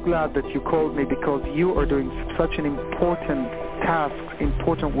 I'm so glad that you called me because you are doing such an important task,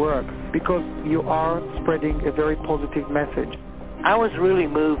 important work, because you are spreading a very positive message. I was really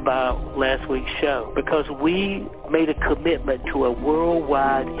moved by last week's show because we made a commitment to a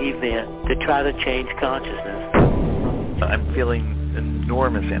worldwide event to try to change consciousness. I'm feeling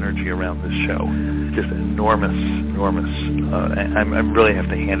enormous energy around this show, just enormous. I really have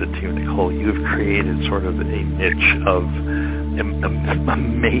to hand it to you, Nicole. You have created sort of a niche of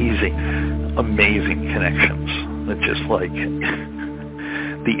amazing connections. It's just like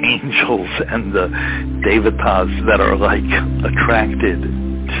the angels and the devatas that are like attracted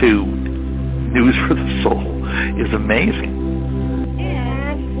to News for the Soul is amazing.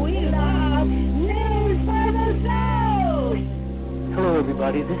 Yes, we love News for the Soul. Hello,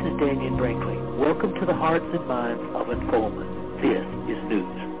 everybody. This is Daniel Brinkley. Welcome to the Hearts and Minds of Informants. This is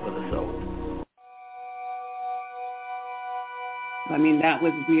News for the Soul. I mean, that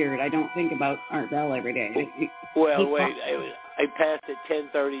was weird. I don't think about Art Bell every day. Well, wait. I passed at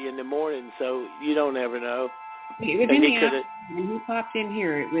 10:30 in the morning, so you don't ever know. It was in the afternoon, and he popped in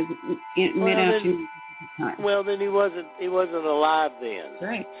here. It was mid-afternoon time. Well, then he wasn't alive then.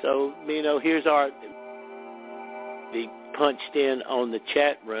 Right. So, here's Art. He punched in on the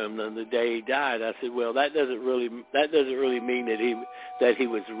chat room on the day he died. I said, well, that doesn't really mean that he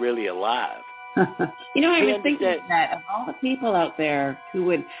was really alive. I was thinking that of all the people out there who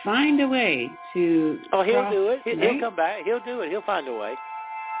would find a way to... Oh, he'll do it. He'll come back. He'll do it. He'll find a way.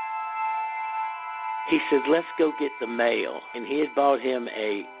 He said, let's go get the mail. And he had bought him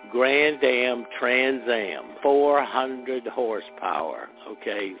a Grand Am Trans Am, 400 horsepower,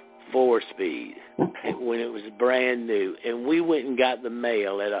 4-speed, when it was brand new. And we went and got the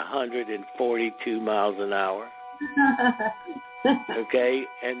mail at 142 miles an hour.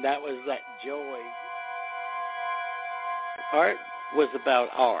 And that was that joy. Art was about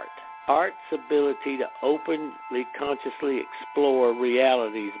art. Art's ability to openly, consciously explore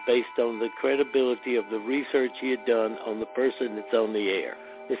realities based on the credibility of the research he had done on the person that's on the air.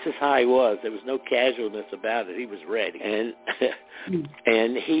 This is how he was. There was no casualness about it. He was ready.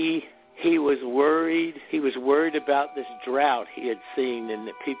 And he was worried. He was worried about this drought he had seen and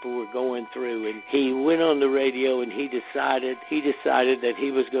that people were going through. And he went on the radio and he decided that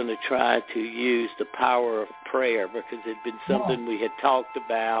he was going to try to use the power of prayer because it had been something we had talked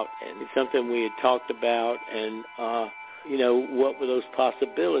about, and what were those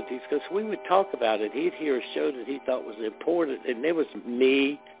possibilities, because we would talk about it. He'd hear a show that he thought was important, and there was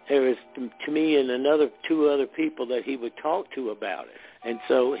me, to me and two other people that he would talk to about it. And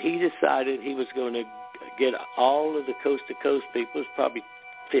so he decided he was going to get all of the coast-to-coast people. There's probably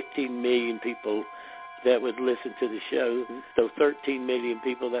 15 million people that would listen to the show, so 13 million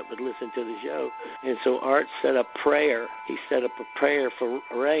people that would listen to the show. And so Art set up prayer. He set up a prayer for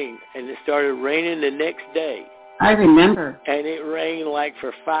rain, and it started raining the next day. I remember. And it rained like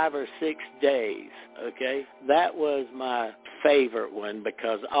for 5 or 6 days, okay? That was my favorite one,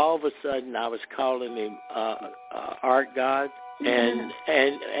 because all of a sudden I was calling him Art God,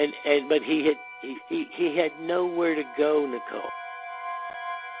 but he had nowhere to go, Nicole.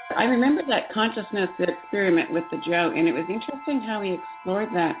 I remember that consciousness experiment with the Joe, and it was interesting how he explored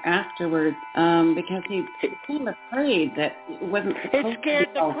that afterwards, because he seemed afraid that it wasn't supposed to. It scared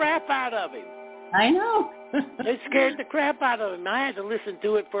the crap out of him. I know. It scared the crap out of him. I had to listen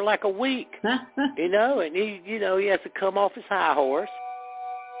to it for like a week, and he has to come off his high horse.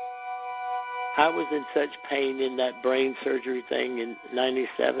 I was in such pain in that brain surgery thing in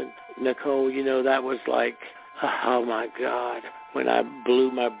 97. Nicole, that was like, oh my God, when I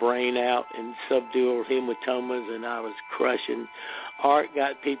blew my brain out in subdural hematomas and I was crushing. Art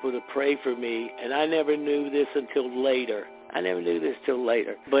got people to pray for me, and I never knew this until later.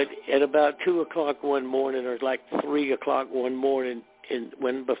 But at about 2 o'clock one morning, or like 3 o'clock one morning,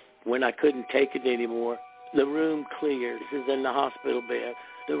 when I couldn't take it anymore, the room cleared. This is in the hospital bed.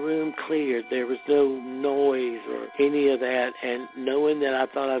 The room cleared. There was no noise or any of that. And knowing that I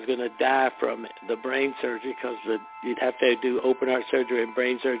thought I was going to die from the brain surgery, because you'd have to do open heart surgery and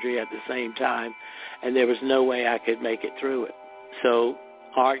brain surgery at the same time, and there was no way I could make it through it. So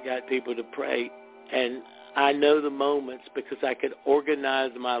Art got people to pray, and I know the moments because I could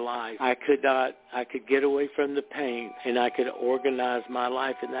organize my life. I could get away from the pain, and I could organize my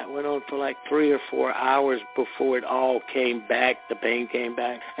life, and that went on for like 3 or 4 hours before it all came back, the pain came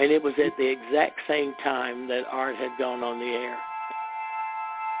back. And it was at the exact same time that Art had gone on the air.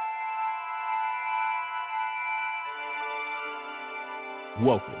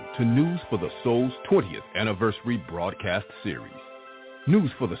 Welcome to News for the Soul's 20th anniversary broadcast series.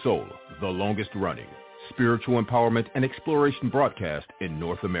 News for the Soul, the longest running spiritual empowerment and exploration broadcast in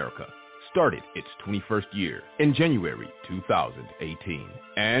North America, started its 21st year in January 2018,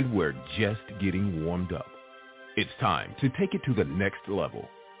 and we're just getting warmed up. It's time to take it to the next level,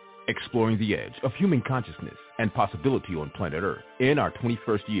 exploring the edge of human consciousness and possibility on planet Earth in our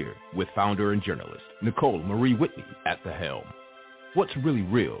 21st year, with founder and journalist Nicole Marie Whitney at the helm. What's really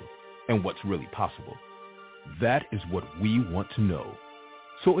real and what's really possible? That is what we want to know.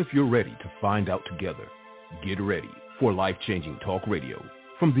 So if you're ready to find out together, get ready for life-changing talk radio.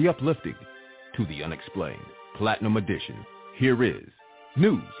 From the uplifting to the unexplained, Platinum Edition, here is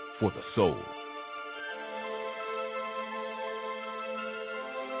News for the Soul.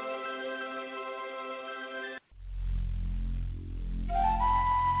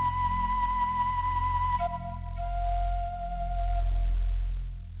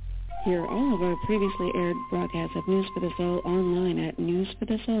 Hear all of our previously aired broadcasts of News for the Soul online at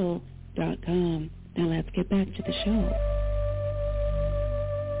newsforthesoul.com. Now let's get back to the show.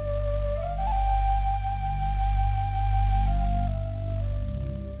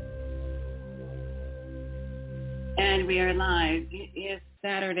 And we are live. It is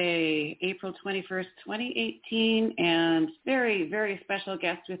Saturday, April 21st, 2018, and very, very special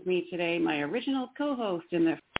guest with me today, my original co-host in the